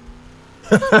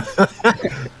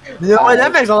 You know what?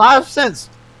 That makes a lot of sense.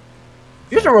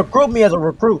 You should recruit me as a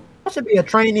recruit. I should be a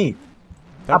trainee.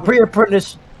 A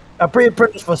pre-apprentice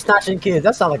for snatching kids.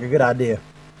 That sounds like a good idea.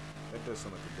 That does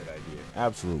sound like a good idea.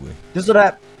 Absolutely. Just so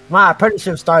that my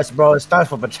apprenticeship starts, bro. It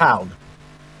starts with a child.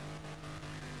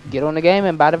 Get on the game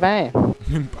and buy the van.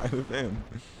 Buy the van.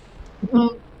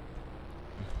 You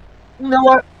know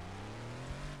what?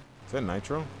 Is that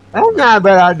nitro? That's not a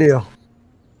bad idea.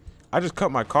 I just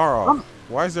cut my car off.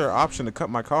 Why is there an option to cut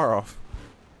my car off?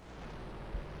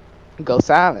 Go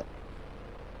silent.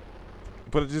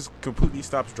 But it just completely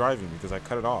stops driving because I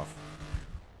cut it off.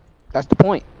 That's the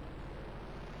point.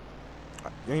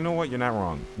 You know what? You're not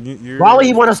wrong. You're, Why would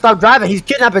he want to stop driving? He's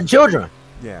kidnapping children.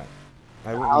 Yeah.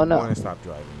 I don't wouldn't know. want to stop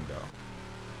driving, though.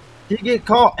 He get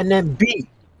caught and then beat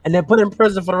and then put in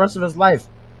prison for the rest of his life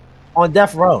on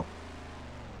death row.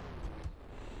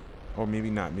 Or maybe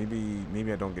not.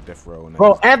 Maybe I don't get death row. And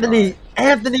Bro, I just die.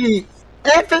 Anthony.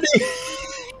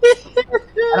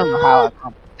 I don't know how I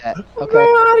accomplished that. Bro, Okay.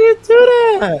 how do you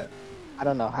do that? I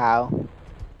don't know how. I'm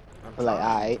But like, trying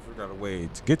alright. to figure out a way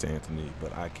to get to Anthony,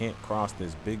 but I can't cross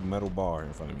this big metal bar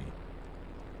in front of me.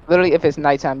 Literally, if it's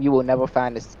nighttime, you will never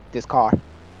find this car.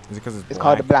 Is it because It's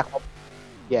called the Black Hole.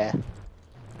 Yeah.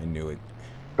 I knew it.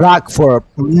 Black for a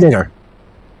nigger.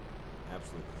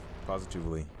 Absolutely.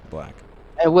 Positively black.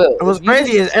 And Will. It was if you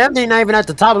crazy is Anthony not even at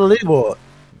the top of the leaderboard.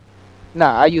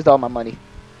 Nah, I used all my money.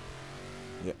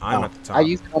 Yeah, I'm Oh. at the top. I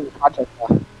used it on the project.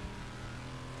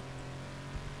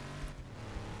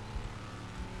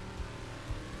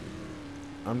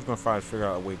 I'm just gonna try to figure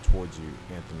out a way towards you,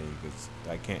 Anthony, because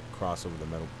I can't cross over the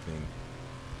metal thing.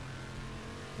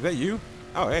 Is that you?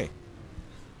 Oh, hey.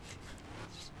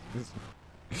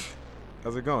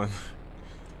 How's it going?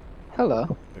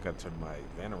 Hello. I gotta turn my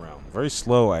van around. Very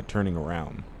slow at turning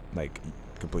around, like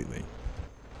completely.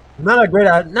 Not a great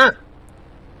idea. Not.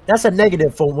 That's a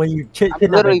negative for when you kidnap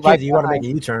literally kids. right You want to make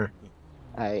behind. a U-turn.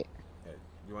 Alright. Hey,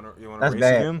 you wanna That's race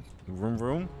bad. again? Vroom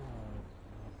vroom.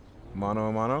 Mono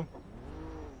a mono.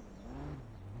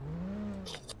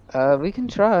 We can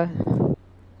try.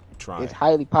 Try. It's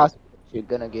highly possible that you're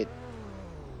gonna get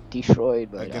destroyed,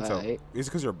 I but can tell. alright. Is it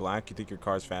because you're black? You think your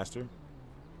car's faster?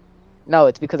 No,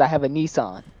 it's because I have a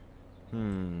Nissan. All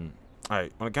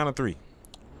right. On the count of 3.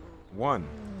 1,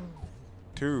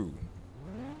 2,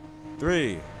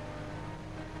 3.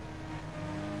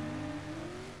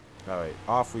 All right.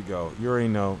 Off we go. You already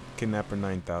know. Kidnapper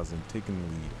 9000 taking the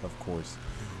lead, of course.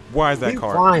 Why is that Keep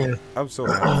car? flying. I'm so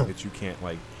happy that you can't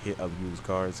like hit other people's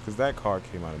cars because that car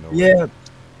came out of nowhere. Yeah.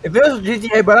 If it was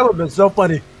GTA, but that would have been so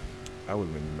funny. I would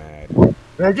have been mad.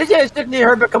 Man, GTA 60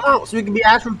 Herbert, come out so we can be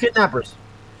actual kidnappers.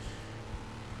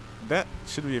 That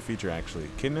should be a feature actually.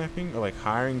 Kidnapping or like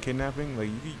hiring kidnapping. Like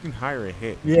you can hire a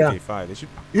hit. In Yeah. GTA 5. They should.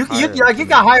 You hire like you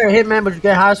can hire a hitman, but you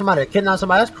can't hire somebody to kidnap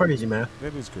somebody. That's crazy, man.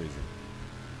 That is crazy.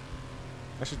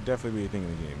 That should definitely be a thing in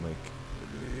the game. Like,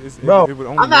 Bro, it would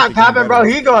only I'm not make the game copping, bro. better.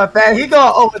 He going fast. He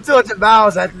going over 200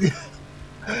 miles at the.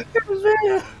 It was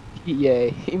really- Yeah,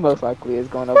 he most likely is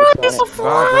going over Bro, 200. it's a Nah,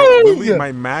 bro, flying. literally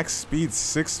my max speed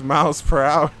 6 miles per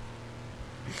hour.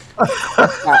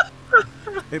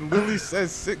 It literally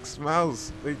says 6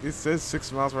 miles. Like, it says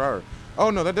 6 miles per hour. Oh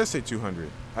no, that does say 200.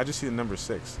 I just see the number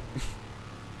 6.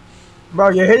 Bro,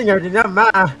 you're hitting everything. Never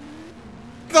mind.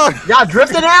 God, Y'all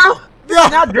drifting now? yeah,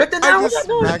 Y'all drifting now? I What just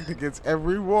y'all doing? smacked against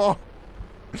every wall.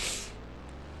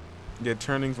 Yeah,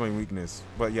 turning's my weakness.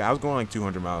 But yeah, I was going like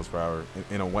 200 miles per hour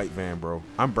in a white van, bro.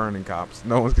 I'm burning cops.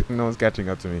 No one's catching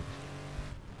up to me.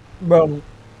 Bro,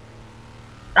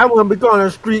 I wouldn't be going on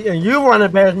the street and you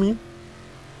running past me.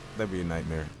 That'd be a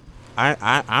nightmare.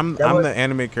 I'm That would- the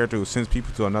anime character who sends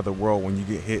people to another world when you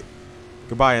get hit.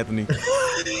 Goodbye, Anthony.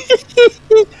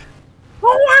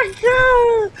 Oh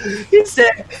my god! He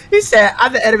said,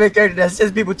 I'm the anime character that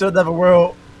sends people to another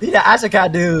world. He the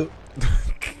Ashika dude.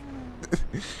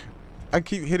 I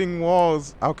keep hitting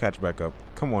walls. I'll catch back up.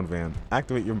 Come on, Van.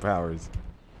 Activate your powers.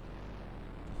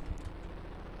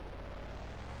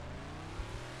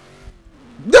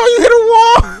 No, you hit a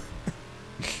wall!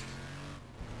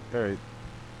 Alright.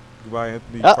 Goodbye,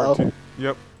 Anthony. Uh-oh. Part 2.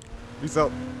 Yep. Peace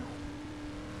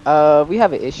out. We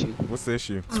have an issue. What's the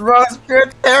issue? Ross pure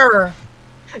terror.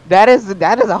 That is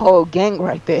a whole gang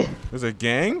right there. There's a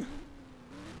gang?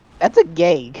 That's a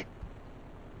gang.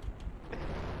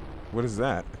 What is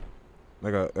that?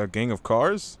 Like a gang of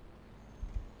cars?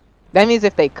 That means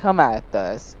if they come at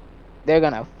us, they're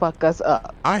gonna fuck us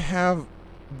up. I have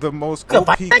the most You can OP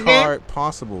fight that game? card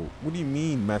possible. What do you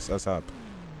mean mess us up?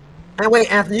 Hey,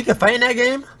 wait, Anthony, you can fight in that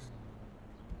game?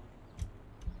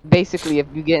 Basically, if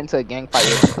you get into a gang fight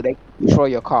with people, they can destroy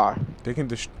your car. They can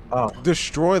Oh.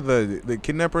 destroy the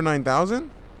Kidnapper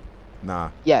 9000? Nah.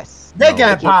 Yes. They No.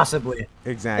 can possibly.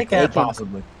 Exactly. They can They can-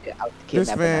 possibly. Yeah, out the This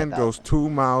kidnapper van 9000. goes 2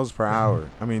 miles per hour.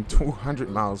 I mean, 200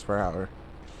 miles per hour.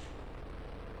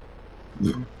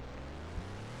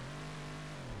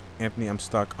 Anthony, I'm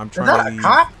stuck. I'm Is trying that to a leave.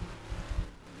 cop?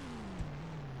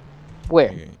 Where?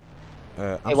 Okay.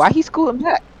 Hey, I'm why he scooting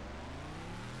back?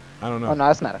 I don't know. Oh no,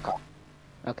 that's not a car.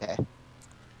 Okay.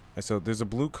 So there's a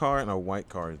blue car and a white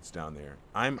car that's down there.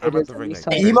 I'm It about is to a bring that. Nissan.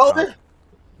 that Emoting? cop.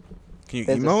 Can you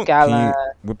There's a emote? Can Skyline. you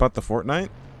whip out the Fortnite?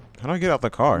 How do I get out the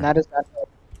car? Not as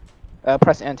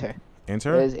press enter.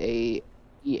 Enter? There's a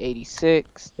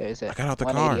E86. There's a I got out the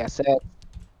 180 car. SF.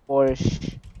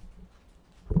 Porsche.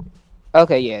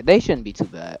 Okay, yeah, they shouldn't be too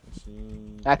bad.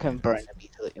 I can burn them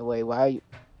easily. Wait, why are you?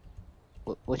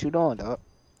 What you doing, dog?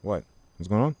 What? What's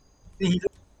going on?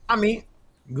 I mean,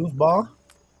 goofball.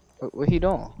 What he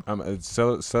doing? It's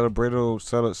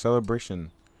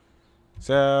celebration.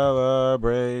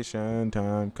 Celebration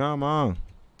time. Come on.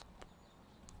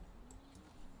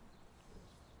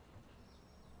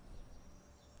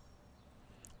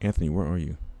 Anthony, where are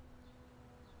you?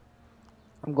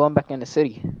 I'm going back in the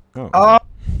city. Oh. Oh,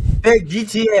 big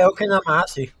GTA. Okay, now I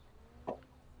see.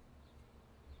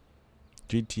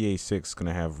 GTA 6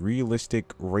 gonna have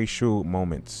realistic racial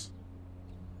moments.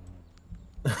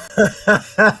 Why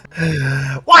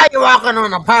are you walking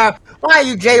on the path? Why are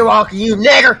you jaywalking, you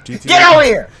nigger? GTA. Get over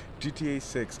here! GTA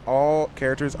 6, all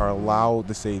characters are allowed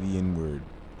to say the N word.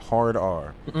 Hard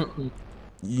R.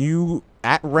 You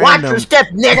at Watch random your step,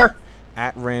 nigger!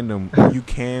 at random you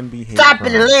can be hate Stop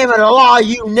in the crimes. name of the law,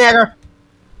 you nigger!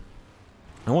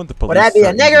 I want the police. Would that be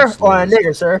a to nigger use or a slurs.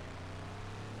 nigger, sir?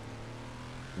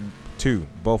 Two,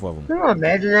 both of them. Can you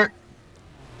imagine that?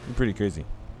 Pretty crazy.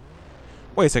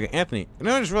 Wait a second, Anthony.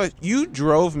 No, I just realized you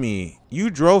drove me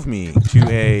to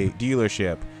a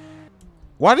dealership.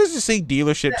 Why does it say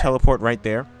dealership teleport right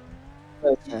there?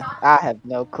 Listen, I have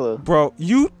no clue. Bro,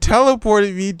 you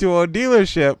teleported me to a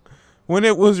dealership when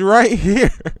it was right here.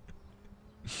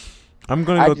 I'm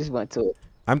gonna I go. just went to it.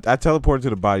 I teleported to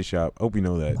the body shop. Hope you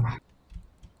know that.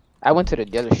 I went to the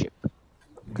dealership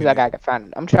because I got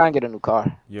find. I'm trying to get a new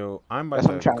car. Yo, I'm That's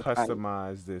about what to I'm trying to find.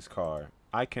 customize this car.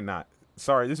 I cannot.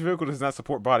 Sorry, this vehicle does not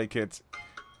support body kits.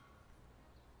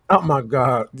 Oh my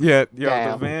god. Yeah, yo, the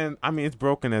Damn. van. I mean, it's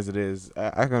broken as it is.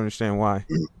 I can understand why.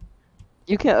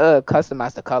 You can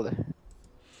customize the color.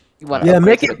 You want Yeah,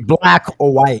 make it black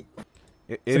or white.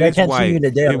 It they is can't see you white. in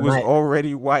the day or It was night.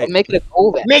 already white. make it a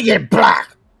gold. Make it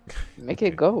black! Make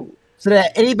it gold. So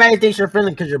that anybody thinks you're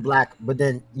friendly because you're black, but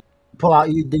then you pull out,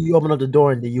 then you open up the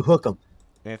door and then you hook them.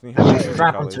 Anthony, And how you do you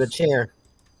strap them colors? to the chair.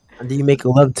 And then you make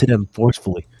love to them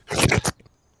forcefully.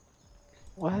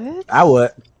 What? I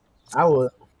would. All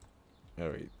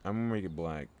right, I'm gonna make it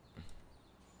black.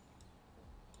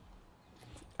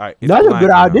 All right, it's That's a black good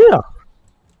now. idea.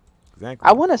 Exactly.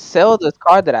 I want to sell this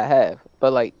car that I have,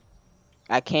 but like,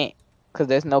 I can't because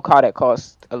there's no car that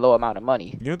costs a low amount of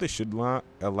money. You know they should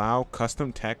allow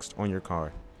custom text on your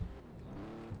car.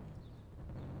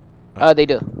 They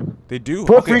do. They do.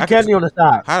 Put Okay, free I can- candy on the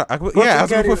side. How, I, Put yeah, I free was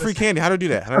gonna candy put on free the candy. How do I do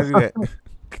that? How do I do that?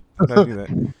 How do I do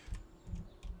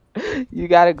that? You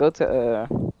gotta go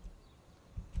to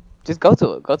just go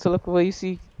to it. Go to look where you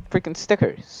see freaking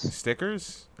stickers.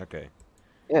 Stickers? Okay.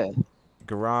 Yeah.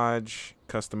 Garage,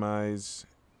 customize.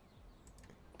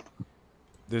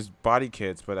 There's body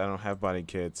kits, but I don't have body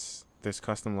kits. There's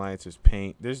custom lights. There's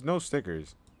paint. There's no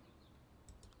stickers.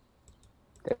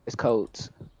 There's codes.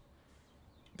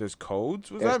 There's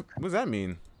codes. What There's- does that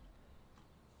mean?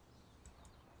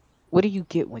 What do you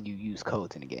get when you use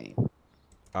codes in the game?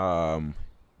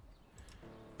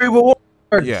 Free reward.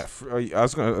 Yeah. I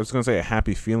was gonna say a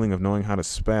happy feeling of knowing how to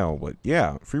spell, but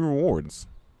yeah, free rewards.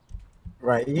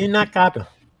 Right, you're not copying.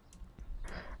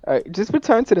 All right, just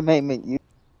return to the main menu.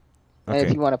 And if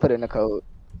Okay. you want to put in a code,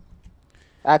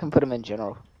 I can put them in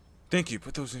general. Thank you.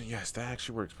 Put those in. Yes, that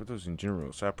actually works. Put those in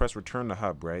general. So I press return to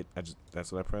hub, right?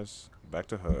 That's what I press. Back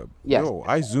to hub. Yes. Yo,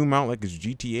 I zoom out like it's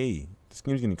GTA. This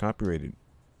game's getting copyrighted.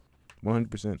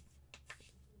 100%.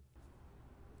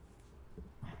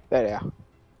 There they are.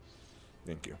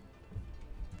 Thank you.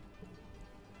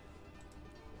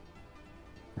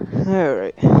 All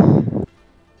right.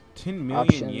 10 million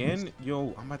Options. yen?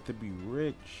 Yo, I'm about to be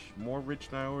rich. More rich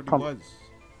than I already Come- was.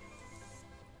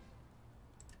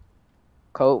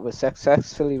 Code was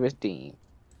successfully redeemed.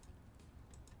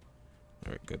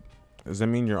 All right, good. Does that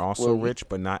mean you're also Will you- rich,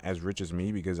 but not as rich as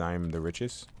me because I'm the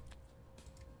richest?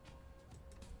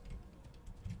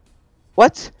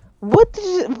 What? What did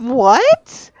you,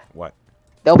 what? What?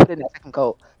 Don't put in that second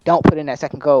code. Don't put in that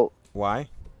second code. Why?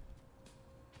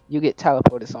 You get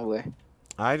teleported somewhere.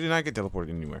 I did not get teleported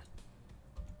anywhere.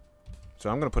 So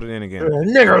I'm gonna put it in again.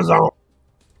 Nigger zone.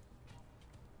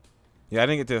 Yeah, I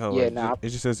didn't get to Yeah, it. nah. It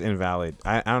just says invalid.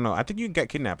 I don't know. I think you got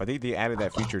kidnapped. I think they added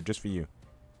that feature just for you.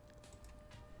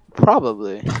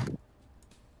 Probably.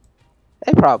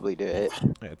 They probably did.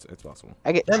 Yeah, it's possible.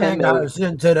 I get That 10 man got mil. us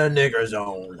into the nigger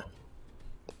zone.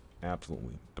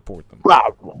 Absolutely. Deport them.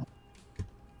 Problem.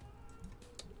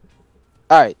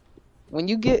 Alright. When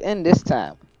you get in this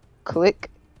time,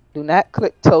 do not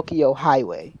click Tokyo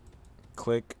Highway.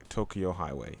 Click Tokyo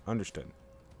Highway. Understood.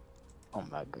 Oh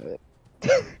my god.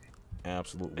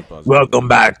 Absolutely buzzing. Welcome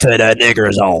back to the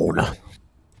nigger zone.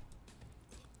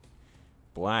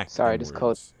 Black. Sorry, this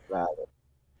code. Edwards.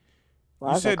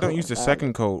 Why You is that said don't code use the invalid?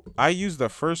 second code. I used the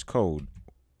first code.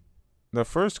 The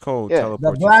first code Yeah.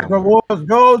 teleports The you black somewhere. rewards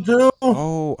go to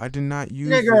Oh, I did not use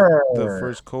Nigger. the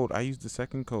first code. I used the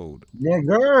second code. I have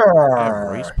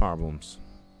race nigger. problems.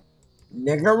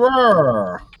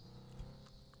 Niggerer.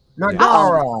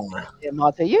 Nagara. Yeah,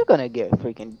 Malta, you're gonna get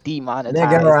freaking demonetized.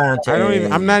 Niggerante. I don't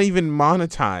even. I'm not even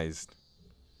monetized.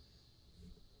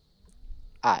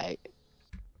 Alright.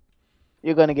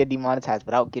 You're gonna get demonetized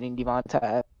without getting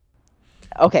demonetized.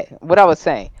 Okay, what I was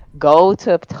saying. Go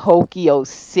to Tokyo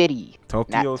City,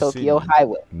 Tokyo not Tokyo City,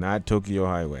 Highway. not Tokyo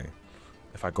Highway.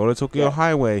 If I go to Tokyo Yeah.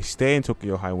 Highway, stay in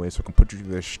Tokyo Highway so I can put you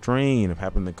through the strain of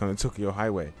having to come to Tokyo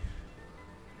Highway.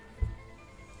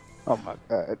 Oh my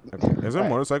god. Is there Right.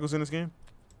 motorcycles in this game?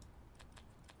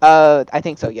 I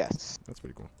think so, yes. That's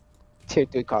pretty cool. Tier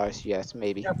 3 cars, yes,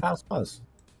 maybe. Yeah, fast bus.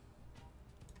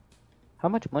 How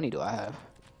much money do I have?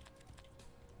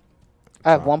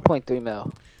 I have 1.3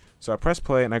 mil. So I press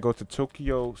play and I go to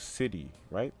Tokyo City,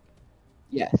 right?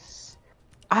 Yes.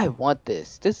 I want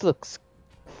this. This looks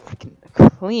freaking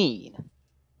clean.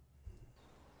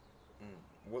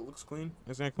 What looks clean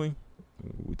exactly? What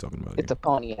are we talking about It's here? a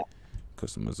Pontiac.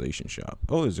 Customization shop.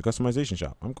 Oh, there's a customization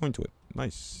shop. I'm going to it.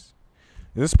 Nice.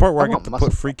 Is this the part where I I get want to muscle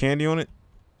put free candy on it?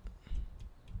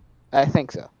 I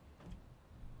think so.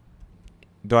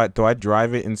 Do I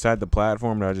drive it inside the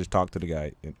platform or I just talk to the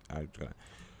guy?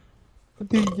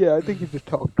 Yeah, I think you just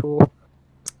talked to him.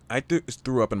 I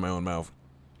threw up in my own mouth.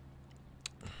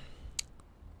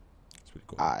 It's pretty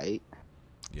cool. Alright.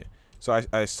 So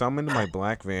I summoned my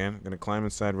black van. I'm gonna climb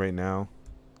inside right now.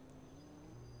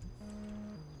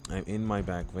 I'm in my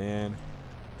back van.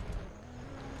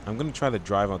 I'm gonna try to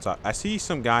drive on top. I see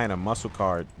some guy in a muscle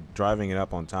car driving it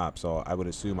up on top, so I would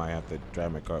assume I have to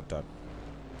drive my car up top.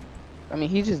 I mean,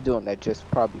 he's just doing that just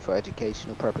probably for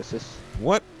educational purposes.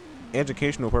 What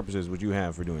educational purposes would you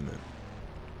have for doing that?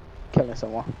 Killing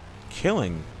someone.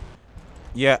 Killing?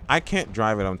 Yeah, I can't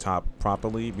drive it on top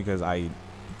properly because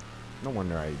no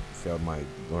wonder I failed my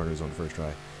orders on the first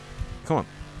try. Come on.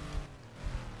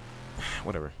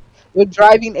 Whatever. You're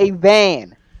driving a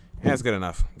van. Yeah, it's good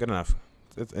enough. Good enough.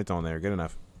 It's on there. Good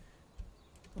enough.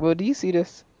 Well, do you see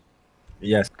this?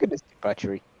 Yes. Look at this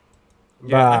debauchery.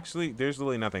 Yeah, Bah. actually, there's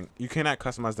really nothing. You cannot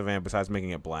customize the van besides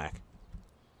making it black.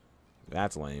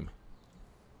 That's lame.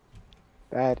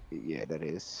 Yeah, that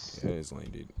is. Yeah, it is lame,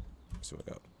 dude. So what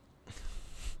up?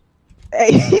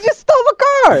 Hey, he just stole a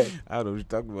car. I don't know what you're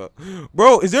talking about.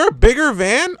 Bro, is there a bigger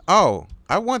van? Oh,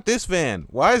 I want this van.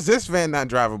 Why is this van not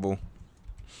drivable?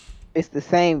 It's the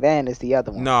same van as the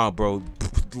other one. No, bro.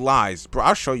 Lies. Bro,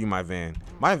 I'll show you my van.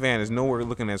 My van is nowhere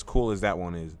looking as cool as that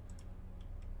one is.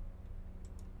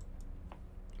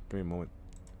 Give me a moment.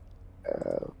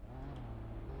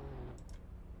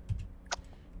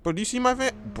 Bro, do you see my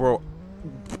van? Bro.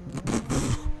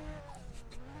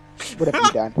 What have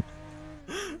you done?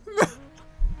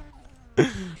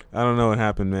 I don't know what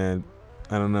happened, man.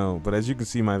 I don't know. But as you can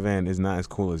see, my van is not as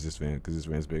cool as this van because this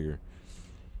van's bigger.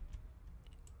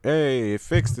 Hey, it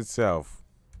fixed itself.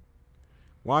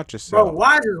 Watch yourself. Bro,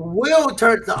 why does wheel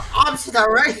turn the opposite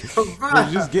direction, Bro, bro?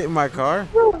 you just get in my car?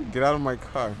 Get out of my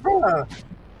car. Bro.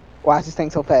 Why is this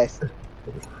thing so fast?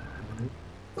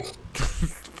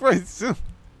 Bro, it's-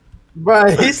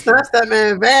 Bro, he snatched that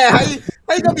man van.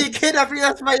 How you gonna be a kid after you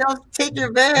let somebody else take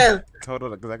your van? Hold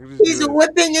on, 'cause I can just He's do it.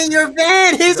 whipping in your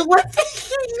van. He's whipping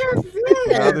in your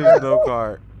Now van. there's no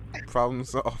car. Problem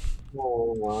solved.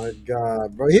 Oh my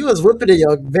god, bro. He was whipping in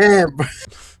your van, bro.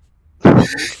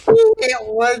 He hit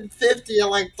 150 in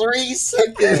like 3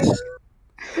 seconds.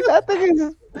 That thing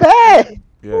is fast.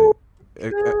 Yeah.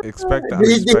 Expect the Did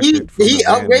he- unexpected. from did he the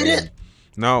van upgrade man. it?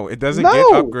 No, it doesn't No. get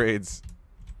upgrades.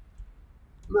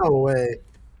 No way.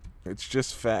 It's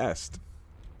just fast.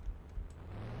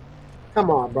 Come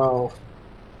on, bro.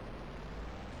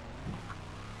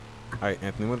 Alright,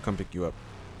 Anthony, I'm gonna come pick you up.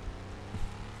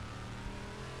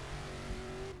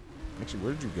 Actually,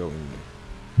 where did you go anyway?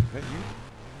 Is that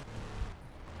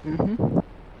you?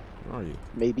 Where are you?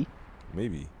 Maybe.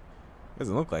 Maybe.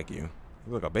 Doesn't look like you.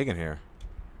 You look like a bacon hair.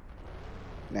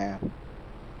 Nah.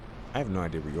 I have no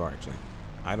idea where you are actually.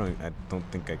 I don't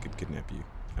think I could kidnap you.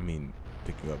 I mean,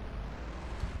 pick you up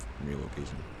from your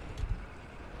location.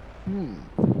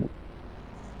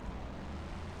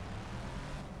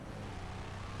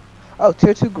 Oh,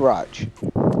 tier 2 garage.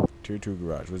 Tier 2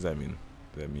 garage. What does that mean?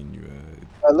 Does that mean you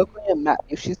Look on your map.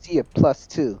 You should see a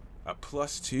 +2. a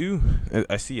 +2?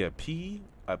 I see a P,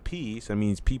 so that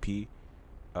means PP.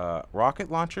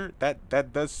 Rocket launcher? That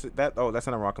does that. Oh, that's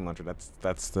not a rocket launcher. That's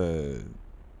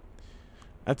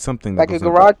something that Like a goes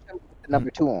up. garage with the number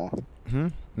 2 on.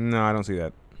 No, I don't see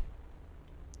that.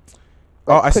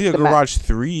 Like, oh, I see a click the map. garage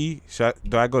 3.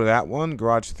 Do I go to that one?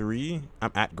 Garage 3?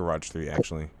 I'm at garage 3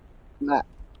 actually. Map.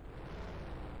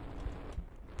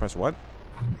 Press what?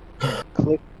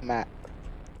 Click map.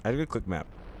 I did click map.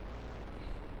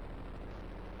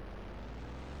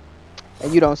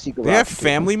 And you don't see garage. They have 2.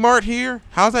 Family Mart here?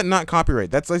 How's that not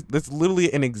copyright? That's literally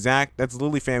that's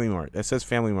literally Family Mart. That says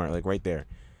Family Mart like right there.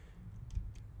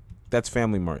 That's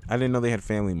Family Mart. I didn't know they had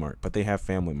Family Mart, but they have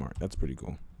Family Mart. That's pretty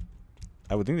cool.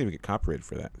 I would think they would get copyrighted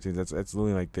for that. See, that's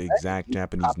literally like the exact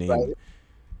Japanese name.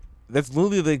 That's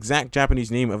literally the exact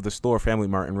Japanese name of the store Family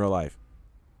Mart in real life.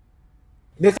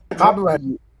 This copyright.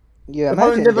 Yeah, The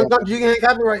only imagine difference that. you can't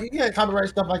copyright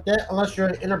stuff like that unless you're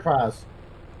an enterprise.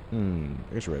 I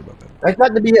guess you're right about that. It's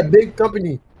not to be a big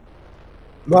company.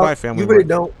 Well, Buy Family you really Mart.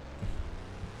 don't.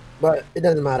 But it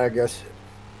doesn't matter, I guess.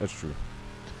 That's true.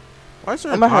 Why is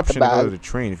there I an might have to option to go buy- to the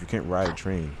train if you can't ride a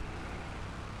train?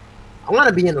 I want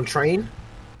to be in a train.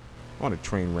 I want a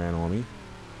train ran on me.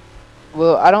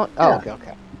 Well, I don't. Oh, Yeah.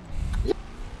 okay.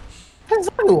 That's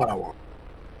exactly what I want.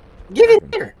 Get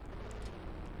in here.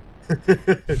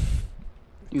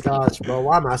 Gosh, bro,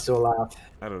 why am I still alive?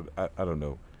 I don't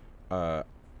know.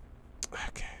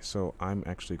 Okay, so I'm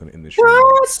actually gonna end this stream.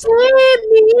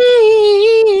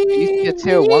 You see a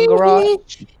tier 1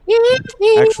 garage?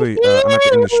 Actually, I'm gonna have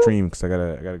to end the stream because I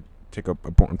gotta take up an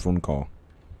important phone call.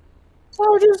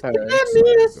 So just Alright, give me so a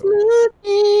there you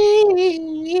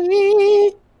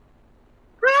smoothie.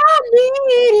 I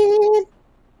need it.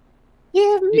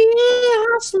 Give me a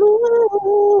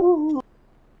smoothie.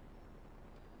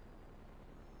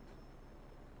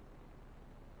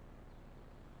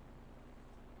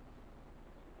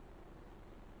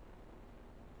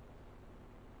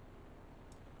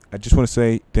 I just want to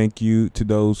say thank you to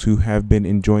those who have been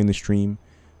enjoying the stream.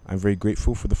 I'm very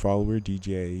grateful for the follower,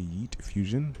 DJ Yeet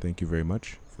Fusion. Thank you very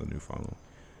much for the new follow.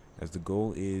 As the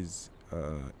goal is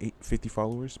 50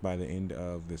 followers by the end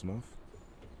of this month.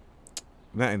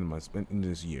 Not end of the month, but in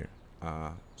this year.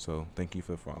 So thank you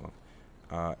for the follow.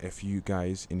 If you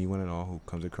guys, anyone at all who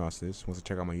comes across this, wants to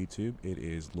check out my YouTube, it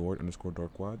is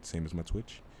Lord_Dorkwad, same as my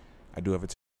Twitch. I do have a